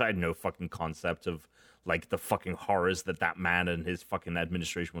George Bush, I had no fucking concept of like the fucking horrors that man and his fucking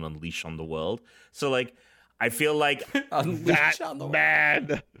administration would unleash on the world. So like, I feel like Unleash on the world.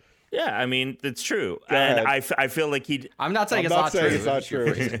 Man. yeah, I mean it's true, Go and ahead. I feel like I'm not saying I'm it's not not saying true. it's not true.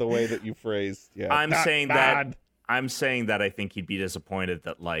 It's just the way that you phrased. Yeah. I'm saying bad. that I think he'd be disappointed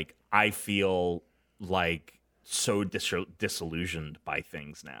that like I feel like so disillusioned by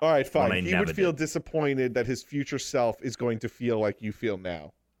things now. All right, when I fine. He never would feel did. disappointed that his future self is going to feel like you feel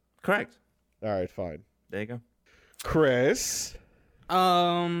now. Correct. All right, fine. There you go. Chris.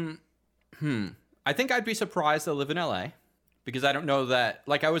 I think I'd be surprised to live in LA because I don't know that.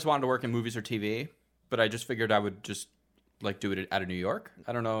 Like, I always wanted to work in movies or TV, but I just figured I would just like do it out of New York.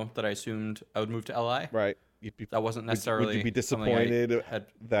 I don't know that I assumed I would move to LA. Right. You'd be, That wasn't necessarily would you be something I disappointed had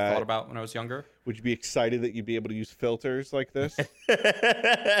that thought about when I was younger. Would you be excited that you'd be able to use filters like this?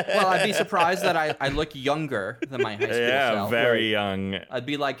 Well, I'd be surprised that I look younger than my high school Yeah, self. very young. I'd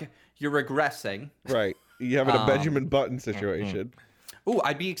be like, you're regressing. Right. You having a Benjamin Button situation. Ooh,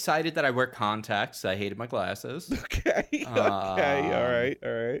 I'd be excited that I wear contacts. I hated my glasses. Okay. Okay.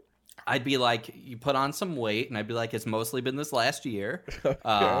 All right. I'd be like, you put on some weight, and I'd be like, it's mostly been this last year.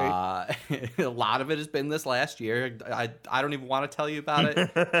 A lot of it has been this last year. I don't even want to tell you about it.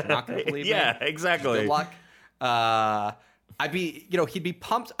 You're not going to believe me. Yeah, exactly. Good luck. I'd be, he'd be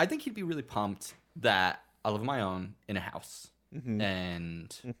pumped. I think he'd be really pumped that I live on my own in a house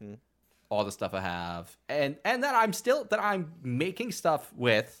and all the stuff I have, and that I'm making stuff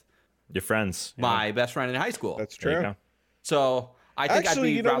with Your friends. my best friend in high school. That's There you true. go. So I think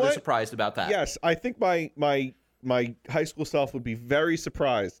Actually, I'd you be know rather what? surprised about that. Yes, I think my high school self would be very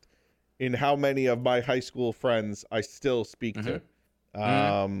surprised in how many of my high school friends I still speak to.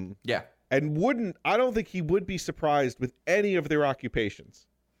 Yeah. And I don't think he would be surprised with any of their occupations.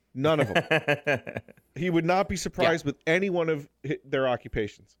 None of them. He would not be surprised with any one of their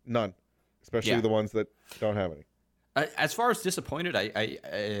occupations. None. Especially Yeah. the ones that don't have any. As far as disappointed,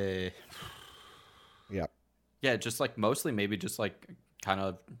 Yeah. just like mostly maybe just like kind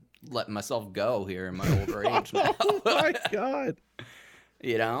of letting myself go here in my older age now. Oh my God.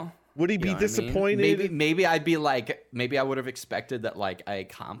 You know? Would he You be know what I mean? disappointed? Maybe I'd be like, maybe I would have expected that like I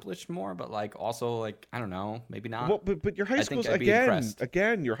accomplished more, but like also like I don't know, maybe not. Well, but your high I school think I'd be impressed.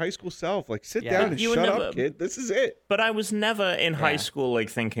 again, your high school self, like sit Yeah. down But and you would shut never- up, kid. This is it. But I was never in high Yeah. school like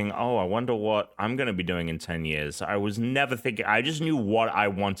thinking, oh, I wonder what I'm going to be doing in 10 years. I was never thinking, I just knew what I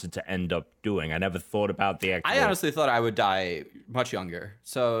wanted to end up doing. I never thought about the actual... I honestly thought I would die much younger.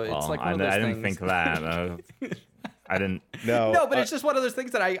 So it's Well, like one of those I didn't things. think that. I didn't... No. No, but it's just one of those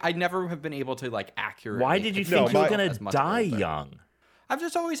things that I never have been able to like accurately. Why did you No, think you were my- going as to much die older. young? I've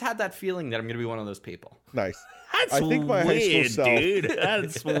just always had that feeling that I'm going to be one of those people. nice. That's I think my high school weird, self- dude.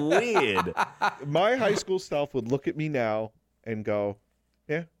 That's weird. My high school self would look at me now and go,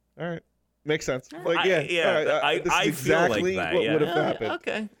 "Yeah, all right, makes sense." Like, all right, this I is exactly feel like that. what Yeah. would have happened.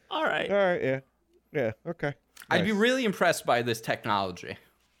 Okay, all right. All right, yeah, okay. I'd be Nice. really impressed by this technology.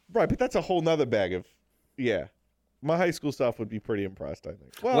 Right, but that's a whole nother bag of, yeah. My high school self would be pretty impressed, I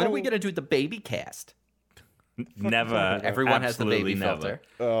think. Well, When are we going to do the baby cast? Never. Everyone has the absolutely baby never. filter.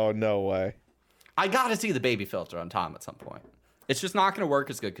 Oh, no way. I got to see the baby filter on Tom at some point. It's just not going to work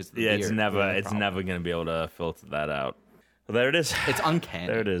as good because of the Yeah, beard. it's never Really the it's problem. never going to be able to filter that out. Well, there it is. It's uncanny.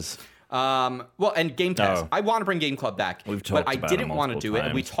 There it is. Well, and Game Test. Oh. I want to bring Game Club back, We've but talked I about didn't it want to multiple do it.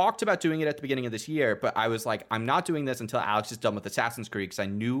 And we times. talked about doing it at the beginning of this year, but I was like, I'm not doing this until Alex is done with Assassin's Creed because I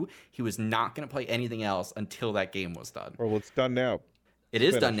knew he was not going to play anything else until that game was done. Well, it's done now. It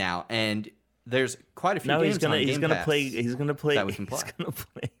is finished. done now, and there's quite a few No, games he's gonna on he's Game gonna Pass play he's gonna play that we can he's play. gonna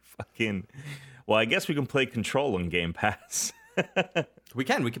play fucking. Well, I guess we can play Control on Game Pass. We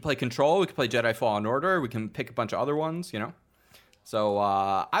can play Control. We can play Jedi Fallen Order. We can pick a bunch of other ones. So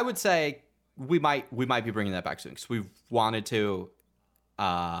I would say we might be bringing that back soon because we've wanted to.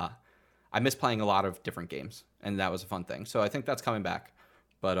 I miss playing a lot of different games, and that was a fun thing. So I think that's coming back,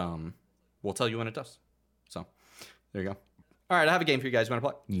 but we'll tell you when it does. So there you go. All right, I have a game for you guys. You want to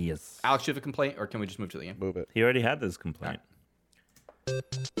play? Yes. Alex, do you have a complaint, or can we just move to the game? Move it. He already had this complaint.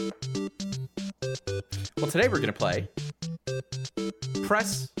 Well, today we're gonna play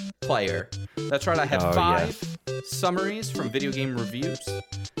Press Player. That's right. I have Oh, 5 summaries from video game reviews.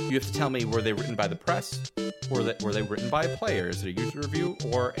 You have to tell me, were they written by the press, or were they written by a player? Is it a user review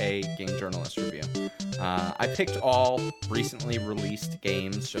or a game journalist review? I picked all recently released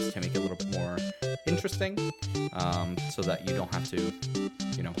games just to make it a little bit more interesting, so that you don't have to,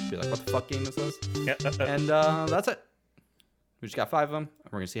 be like, what the fuck game is this? And that's it. We just got 5 of them,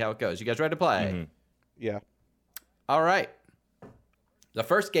 and we're gonna see how it goes. You guys ready to play? Yeah. All right. The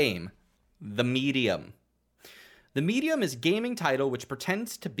first game, The Medium. The Medium is a gaming title which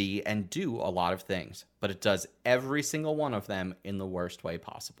pretends to be and do a lot of things, but it does every single one of them in the worst way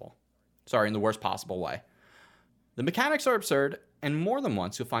possible. Sorry, in the worst possible way. The mechanics are absurd, and more than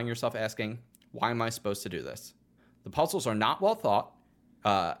once you'll find yourself asking, why am I supposed to do this? The puzzles are not well thought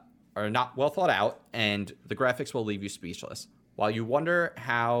out, and the graphics will leave you speechless. While you wonder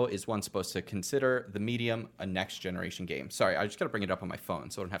how is one supposed to consider The Medium a next generation game. Sorry, I just got to bring it up on my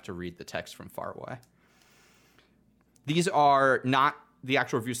phone so I don't have to read the text from far away. These are not the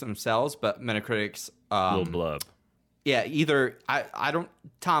actual reviews themselves, but Metacritic's... Little blurb. Yeah, either... I don't...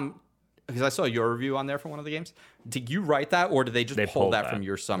 Tom, because I saw your review on there for one of the games. Did you write that, or did they just pull pulled that from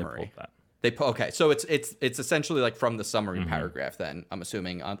your summary? They pulled that. Okay, so it's essentially like from the summary paragraph then, I'm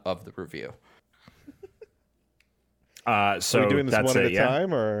assuming, of the review. So Are we doing this that's one at it, a yeah?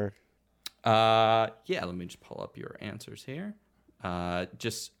 time, or? Yeah, let me just pull up your answers here. All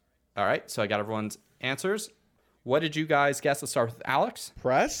right, so I got everyone's answers. What did you guys guess? Let's start with Alex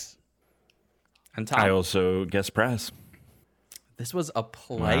Press? and Tom. I also guess press. This was a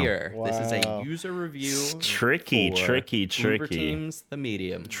player. Wow. This is a Wow. user review. Tricky, for tricky, Uber tricky. Teams, the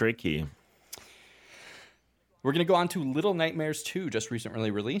medium. Tricky. We're going to go on to Little Nightmares 2, just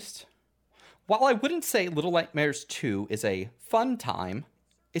recently released. While I wouldn't say Little Nightmares 2 is a fun time,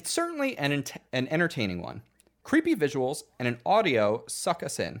 it's certainly an entertaining one. Creepy visuals and an audio suck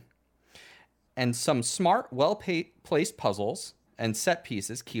us in. And some smart, well-placed puzzles and set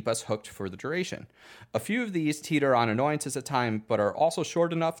pieces keep us hooked for the duration. A few of these teeter on annoyances at times, but are also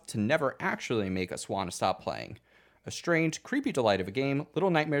short enough to never actually make us want to stop playing. A strange, creepy delight of a game,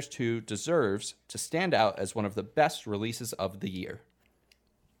 Little Nightmares 2 deserves to stand out as one of the best releases of the year.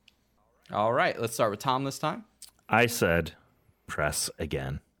 All right, let's start with Tom this time. I said, press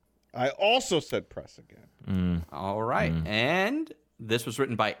again. I also said press again. All right, and this was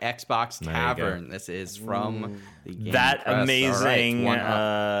written by Xbox There you Tavern. This is from the Game That Press. All right, amazing one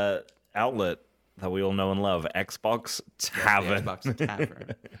up. outlet that we all know and love, Xbox The Tavern. Xbox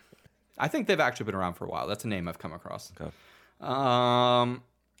Tavern. I think they've actually been around for a while. That's a name I've come across.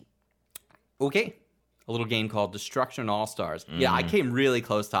 Okay. A little game called Destruction All-Stars. Yeah, I came really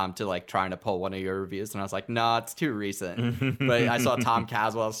close, Tom, to like trying to pull one of your reviews, and I was like, no, it's too recent. But I saw Tom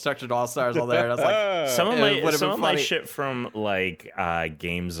Caswell, Destruction All-Stars on there, and I was like, Some of It would've my been funny. shit from like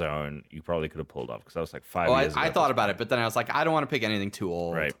Game Zone, you probably could have pulled off because that was like 5 oh, years ago. I thought about it, but then I was like, I don't want to pick anything too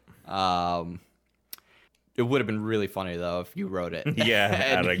old. Right. It would have been really funny, though, if you wrote it.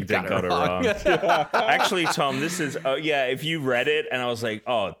 Yeah, and I you did got it wrong. Actually, Tom, this is if you read it and I was like,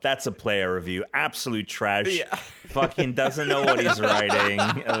 oh, that's a player review, absolute trash. Yeah. Fucking doesn't know what he's writing.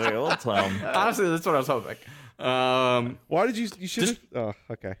 I was like, oh, Tom. Honestly, that's what I was hoping. Why did you should have? Oh,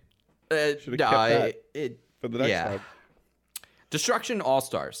 okay. Should've kept that for the next time. Destruction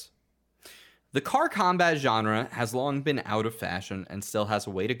All-Stars. The car combat genre has long been out of fashion and still has a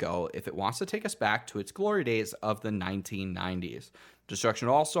way to go if it wants to take us back to its glory days of the 1990s. Destruction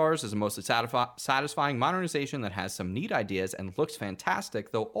All-Stars is a mostly satisfying modernization that has some neat ideas and looks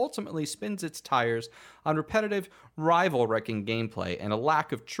fantastic, though ultimately spins its tires on repetitive, rival-wrecking gameplay and a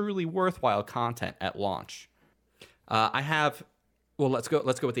lack of truly worthwhile content at launch. Let's go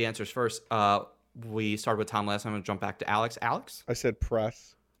with the answers first. We started with Tom last time. I'm going to jump back to Alex. Alex I said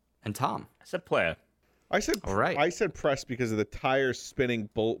press. and Tom. I said player. I said All right. I said press because of the tires spinning.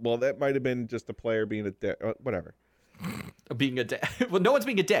 Well, that might have been just the player being a dick. Whatever. Being a dick. Well, no one's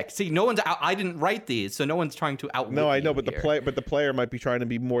being a dick. See, no one's out. I didn't write these, so no one's trying to outwit No, I know, you but here. the player might be trying to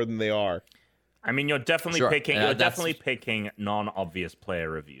be more than they are. I mean, you're definitely Sure. picking. Yeah, You're that's- definitely picking non-obvious player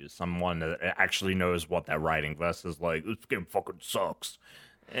reviews. Someone that actually knows what they're writing versus like this game fucking sucks.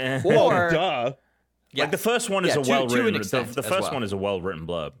 Or Duh. yeah. Like the first one is Yeah, a to an well-written. extent The as first well. one is a well-written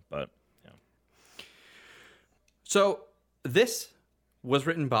blurb, but So this was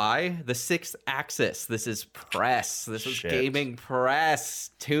written by the Sixth Axis. This is Press. This is Shit. Gaming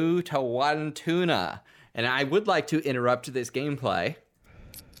Press. 2-1 tuna. And I would like to interrupt this gameplay.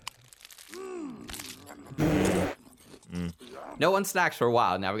 No one snacks for a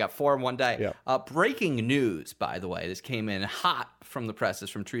while. Now we got 4 in one day. Yeah. Breaking news, by the way. This came in hot from the presses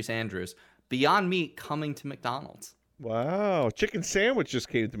from Treese Andrews. Beyond Meat coming to McDonald's. Wow. Chicken sandwich just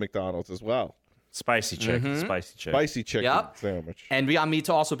came to McDonald's as well. spicy chick, spicy chick. Spicy chicken Yep. sandwich. And Beyond Meat's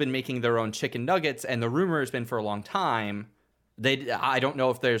also been making their own chicken nuggets, and the rumor has been for a long time. I don't know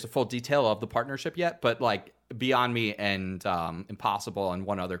if there's a full detail of the partnership yet, but like Beyond Meat and Impossible and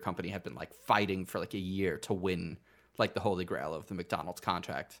one other company have been like fighting for like a year to win like the holy grail of the McDonald's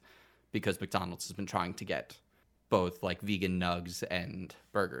contract, because McDonald's has been trying to get both like vegan nugs and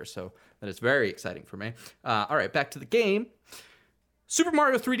burgers. So that is very exciting for me. All right, back to the game. Super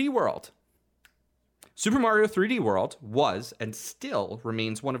Mario 3D World. Super Mario 3D World was and still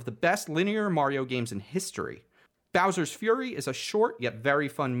remains one of the best linear Mario games in history. Bowser's Fury is a short yet very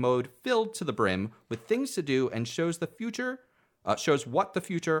fun mode filled to the brim with things to do and shows what the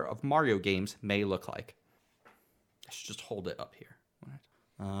future of Mario games may look like. I should just hold it up here.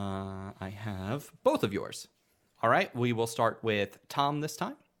 I have both of yours. All right, we will start with Tom this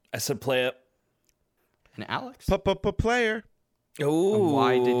time I said player. and Alex. Player. Oh,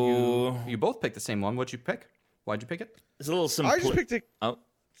 Why did you both pick the same one? What'd you pick? Why'd you pick it? It's a little simple. I just picked it. Oh.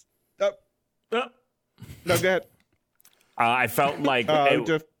 No, Oh. go ahead. I felt like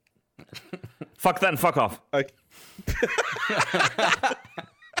Just, fuck that and fuck off.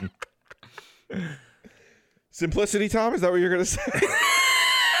 Simplicity, Tom. Is that what you're gonna say?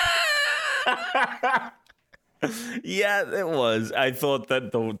 Yeah, it was. I thought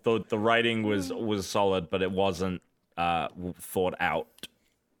that the writing was solid, but it wasn't thought out.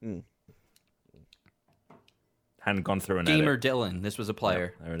 Hadn't gone through an Gamer edit. Dylan. This was a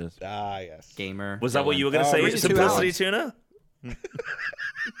player. There it is. Yes. Gamer. Was that what Dylan. you were going to Oh, say? me too, Simplicity Alex. Tuna?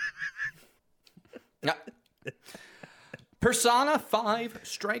 Yeah. Persona 5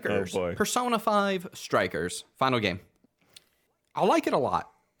 Strikers. Oh, boy. Persona 5 Strikers. Final game. I like it a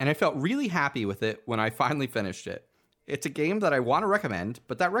lot, and I felt really happy with it when I finally finished it. It's a game that I want to recommend,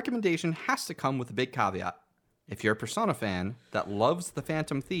 but that recommendation has to come with a big caveat. If you're a Persona fan that loves the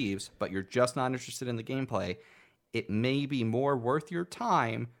Phantom Thieves, but you're just not interested in the gameplay, it may be more worth your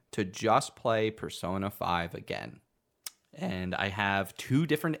time to just play Persona 5 again. And I have 2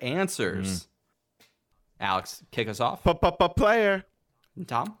 different answers. Alex, kick us off. Player.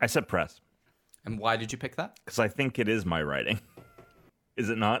 Tom? I said press And why did you pick that? because I think it is my writing. Is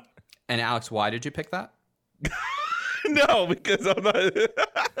it not? And Alex, why did you pick that? No, because I'm not.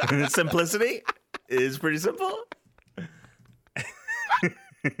 Simplicity is pretty simple.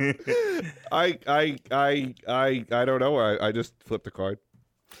 I don't know. I just flipped a card.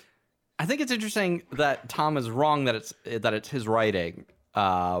 I think it's interesting that Tom is wrong that it's his writing.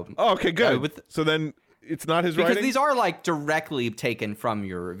 Oh, okay, good. So then it's not his Because writing? these are like directly taken from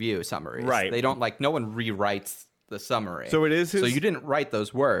your review summaries. Right. They don't like, no one rewrites the summary. So it is his... So you didn't write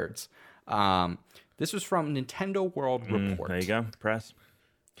those words. This was from Nintendo World Report. There you go. Press.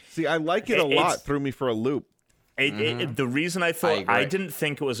 See, I like it a lot. Threw me for a loop. The reason I thought agree. I didn't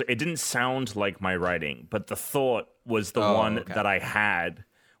think it didn't sound like my writing, but the thought was the one okay. that I had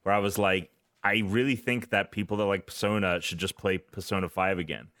where I was like, I really think that people that like Persona should just play Persona 5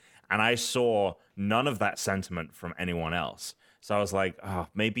 again. And I saw none of that sentiment from anyone else. So I was like, oh,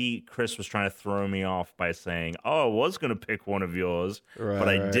 maybe Chris was trying to throw me off by saying, oh, I was going to pick one of yours, but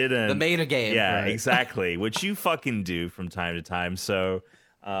I didn't. The meta game. Yeah, exactly. Which you fucking do from time to time. So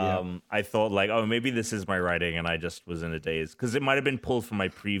I thought like, oh, maybe this is my writing, and I just was in a daze. Because it might have been pulled from my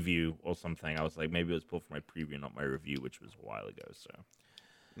preview or something. I was like, maybe it was pulled from my preview, not my review, which was a while ago. So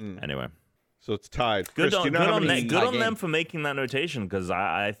anyway. So it's tied. Good Chris, do you know how many... good on them for making that notation, because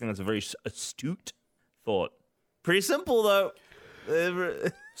I think that's a very astute thought. Pretty simple, though.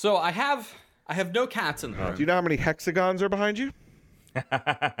 So I have no cats in the room. Do you know how many hexagons are behind you?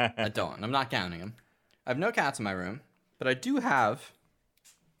 I don't. I'm not counting them. I have no cats in my room, but I do have...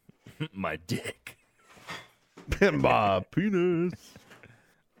 My dick. My penis.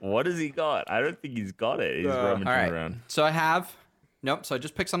 What has he got? I don't think he's got it. He's rummaging All right. around. So I have... Nope, so I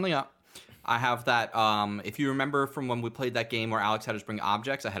just picked something up. I have that, if you remember from when we played that game where Alex had us bring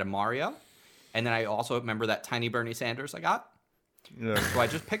objects, I had a Mario. And then I also remember that tiny Bernie Sanders I got. Yeah. So I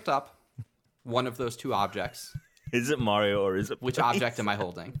just picked up one of those 2 objects. Is it Mario or is it... Which object am I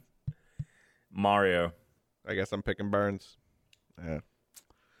holding? Mario. I guess I'm picking Burns. Yeah.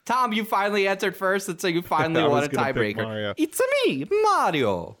 Tom, you finally answered first, and so you finally I won was a gonna pick Mario. tiebreaker. It's me,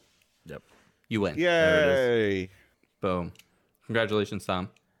 Mario. Yep. You win. Yay. Boom. Congratulations, Tom.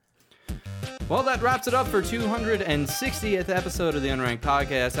 Well, that wraps it up for 260th episode of the Unranked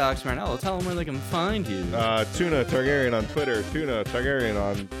Podcast. Alex Marinello, tell them where they can find you. Tuna Targaryen on Twitter, Tuna Targaryen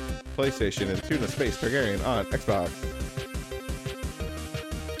on PlayStation, and Tuna Space Targaryen on Xbox.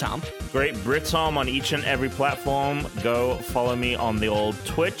 Tom. Great Britom on each and every platform. Go follow me on the old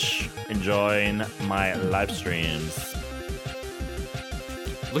Twitch and join my live streams.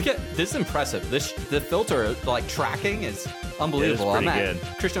 Look at this is impressive. The filter like tracking is unbelievable. It is pretty I'm at good.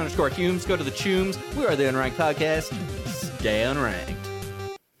 Christian_Humes. Go to the Chooms. We are the Unranked Podcast. Stay unranked.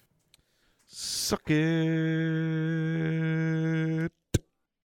 Suck it.